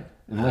 39?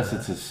 Unless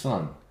it's his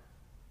son.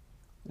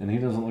 And he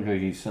doesn't look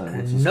like his son.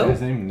 What's this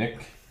guy's name?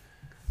 Nick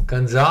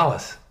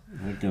Gonzalez.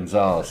 Nick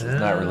Gonzalez is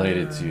not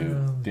related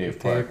to Dave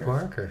Parker. Dave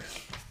Parker.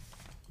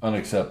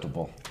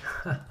 Unacceptable.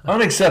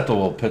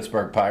 Unacceptable,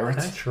 Pittsburgh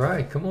Pirates. That's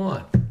right. Come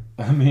on.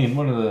 I mean,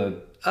 one of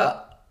the...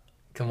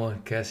 Come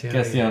on, Cassiano.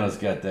 Castellanos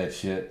got that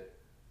shit.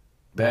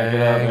 Back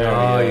it up. Bang. There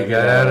Oh, we go. you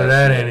got out of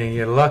that inning.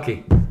 You're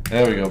lucky.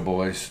 There we go,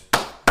 boys.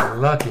 You're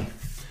lucky.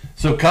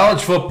 So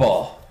college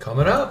football.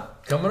 Coming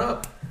up.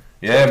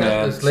 Yeah,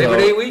 man. It's Labor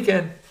Day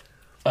weekend.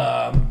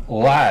 A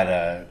lot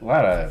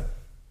of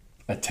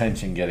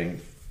attention getting.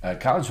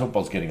 College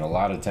football's getting a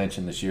lot of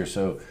attention this year.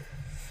 So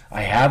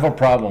I have a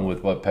problem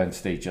with what Penn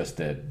State just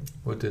did.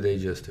 What did they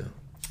just do?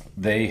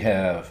 They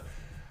have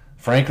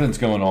Franklin's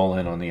going all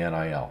in on the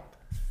NIL.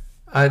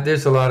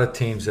 There's a lot of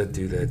teams that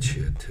do that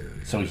shit too.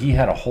 So he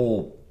had a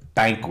whole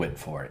banquet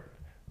for it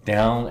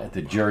down at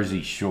the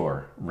Jersey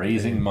Shore,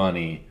 raising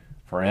money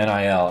for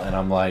NIL, and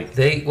I'm like,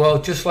 you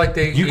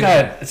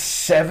got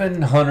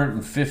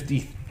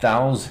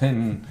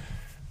 750,000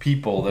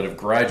 people that have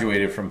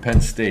graduated from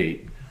Penn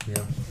State,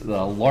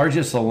 the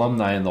largest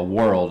alumni in the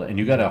world, and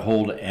you got to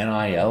hold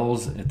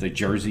NILs at the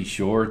Jersey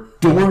Shore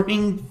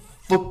during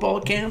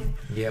football camp.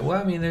 Yeah, well,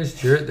 I mean,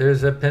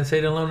 there's a Penn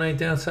State alumni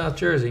down South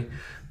Jersey,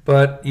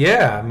 but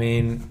yeah, I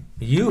mean,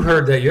 you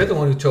heard that. You're the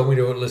one who told me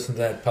to listen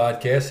to that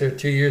podcast. They're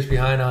 2 years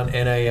behind on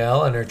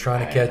NIL, and they're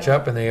trying to catch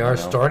up, and they are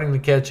starting to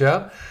catch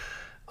up.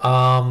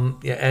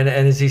 And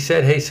as he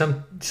said, hey,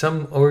 some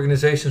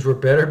organizations were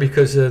better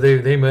because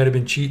they might have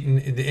been cheating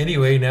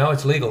anyway. Now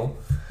it's legal.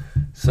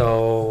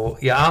 So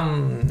I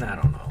don't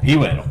know. He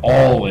went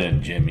all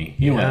in, Jimmy.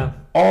 He went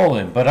all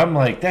in. But I'm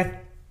like,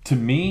 that to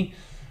me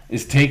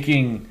is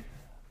taking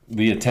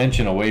the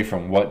attention away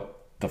from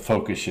what the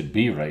focus should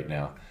be right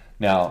now.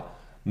 Now,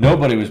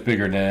 nobody was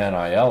bigger than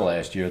NIL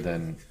last year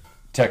than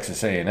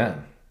Texas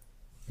A&M.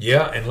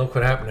 Yeah, and look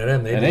what happened to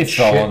them. They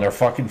fell on their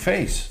fucking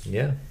face.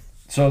 Yeah.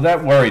 So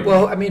that worried me.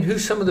 Well, I mean,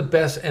 who's some of the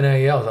best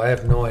NILs? I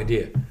have no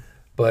idea.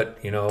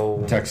 But,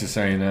 Texas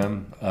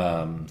A&M.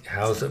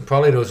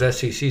 Probably those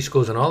SEC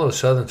schools and all those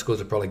Southern schools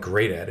are probably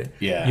great at it.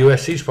 Yeah.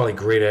 USC's probably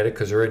great at it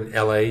because they're in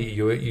LA,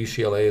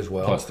 UCLA as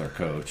well. Plus their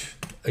coach.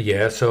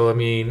 Yeah, so, I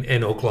mean,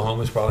 and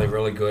Oklahoma's probably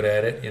really good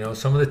at it.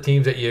 Some of the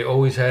teams that you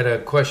always had a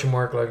question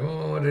mark like,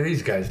 oh, what are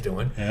these guys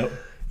doing? Yep.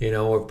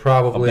 Were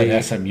probably. I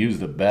bet SMU's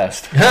the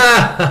best.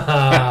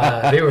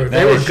 they were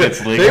good.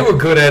 They were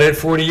good at it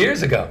 40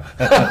 years ago.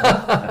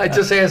 I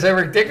just asked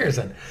Eric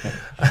Dickerson.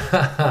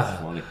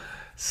 Funny.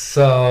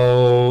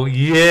 So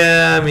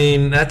yeah, I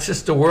mean that's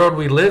just the world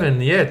we live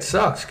in. Yeah, it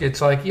sucks. It's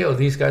like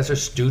these guys are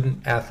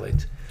student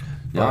athletes.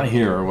 Now I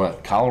hear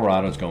what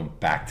Colorado's going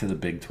back to the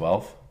Big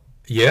 12.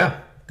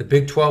 Yeah. The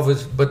Big 12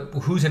 is, but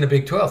who's in the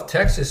Big 12?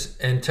 Texas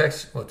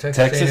Texas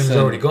A&M is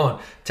already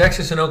gone.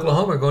 Texas and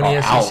Oklahoma are going to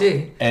the SEC.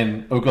 Out.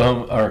 And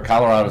Oklahoma or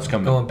Colorado's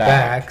going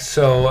back.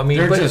 So I mean,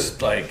 they're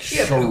just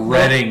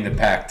shredding the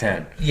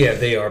Pac-10. Yeah,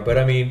 they are. But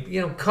I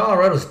mean,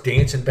 Colorado's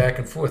dancing back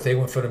and forth. They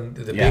went from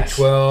the Big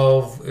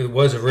 12. It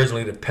was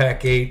originally the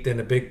Pac-8, then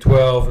the Big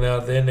 12.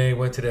 Then they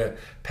went to the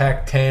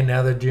Pac-10.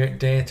 Now they're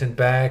dancing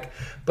back.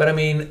 But I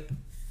mean,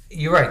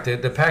 you're right.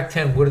 The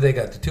Pac-10. What do they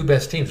got? The two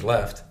best teams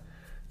left.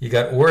 You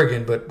got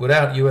Oregon, but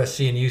without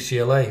USC and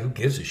UCLA, who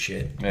gives a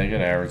shit? Yeah, you got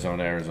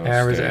Arizona State.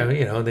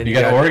 Then you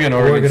got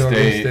Oregon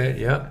State.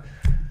 Yeah.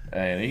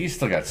 And you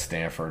still got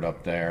Stanford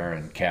up there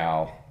and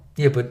Cal.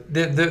 Yeah, but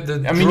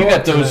you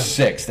got those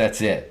six. That's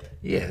it.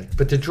 Yeah,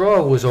 but the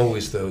draw was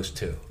always those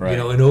two. Right.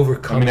 And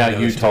overcoming. Now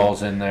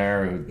Utah's in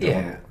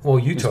there. Well,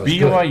 Utah's is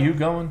BYU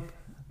going?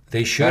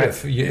 They should.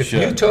 If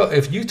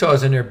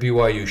Utah's in there,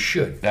 BYU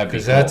should.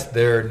 Because that's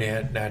their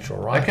natural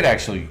rival. I could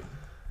actually.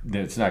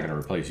 It's not going to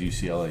replace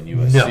UCLA and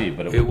USC,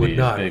 but it would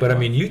not. But I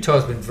mean,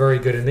 Utah's been very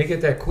good, and they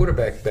get that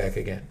quarterback back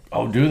again.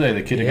 Oh, do they?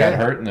 The kid who got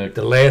hurt in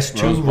the last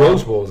two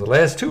Rose Bowls. The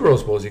last two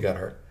Rose Bowls, he got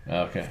hurt.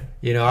 Okay.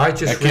 I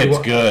just that kid's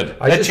good.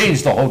 That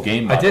changed the whole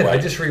game. I did. I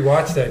just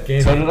rewatched that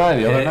game. So did I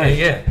the other night.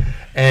 Yeah.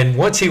 And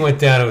once he went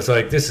down, it was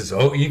like, this is,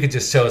 you could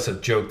just tell it's a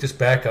joke, just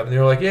back up. And they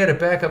were like, the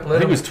backup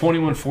let him. He was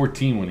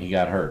 21-14 when he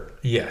got hurt.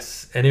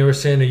 Yes. And they were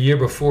saying the year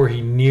before he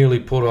nearly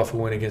pulled off a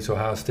win against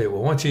Ohio State.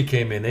 Well, once he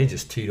came in, they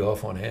just teed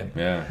off on him.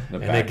 Yeah.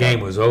 And the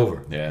game was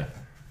over. Yeah.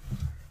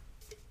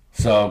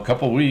 So a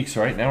couple of weeks,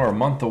 right now we're a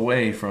month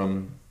away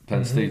from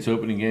Penn State's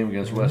opening game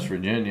against West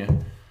Virginia.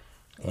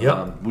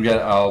 Yep.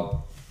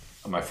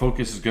 My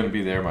focus is going to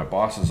be there. My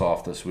boss is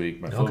off this week.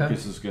 My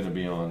focus is going to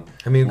be on.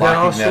 I mean, we got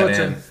all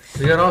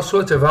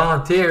sorts of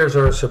volunteers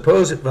or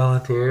supposed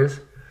volunteers.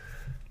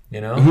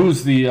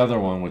 Who's the other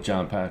one with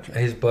John Patrick?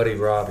 His buddy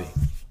Robbie.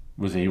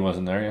 He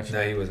wasn't there yet?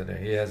 No, he wasn't there.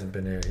 He hasn't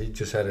been there. He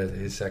just had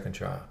his second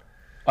child.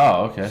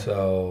 Oh, okay.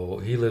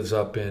 So he lives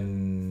up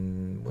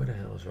in where the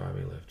hell does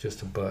Robbie live?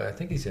 Just above. I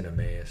think he's in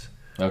Emmaus.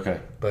 Okay.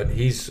 But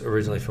he's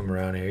originally from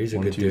around here. He's a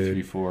good dude. 1, 2,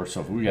 3, 4.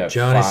 So we got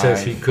Johnny 5.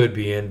 says he could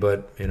be in,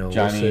 but Johnny,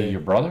 we'll see.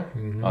 Your brother?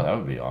 Mm-hmm. Oh, that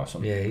would be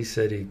awesome. Yeah, he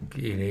said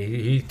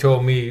he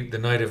told me the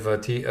night of I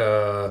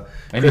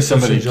need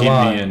somebody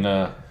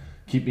to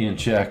keep me in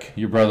check.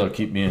 Your brother will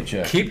keep me in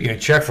check. Keep you in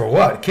check for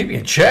what? Keep you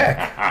in check?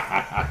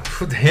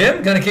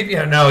 Him gonna keep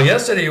you? No,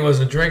 yesterday he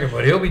wasn't drinking,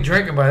 but he'll be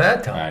drinking by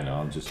that time. I know.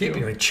 I'm just keep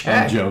you in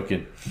check. I'm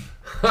joking.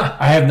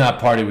 I have not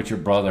partied with your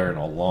brother in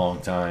a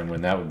long time.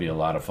 When that would be a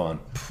lot of fun.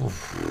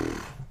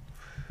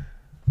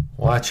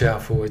 Watch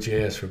out for what you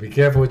ask for. Be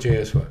careful what you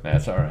ask for.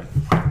 That's all right.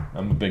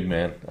 I'm a big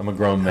man. I'm a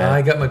grown man.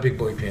 I got my big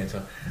boy pants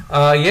on.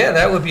 Yeah,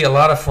 that would be a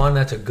lot of fun.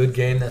 That's a good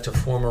game. That's a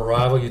former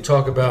rival. You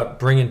talk about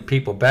bringing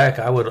people back.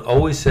 I would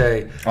always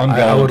say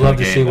I would love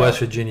to see West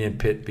Virginia and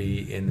Pitt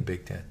be in the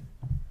Big Ten.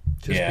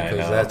 Just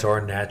because that's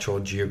our natural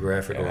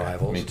geographic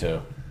rivals. Me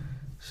too.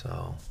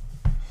 So.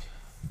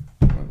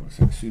 Looks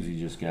like Susie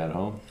just got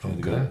home.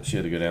 She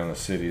had to go down to the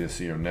city to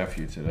see her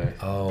nephew today.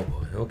 Oh,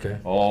 boy. Okay.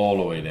 All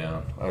the way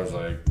down. I was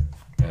like,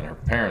 and her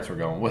parents were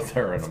going with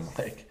her, and I'm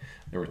like,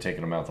 they were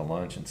taking them out to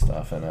lunch and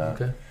stuff. And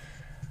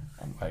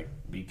I'm like,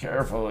 be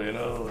careful, you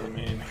know. I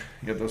mean,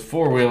 you get those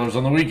four-wheelers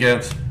on the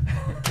weekends.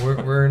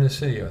 Where in the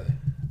city are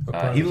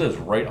they? He lives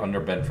right under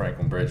Ben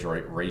Franklin Bridge,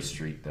 right Ray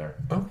Street there.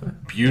 Okay.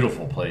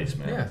 Beautiful place,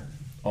 man. Yeah.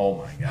 Oh,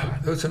 my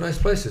God. Those are nice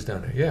places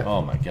down there, yeah.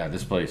 Oh, my God.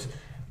 This place.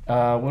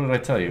 What did I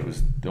tell you? It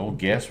was the old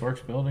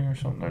Gasworks building or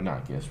something? Or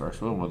not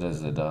Gasworks. What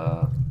is it?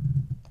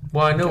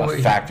 Well, I know a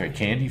factory,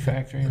 candy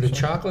factory. The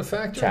chocolate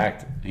factory.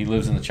 He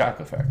lives in the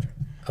chocolate factory.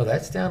 Oh,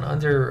 that's down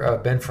under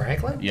Ben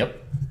Franklin. Yep.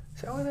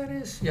 Is that where that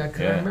is? Yeah, I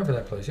couldn't remember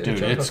that place. Yeah,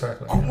 dude, it's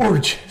factory.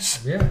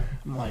 Gorgeous. Yeah.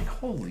 I'm like,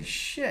 holy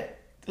shit!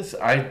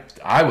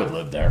 I would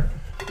live there.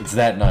 It's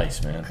that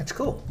nice, man. That's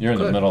cool. You're in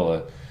the middle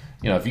of.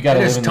 If you got to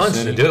live in the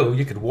city. There's tons to do.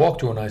 You could walk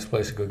to a nice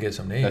place and go get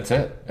some to eat. That's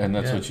it. And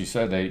that's what she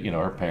said.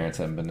 Her parents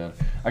haven't been there.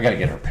 I got to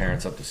get her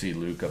parents up to see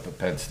Luke up at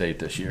Penn State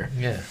this year.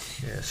 Yeah.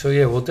 So,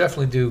 we'll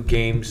definitely do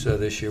games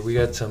this year. We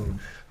got some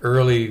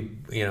early,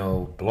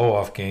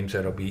 blow-off games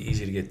that'll be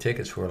easy to get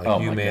tickets for, like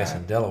UMass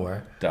and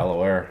Delaware.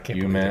 Can't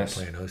UMass.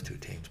 Playing those two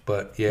teams.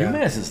 But, yeah.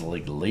 UMass is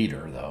like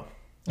later, though.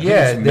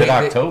 It's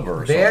mid-October or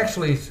something. They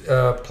actually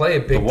play a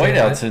big The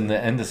Whiteouts in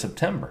the end of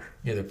September.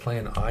 Yeah, they're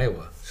playing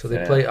Iowa. So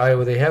they play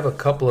Iowa. They have a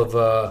couple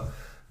of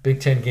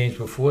Big Ten games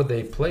before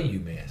they play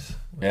UMass.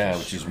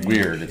 Which is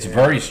weird. It's a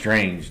very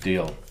strange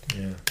deal.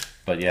 Yeah.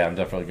 But, I'm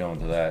definitely going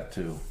to that,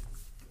 too.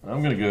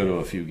 I'm going to go to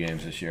a few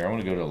games this year. I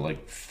want to go to,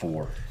 like,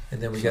 4. And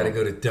then we got to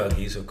go to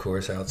Dougie's, of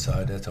course,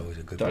 outside. That's always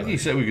a good Dougie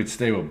said we could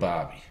stay with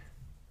Bobby.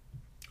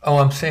 Oh,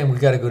 I'm saying we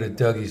got to go to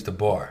Dougie's, the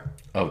bar.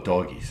 Oh,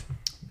 Doggies.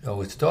 Oh,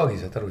 it's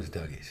Doggies. I thought it was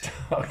Dougie's.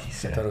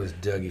 Doggies. I thought it was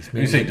Dougie's.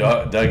 You say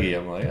Dougie,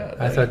 I'm like, yeah.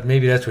 I thought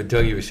maybe that's what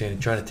Dougie was saying,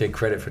 trying to take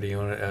credit for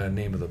the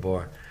name of the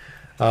bar.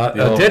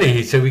 Did he?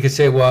 He said we could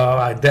say,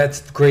 well,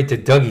 that's great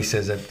that Dougie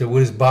says that. What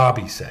does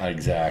Bobby say?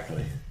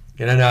 Exactly.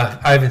 And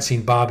I haven't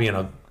seen Bobby in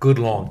a good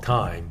long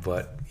time,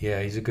 but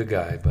yeah, he's a good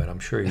guy. But I'm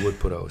sure he would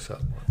put us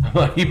up.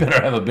 He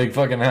better have a big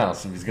fucking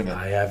house if he's gonna.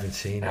 I haven't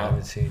seen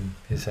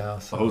his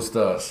house. Host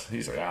us.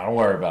 He's like, don't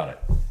worry about it.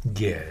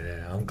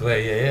 Yeah, I'm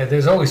glad. Yeah.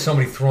 There's always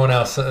somebody throwing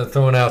out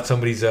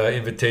somebody's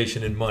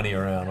invitation and money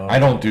around. I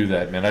don't do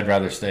that, man. I'd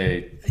rather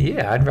stay.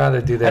 Yeah, I'd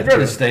rather do that. I'd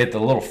rather stay at the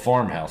little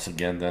farmhouse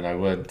again than I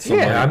would.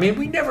 Yeah, I mean,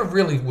 we never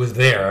really was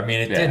there. I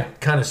mean, it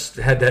did kind of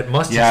had that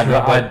musty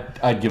smell,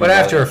 I'd give. But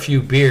after a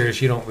few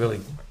beers, you don't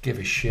really give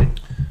a shit.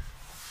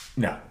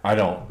 No, I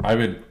don't. I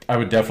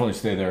would definitely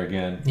stay there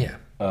again. Yeah.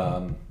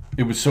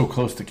 It was so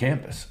close to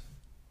campus.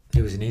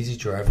 It was an easy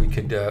drive. We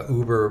could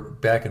Uber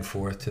back and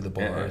forth to the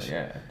bars.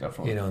 Yeah,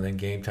 definitely. And then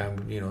game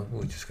time,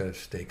 we just got to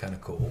stay kind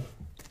of cool.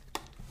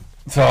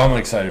 So I'm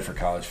excited for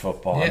college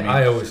football. Yeah,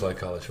 I always like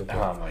college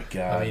football. Oh, my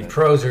God. I mean,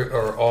 pros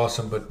are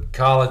awesome, but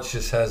college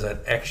just has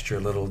that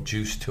extra little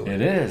juice to it.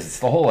 It is. It's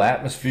the whole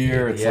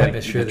atmosphere. It's the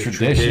atmosphere, the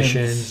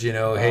traditions.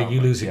 Hey, you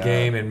lose a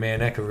game, and,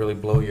 man, that could really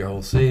blow your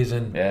whole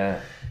season.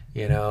 Yeah.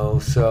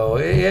 So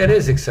it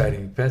is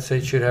exciting. Penn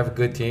State should have a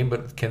good team,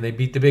 but can they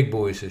beat the big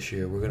boys this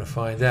year? We're going to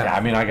find out. Yeah, I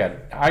mean, I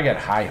got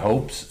high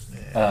hopes.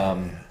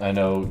 I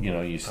know,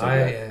 you said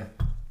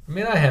that. I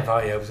mean, I have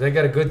high hopes. They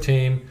got a good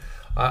team.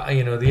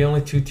 The only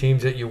two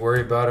teams that you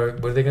worry about are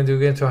what are they going to do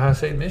against Ohio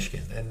State and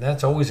Michigan? And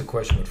that's always a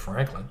question with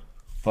Franklin.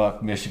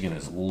 Fuck, Michigan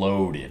is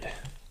loaded.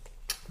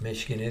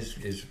 Michigan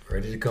is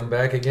ready to come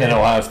back again. And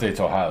Ohio State's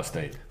Ohio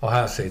State.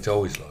 Ohio State's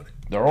always loaded.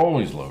 They're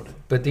always loaded.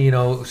 But,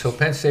 so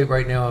Penn State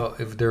right now,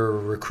 if they're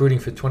recruiting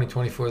for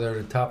 2024, they're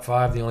in the top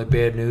 5. The only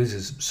bad news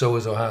is so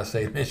is Ohio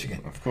State and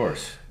Michigan. Of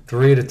course.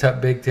 3 of the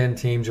top Big Ten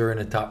teams are in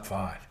the top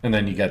 5. And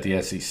then you got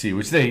the SEC,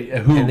 which they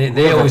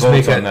always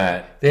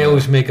make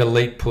always make a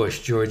late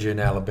push, Georgia and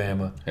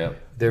Alabama.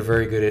 Yep. They're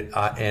very good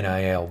at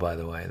NIL, by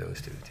the way,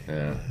 those two teams.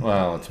 Yeah.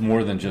 Well, it's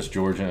more than just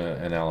Georgia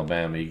and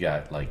Alabama. You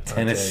got like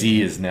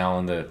Tennessee is now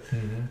in the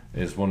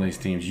is one of these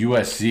teams.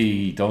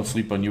 USC, don't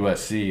sleep on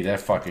USC. That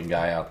fucking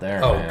guy out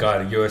there. Oh man.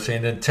 God, USC,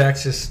 and then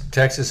Texas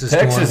is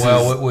doing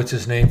well. What's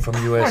his name from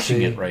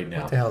USC? It right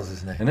now. What the hell's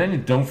his name? And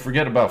then don't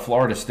forget about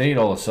Florida State.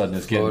 All of a sudden,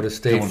 is Florida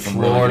State.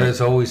 Florida's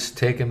always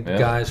taking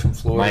guys from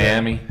Florida.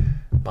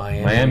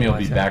 Miami will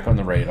be back on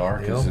the radar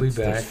because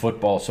there's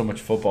so much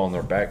football in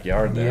their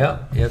backyard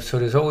there. Yep. So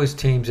there's always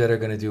teams that are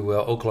going to do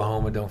well.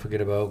 Oklahoma, don't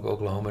forget about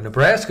Oklahoma.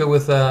 Nebraska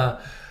with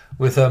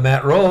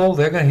Matt Roll,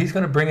 he's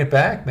going to bring it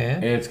back,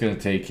 man. It's going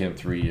to take him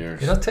 3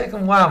 years. It'll take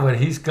him a while, but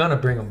he's going to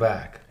bring them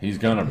back. He's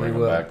going to bring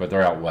them back, but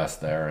they're out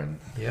west there, and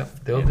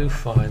they'll do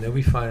fine. They'll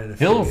be fine in a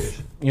few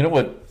years. You know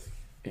what?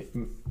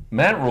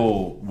 Matt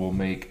Roll will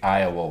make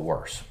Iowa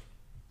worse.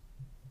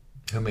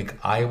 He'll make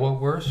Iowa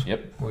worse?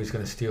 Yep. Or he's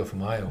going to steal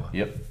from Iowa?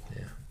 Yep.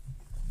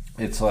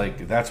 it's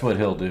like that's what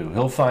he'll do.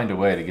 He'll find a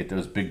way to get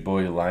those big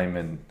boy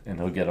linemen, and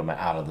he'll get them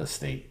out of the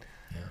state.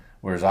 Yeah.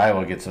 Whereas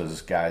Iowa gets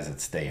those guys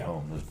that stay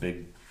home, those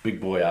big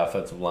boy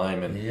offensive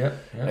linemen. Yeah.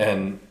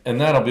 And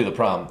that'll be the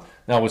problem.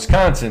 Now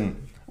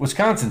Wisconsin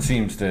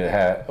seems to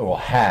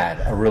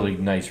had a really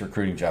nice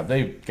recruiting job.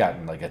 They've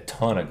gotten like a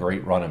ton of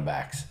great running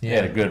backs. Yeah. They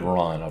had a good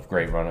run of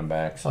great running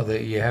backs. Oh,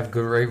 you have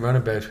great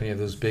running backs when you have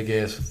those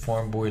big-ass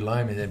farm boy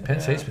linemen. And Penn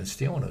State's been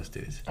stealing those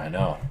dudes. I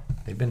know.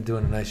 They've been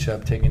doing a nice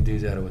job taking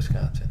dudes out of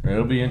Wisconsin.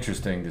 It'll be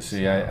interesting to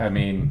see. I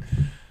mean,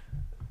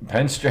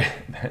 Penn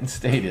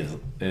State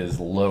is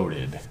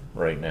loaded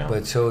right now.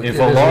 But so if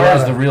Alar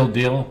is the real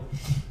deal...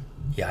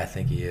 Yeah, I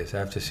think he is.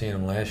 After seeing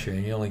him last year,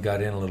 and he only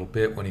got in a little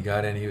bit. When he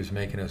got in, he was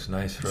making us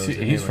nice throws.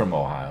 He's from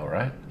Ohio,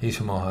 right? He's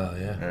from Ohio,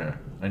 yeah.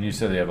 And you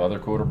said they have other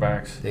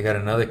quarterbacks? They got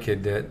another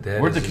kid that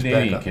Where'd the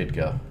Canadian kid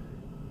go?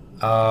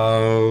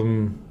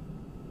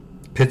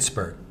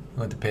 Pittsburgh.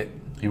 Went to Pitt.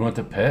 He went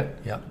to Pitt?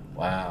 Yep.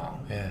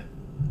 Wow. Yeah.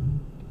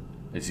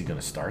 Is he going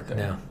to start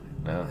there?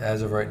 No.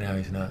 As of right now,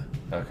 he's not.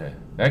 Okay.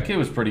 That kid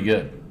was pretty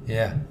good.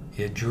 Yeah.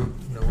 Drew.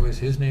 No,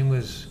 his name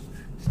was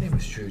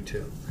Drew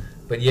too.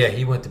 But yeah,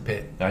 he went to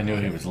Pitt. I knew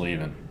he was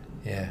leaving.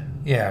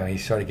 Yeah. He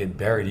started getting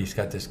buried. He's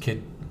got this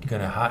kid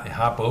gonna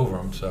hop over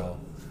him, so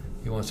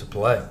he wants to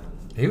play.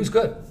 He was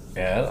good.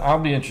 Yeah, I'll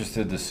be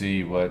interested to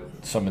see what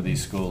some of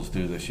these schools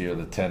do this year.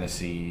 The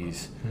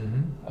Tennessees.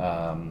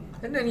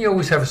 Mm-hmm. And then you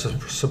always have a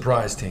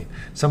surprise team.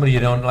 Somebody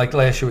you don't like.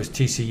 Last year was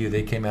TCU.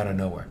 They came out of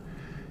nowhere.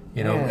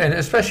 And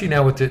especially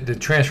now with the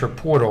transfer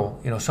portal,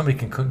 somebody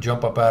can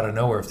jump up out of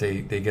nowhere if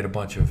they get a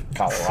bunch of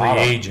free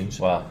agents.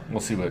 Well,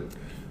 we'll see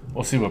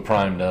what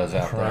Prime does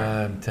out there.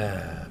 Prime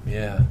time,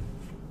 yeah.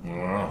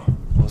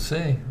 We'll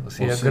see. We'll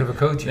see how good of a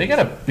coach he is. They got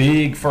a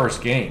big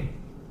first game.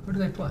 Who do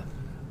they play?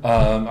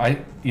 When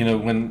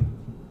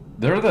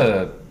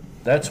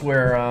that's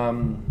where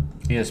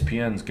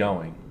ESPN's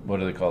going.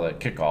 What do they call that?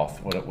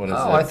 Kickoff. What is that?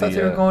 I thought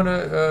they were going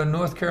to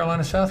North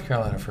Carolina, South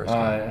Carolina first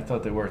game. I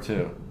thought they were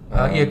too.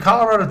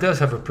 Colorado does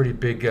have a pretty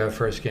big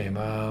first game.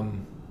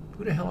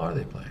 Who the hell are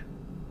they playing?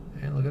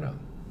 Hey, look it up.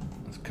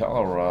 It's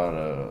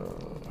Colorado.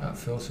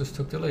 Phil just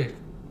took the lead.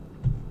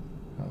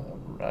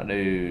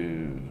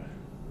 Colorado.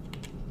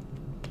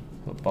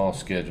 Football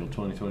schedule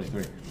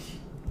 2023.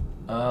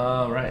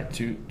 Right.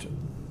 Two.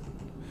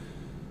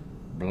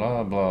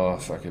 Blah, blah,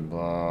 fucking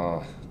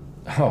blah.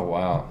 Oh,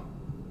 wow.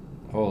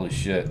 Holy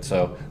shit.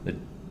 So,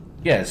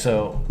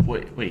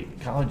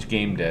 wait. College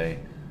game day.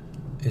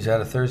 Is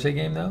that a Thursday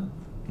game, though?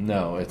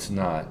 No, it's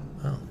not.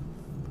 Oh.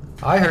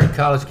 I heard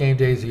college game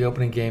day is the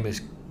opening game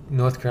is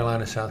North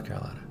Carolina, South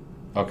Carolina.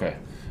 Okay.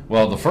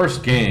 Well, the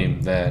first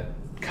game that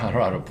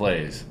Colorado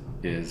plays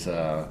is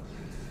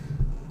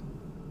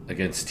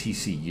against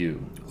TCU.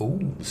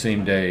 Ooh. The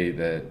same day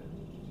that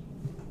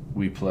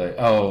we play.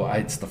 Oh,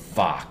 it's the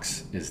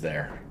Fox is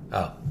there.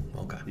 Oh,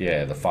 okay.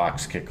 Yeah, the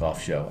Fox kickoff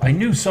show. I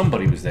knew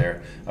somebody was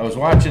there. I was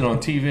watching on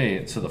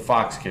TV. So the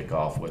Fox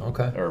kickoff with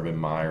Urban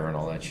Meyer and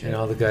all that shit. And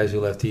all the guys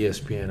who left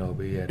ESPN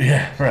over.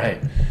 Yeah, right.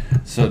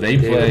 So they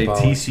play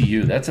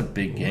TCU. That's a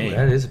big game. Ooh,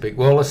 that is a big.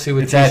 Well, let's see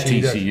what it's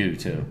TCU at TCU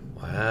does. too.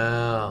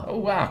 Wow. Oh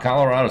wow!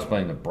 Colorado's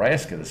playing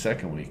Nebraska the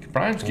second week.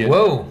 Prime's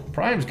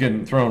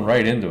getting thrown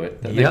right into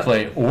it. They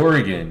play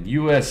Oregon,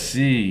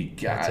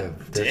 USC. God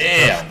that's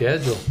a tough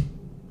schedule.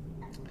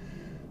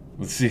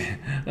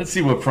 Let's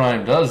see what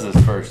Prime does this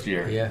first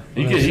year. Yeah,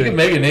 he can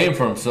make a name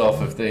for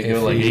himself if they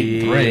go like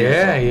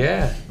 8-3.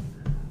 Yeah.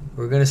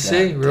 We're gonna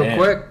see real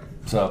quick.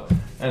 So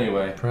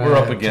anyway, we're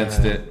up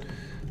against it.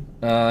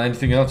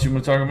 Anything else you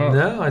want to talk about?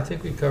 No, I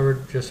think we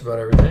covered just about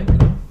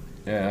everything.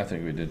 Yeah, I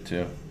think we did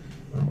too.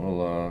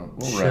 We'll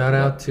shout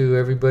out to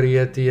everybody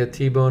at the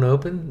T-Bone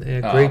Open.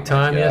 Great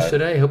time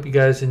yesterday. Hope you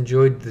guys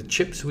enjoyed the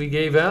chips we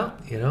gave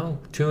out.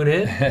 Tune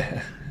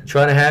in.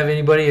 Try to have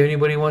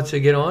anybody wants to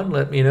get on,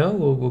 let me know.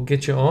 We'll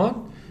get you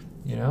on.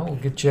 We'll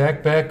get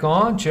Jack back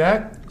on.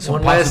 Jack,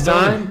 one last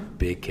time.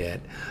 Big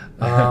cat.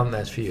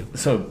 That's for you.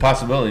 So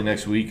possibility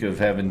next week of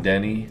having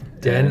Den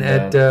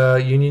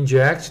at Union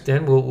Jacks.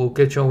 Den, we'll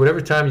get you on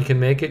whatever time you can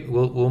make it.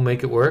 We'll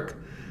make it work.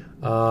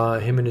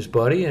 Him and his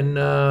buddy, and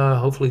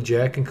hopefully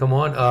Jack can come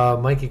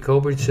on. Mikey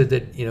Colbert said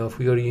that if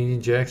we go to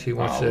Union Jacks, he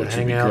wants to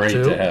hang out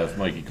too. Great to have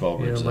Mikey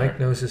Colbert. Mike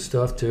knows his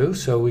stuff too,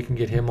 so we can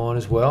get him on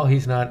as well.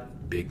 He's not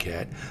big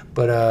cat,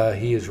 but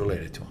he is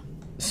related to him.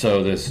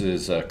 So this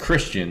is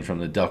Christian from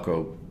the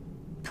Ducko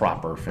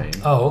proper fame.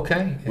 Oh,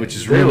 okay. Which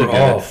is really good.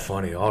 All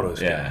funny. All those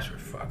guys were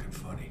fucking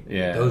funny.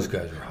 Yeah, those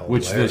guys were hilarious.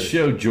 Which the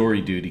show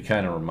Jury Duty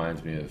kind of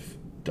reminds me of.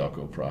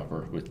 Ducko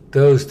proper with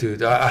those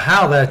dudes.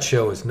 How that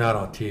show is not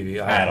on TV,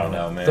 I don't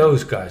know, man.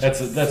 Those guys. That's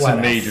a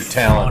major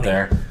talent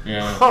there.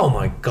 Yeah. Oh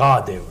my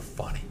God, they were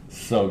funny.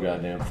 So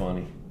goddamn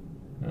funny.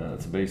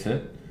 That's a base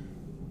hit.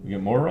 We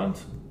get more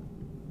runs.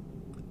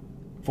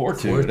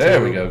 4-2.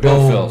 There we go. Go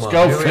Phils.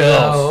 Go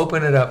Phils.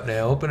 Open it up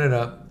now. Open it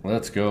up.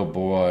 Let's go,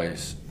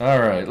 boys. All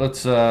right,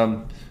 let's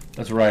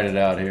write it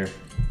out here.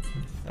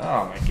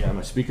 Oh my God,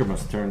 my speaker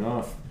must have turned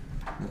off.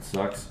 That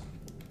sucks.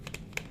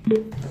 I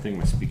think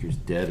my speaker's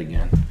dead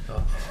again.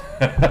 Oh.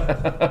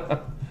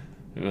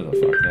 Who the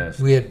fuck knows?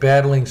 We had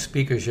battling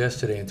speakers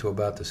yesterday into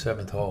about the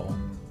 7th hole.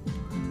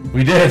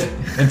 We did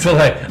until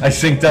I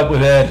synced up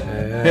with Ed.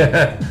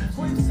 Yeah.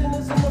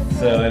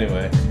 So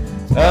anyway,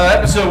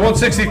 episode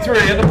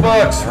 163 in the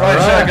books. Ride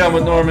right. Shotgun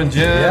with Norman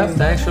Jim. Yeah,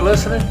 thanks for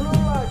listening.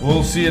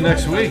 We'll see you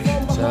next week.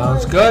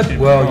 Sounds good.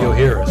 Well, you'll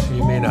hear us.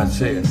 You may not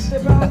see us. Oh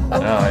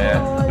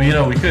yeah.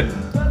 Well, we could.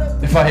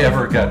 If I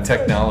ever got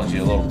technology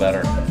a little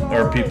better,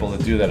 there are people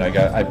that do that.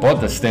 I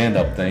bought the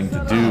stand-up thing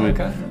to do it,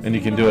 and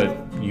you can do it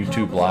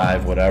YouTube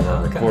Live,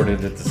 whatever, record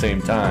it at the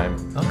same time.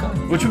 Okay.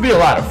 Which would be a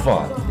lot of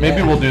fun.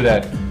 Maybe we'll do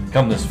that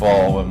come this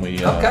fall when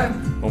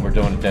we're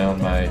doing it down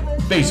my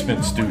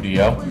basement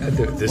studio.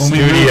 The When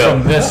studio. we move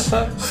from this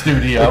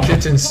studio, The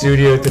kitchen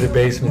studio to the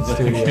basement the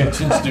studio.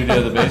 kitchen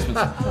studio, the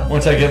basement.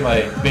 Once I get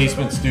my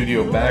basement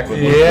studio back with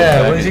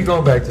Yeah, when is he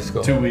going back to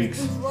school? 2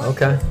 weeks.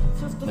 Okay.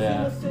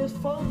 Yeah.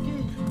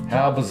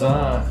 How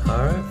bizarre.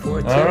 All right,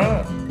 4-2. All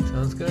right.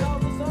 Sounds good.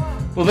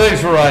 Well,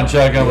 thanks for riding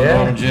shotgun with Yeah.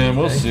 Norman Jim.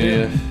 We'll Thank see you.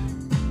 you.